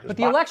do. But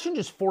the election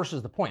just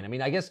forces the point.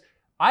 I guess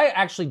I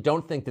actually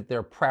don't think that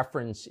their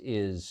preference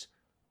is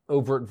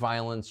overt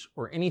violence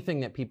or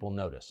anything that people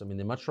notice.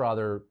 They much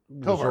rather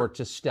resort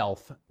to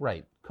stealth,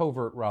 right?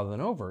 Covert rather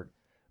than overt.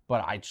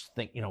 But I just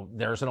think,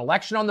 there's an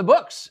election on the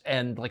books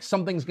and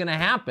something's going to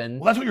happen.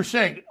 Well, that's what you're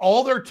saying.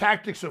 All their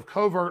tactics of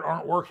covert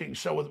aren't working.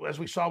 So as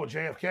we saw with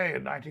JFK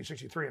in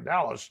 1963 in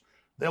Dallas,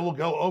 they will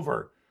go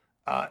over.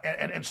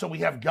 And so we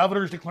have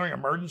governors declaring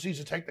emergencies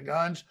to take the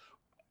guns.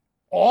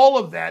 All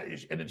of that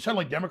is, and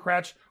suddenly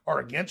Democrats are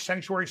against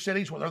sanctuary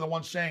cities when they're the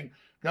ones saying,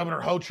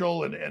 Governor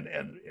Hochul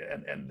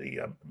and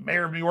the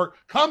mayor of New York,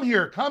 come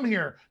here, come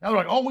here. Now they're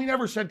like, oh, we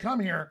never said come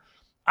here.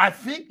 I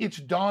think it's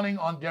dawning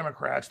on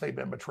Democrats they've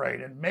been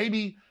betrayed. And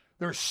maybe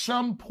there's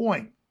some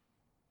point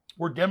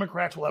where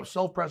Democrats will have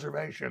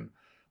self-preservation,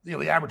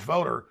 the average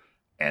voter,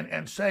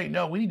 and say,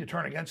 no, we need to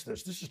turn against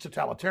this. This is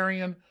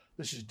totalitarian.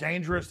 This is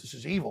dangerous. This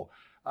is evil.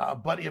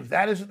 But if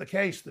that isn't the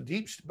case,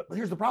 but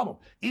here's the problem.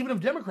 Even if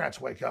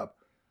Democrats wake up,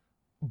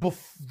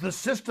 the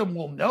system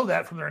will know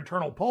that from their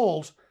internal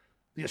polls.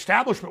 The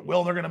establishment will,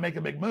 and they're going to make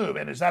a big move.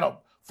 And is that a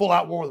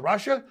full-out war with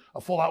Russia?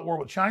 A full-out war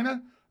with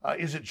China?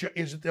 Is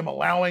it them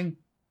allowing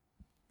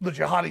the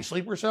jihadi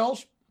sleeper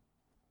cells?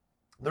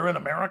 They're in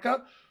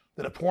America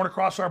that have torn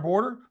across our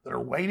border, that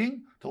are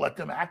waiting to let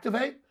them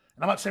activate.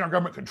 And I'm not saying our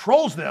government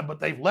controls them, but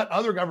they've let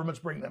other governments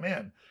bring them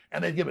in.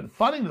 And they've given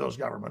funding to those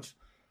governments.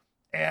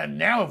 And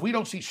now if we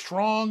don't see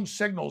strong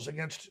signals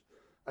against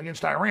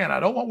Iran, I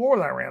don't want war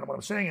with Iran. What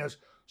I'm saying is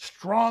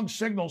strong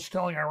signals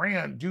telling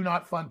Iran, do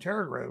not fund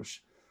terror groups.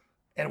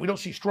 And we don't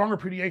see strong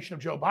repudiation of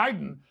Joe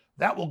Biden,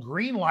 that will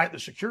greenlight the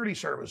security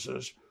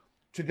services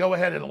to go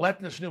ahead and let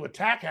this new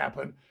attack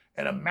happen.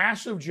 And a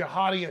massive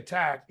jihadi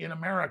attack in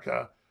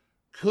America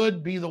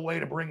could be the way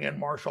to bring in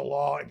martial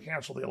law and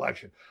cancel the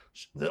election.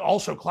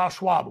 Also, Klaus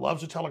Schwab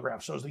loves the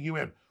telegraph, so does the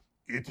UN.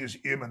 it is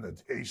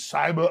imminent. A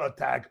cyber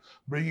attack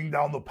bringing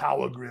down the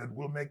power grid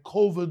will make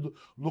COVID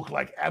look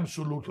like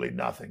absolutely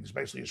nothing, is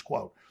basically his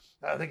quote.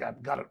 I think I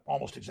got it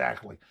almost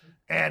exactly.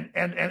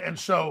 And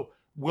so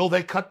will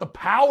they cut the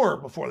power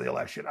before the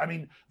election? I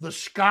mean, the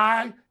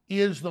sky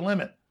is the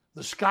limit.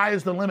 The sky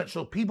is the limit.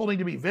 So people need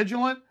to be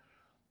vigilant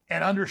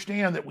and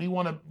understand that we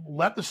want to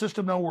let the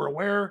system know we're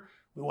aware.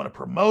 We want to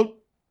promote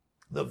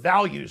the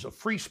values of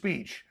free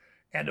speech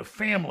and of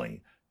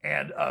family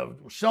and of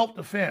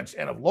self-defense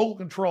and of local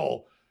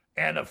control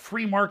and of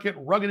free market,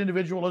 rugged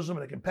individualism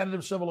and a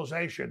competitive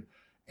civilization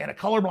and a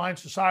colorblind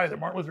society that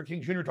Martin Luther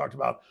King Jr. talked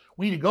about.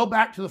 We need to go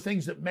back to the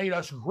things that made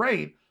us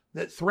great,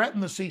 that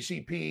threaten the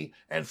CCP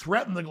and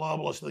threaten the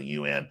globalists of the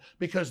UN,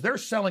 because they're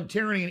selling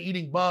tyranny and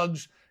eating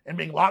bugs and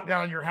being locked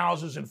down in your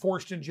houses and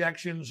forced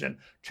injections and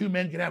 2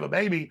 men can have a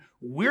baby.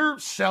 We're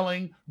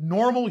selling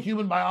normal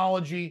human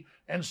biology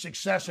and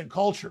success and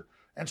culture.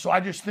 And so I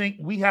just think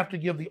we have to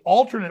give the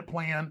alternate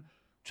plan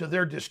to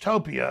their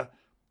dystopia.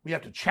 We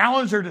have to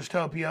challenge their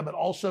dystopia, but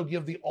also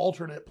give the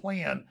alternate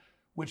plan,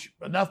 which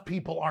enough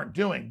people aren't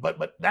doing.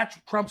 But that's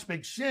Trump's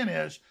big sin,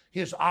 is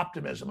his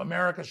optimism.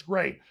 America's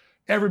great.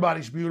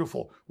 Everybody's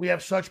beautiful. We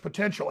have such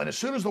potential. And as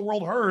soon as the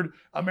world heard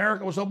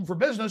America was open for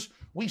business,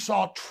 we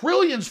saw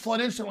trillions flood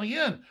instantly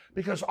in,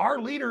 because our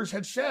leaders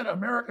had said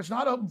America's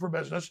not open for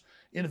business.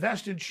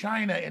 Invest in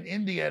China and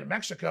India and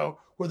Mexico,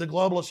 where the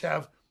globalists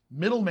have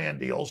middleman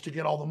deals to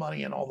get all the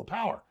money and all the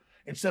power,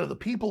 instead of the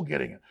people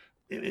getting it.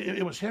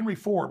 It was Henry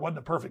Ford, wasn't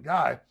a perfect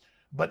guy,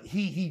 but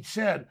he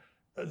said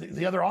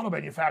the other auto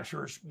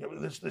manufacturers,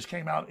 this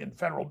came out in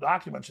federal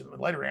documents and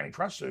later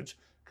antitrust suits,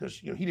 because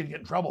he didn't get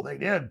in trouble, they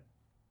did.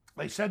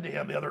 They said to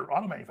him, the other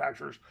auto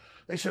manufacturers,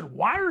 they said,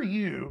 why are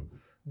you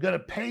going to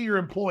pay your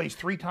employees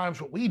 3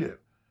 times what we do?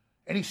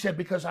 And he said,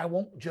 because I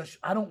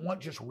don't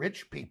want just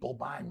rich people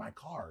buying my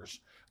cars.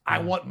 I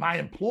want my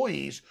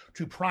employees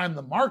to prime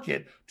the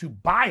market to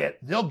buy it.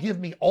 They'll give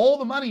me all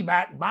the money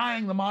back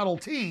buying the Model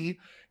T,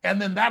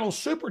 and then that'll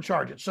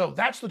supercharge it. So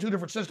that's the 2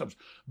 different systems.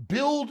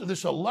 Build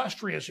this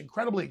illustrious,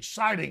 incredibly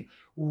exciting,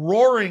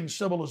 roaring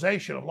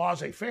civilization of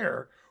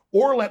laissez-faire,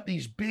 or let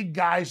these big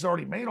guys that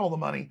already made all the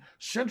money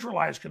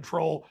centralize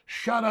control,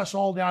 shut us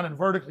all down and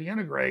vertically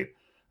integrate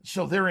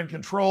so they're in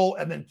control,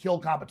 and then kill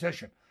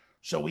competition.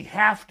 So we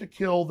have to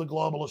kill the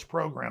globalist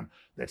program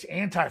that's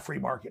anti-free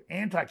market,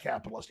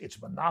 anti-capitalist. It's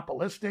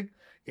monopolistic.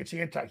 It's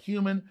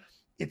anti-human.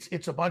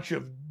 It's a bunch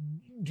of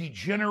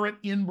degenerate,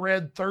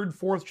 inbred, 3rd,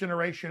 4th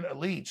generation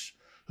elites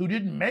who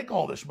didn't make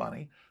all this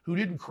money, who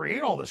didn't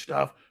create all this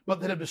stuff,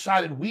 but that have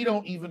decided we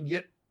don't even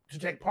get to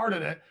take part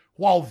in it,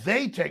 while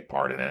they take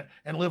part in it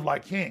and live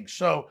like kings.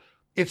 So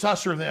it's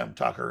us or them,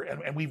 Tucker,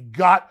 and we've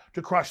got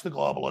to crush the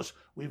globalists.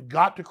 We've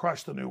got to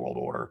crush the New World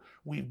Order.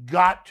 We've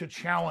got to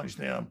challenge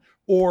them,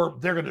 or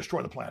they're going to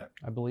destroy the planet.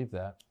 I believe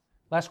that.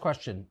 Last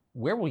question.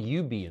 Where will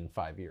you be in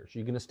 5 years? Are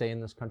you going to stay in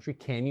this country?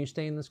 Can you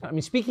stay in this country? I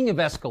mean, speaking of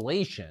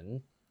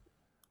escalation,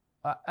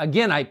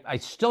 again, I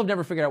still have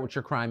never figured out what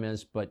your crime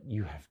is, but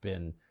you have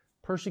been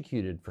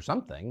persecuted for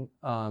something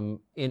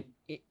in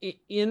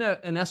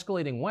an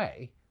escalating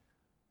way.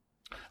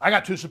 I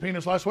got 2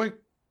 subpoenas last week.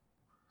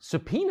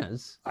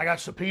 Subpoenas? I got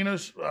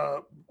subpoenas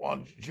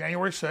on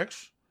January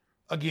 6th,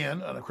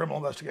 again, on a criminal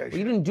investigation. Well,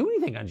 you didn't do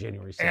anything on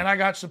January 6th. And I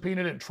got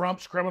subpoenaed in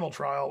Trump's criminal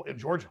trial in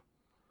Georgia.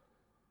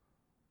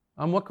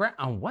 On what ground?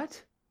 On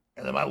what?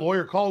 And then my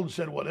lawyer called and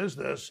said, what is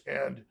this?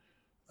 And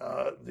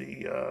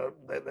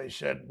they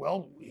said,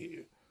 well,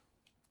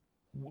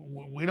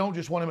 we don't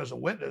just want him as a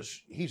witness,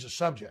 he's a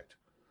subject.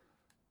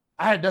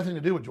 I had nothing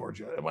to do with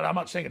Georgia. But I'm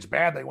not saying it's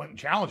bad they went and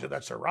challenged it.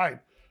 That's their right.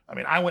 I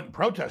mean, I went and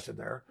protested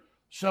there.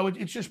 So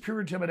it's just pure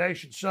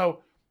intimidation.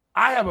 So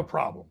I have a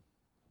problem.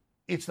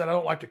 It's that I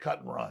don't like to cut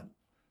and run.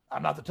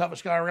 I'm not the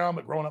toughest guy around,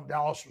 but growing up in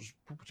Dallas was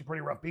some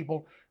pretty rough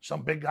people.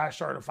 Some big guy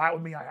started to fight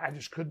with me. I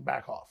just couldn't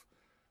back off.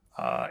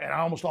 And I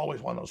almost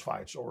always won those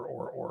fights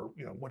or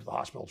went to the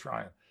hospital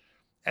trying.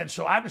 And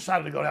so I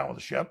decided to go down with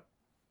the ship.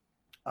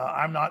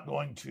 I'm not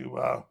going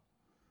to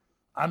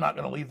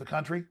leave the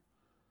country.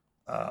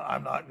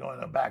 I'm not going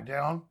to back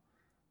down.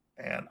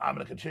 And I'm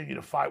going to continue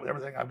to fight with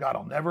everything I've got.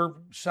 I'll never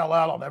sell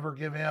out. I'll never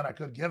give in. I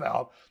could give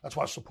out. That's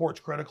why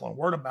support's critical and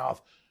word of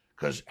mouth,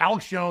 because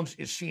Alex Jones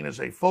is seen as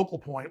a focal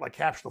point, like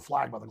capture the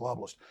flag by the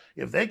globalists.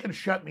 If they can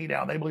shut me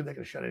down, they believe they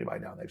can shut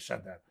anybody down. They've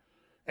said that.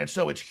 And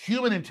so it's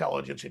human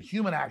intelligence and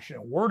human action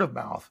and word of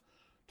mouth.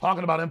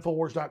 Talking about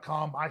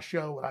Infowars.com, my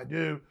show, what I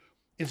do,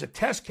 is a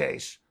test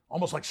case,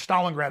 almost like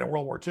Stalingrad in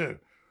World War II,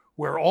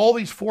 where all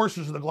these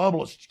forces of the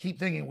globalists keep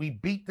thinking, we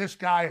beat this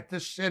guy at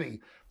this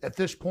city, at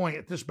this point,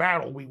 at this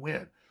battle, we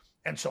win.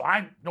 And so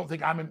I don't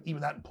think I'm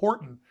even that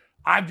important.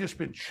 I've just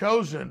been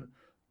chosen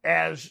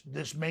as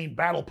this main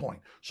battle point.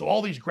 So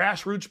all these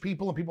grassroots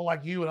people and people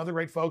like you and other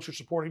great folks are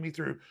supporting me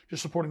through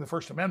just supporting the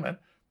First Amendment.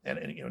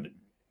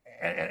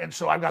 And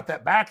so I've got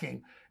that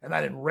backing, and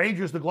that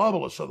enrages the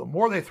globalists. So the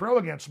more they throw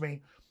against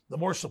me, the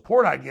more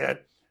support I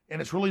get.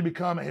 And it's really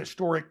become a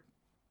historic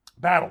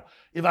battle.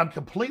 If I'm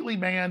completely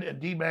banned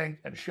and debanked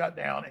and shut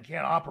down and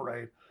can't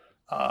operate,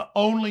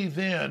 only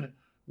then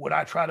would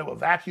I try to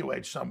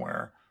evacuate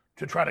somewhere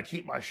to try to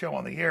keep my show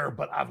on the air,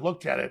 but I've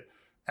looked at it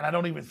and I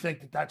don't even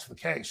think that that's the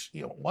case.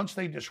 You know, once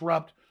they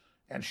disrupt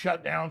and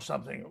shut down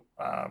something,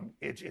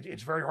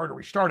 it's very hard to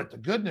restart it. The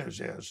good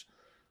news is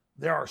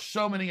there are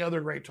so many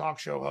other great talk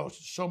show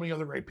hosts, so many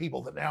other great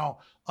people that now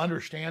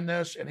understand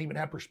this and even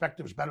have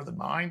perspectives better than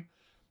mine,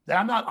 that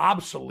I'm not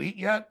obsolete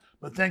yet,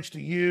 but thanks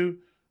to you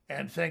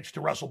and thanks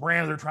to Russell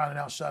Brand, they're trying to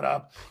now set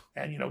up,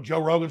 and, you know,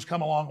 Joe Rogan's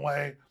come a long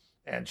way,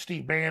 and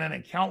Steve Bannon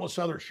and countless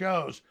other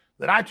shows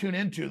that I tune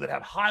into that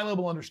have high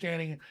level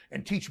understanding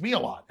and teach me a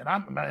lot. And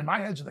my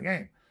head's in the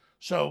game.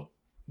 So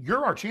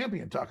you're our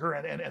champion, Tucker.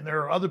 And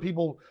there are other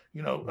people,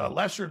 you know,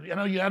 lesser. I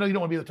know you don't want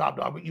to be the top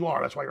dog, but you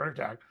are. That's why you're under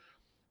attack.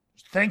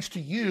 Thanks to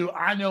you,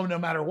 I know no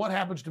matter what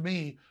happens to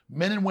me,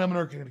 men and women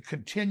are going to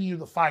continue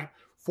the fight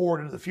forward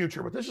into the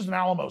future. But this is an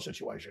Alamo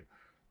situation.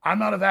 I'm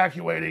not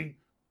evacuating.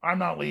 I'm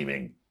not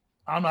leaving.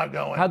 I'm not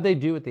going. How'd they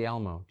do at the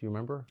Alamo? Do you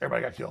remember?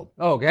 Everybody got killed.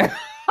 Oh, okay.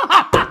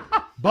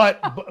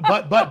 But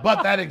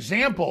that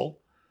example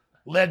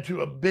led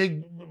to a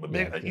big,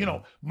 you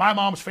know, my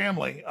mom's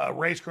family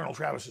raised Colonel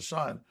Travis's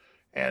son.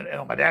 And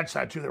on my dad's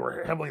side, too, they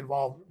were heavily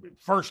involved.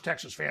 First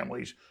Texas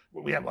families,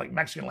 we have like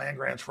Mexican land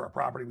grants for our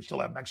property. We still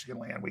have Mexican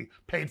land. We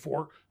paid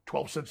for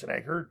 12 cents an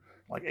acre,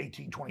 like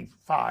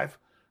 1825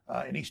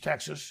 in East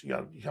Texas.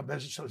 You come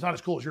visit. So it's not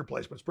as cool as your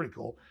place, but it's pretty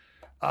cool.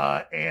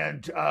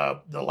 And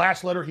the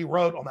last letter he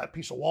wrote on that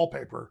piece of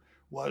wallpaper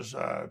was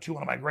to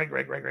one of my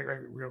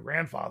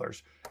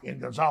great-grandfathers in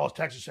Gonzales,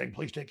 Texas, saying,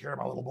 please take care of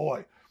my little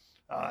boy.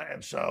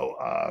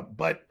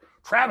 But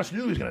Travis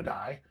knew he was going to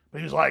die. But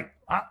he was like,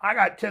 I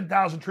got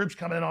 10,000 troops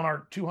coming in on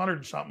our 200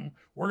 and something.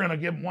 We're going to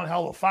give them one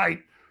hell of a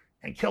fight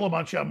and kill a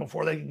bunch of them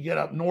before they can get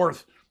up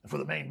north for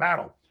the main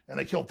battle. And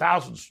they killed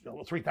thousands,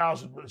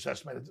 3,000 was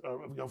estimated,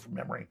 go from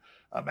memory,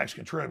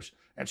 Mexican troops.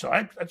 And so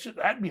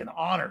that'd be an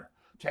honor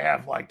to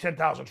have like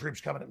 10,000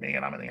 troops coming at me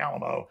and I'm in the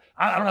Alamo.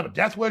 I don't have a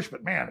death wish,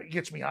 but man, it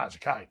gets me high as a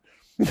kite.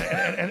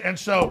 and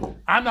so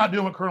I'm not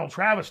doing what Colonel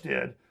Travis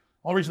did. The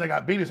only reason they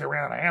got beat is they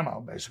ran out of ammo,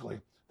 basically.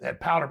 They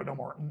had powder, but no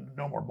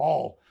more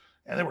ball.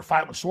 And they were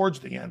fighting with swords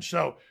at the end.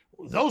 So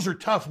those are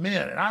tough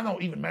men, and I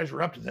don't even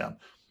measure up to them.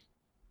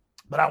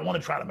 But I want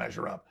to try to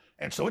measure up.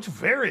 And so it's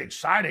very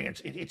exciting.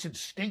 It's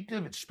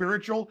instinctive. It's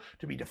spiritual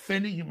to be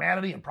defending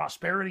humanity and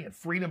prosperity and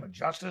freedom and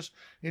justice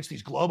against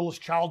these globalist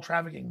child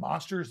trafficking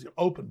monsters, the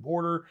open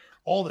border,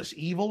 all this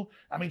evil.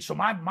 I mean, so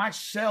my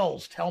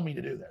cells tell me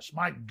to do this.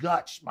 My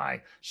guts,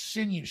 my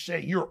sinews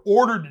say you're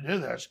ordered to do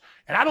this.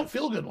 And I don't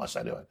feel good unless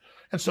I do it.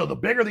 And so the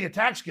bigger the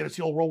attacks get, it's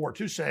the old World War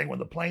II saying when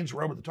the planes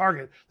were over the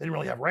target, they didn't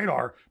really have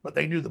radar, but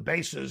they knew the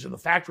bases and the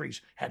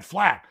factories had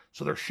flak.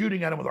 So they're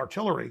shooting at them with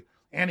artillery,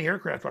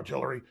 anti-aircraft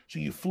artillery, so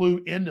you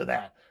flew into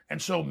that.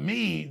 And so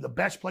the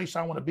best place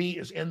I want to be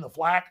is in the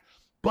flak,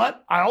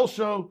 but I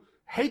also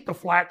hate the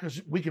flak because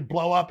we could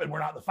blow up and we're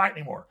not in the fight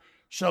anymore.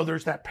 So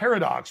there's that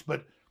paradox,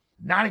 but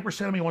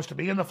 90% of me wants to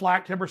be in the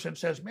flak, 10%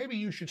 says maybe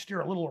you should steer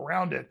a little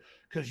around it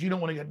because you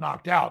don't want to get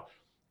knocked out.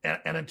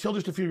 And until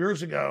just a few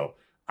years ago,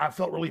 I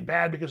felt really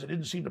bad because it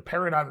didn't seem the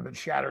paradigm had been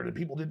shattered and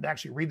people didn't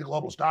actually read the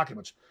globalist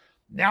documents.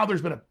 Now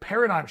there's been a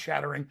paradigm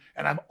shattering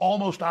and I'm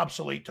almost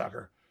obsolete,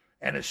 Tucker.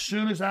 And as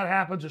soon as that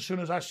happens, as soon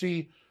as I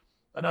see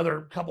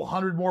another couple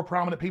hundred more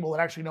prominent people that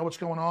actually know what's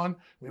going on,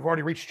 we've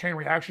already reached chain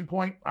reaction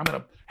point, I'm going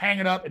to hang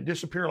it up and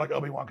disappear like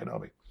Obi-Wan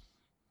Kenobi.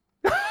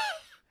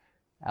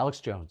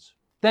 Alex Jones.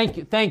 Thank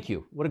you. Thank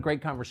you. What a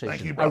great conversation.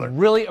 Thank you, brother. I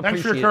really appreciate it.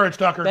 Thanks for your courage,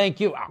 Tucker. Thank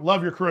you.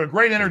 Love your crew.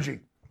 Great energy.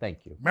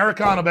 Thank you.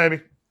 Americana,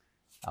 baby.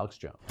 Alex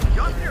Jones.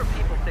 You'll hear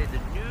people say the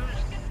news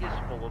is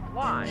full of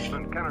lies.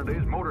 In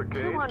Kennedy's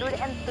motorcade.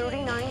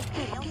 239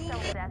 people.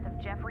 The death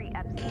of Jeffrey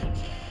Epstein.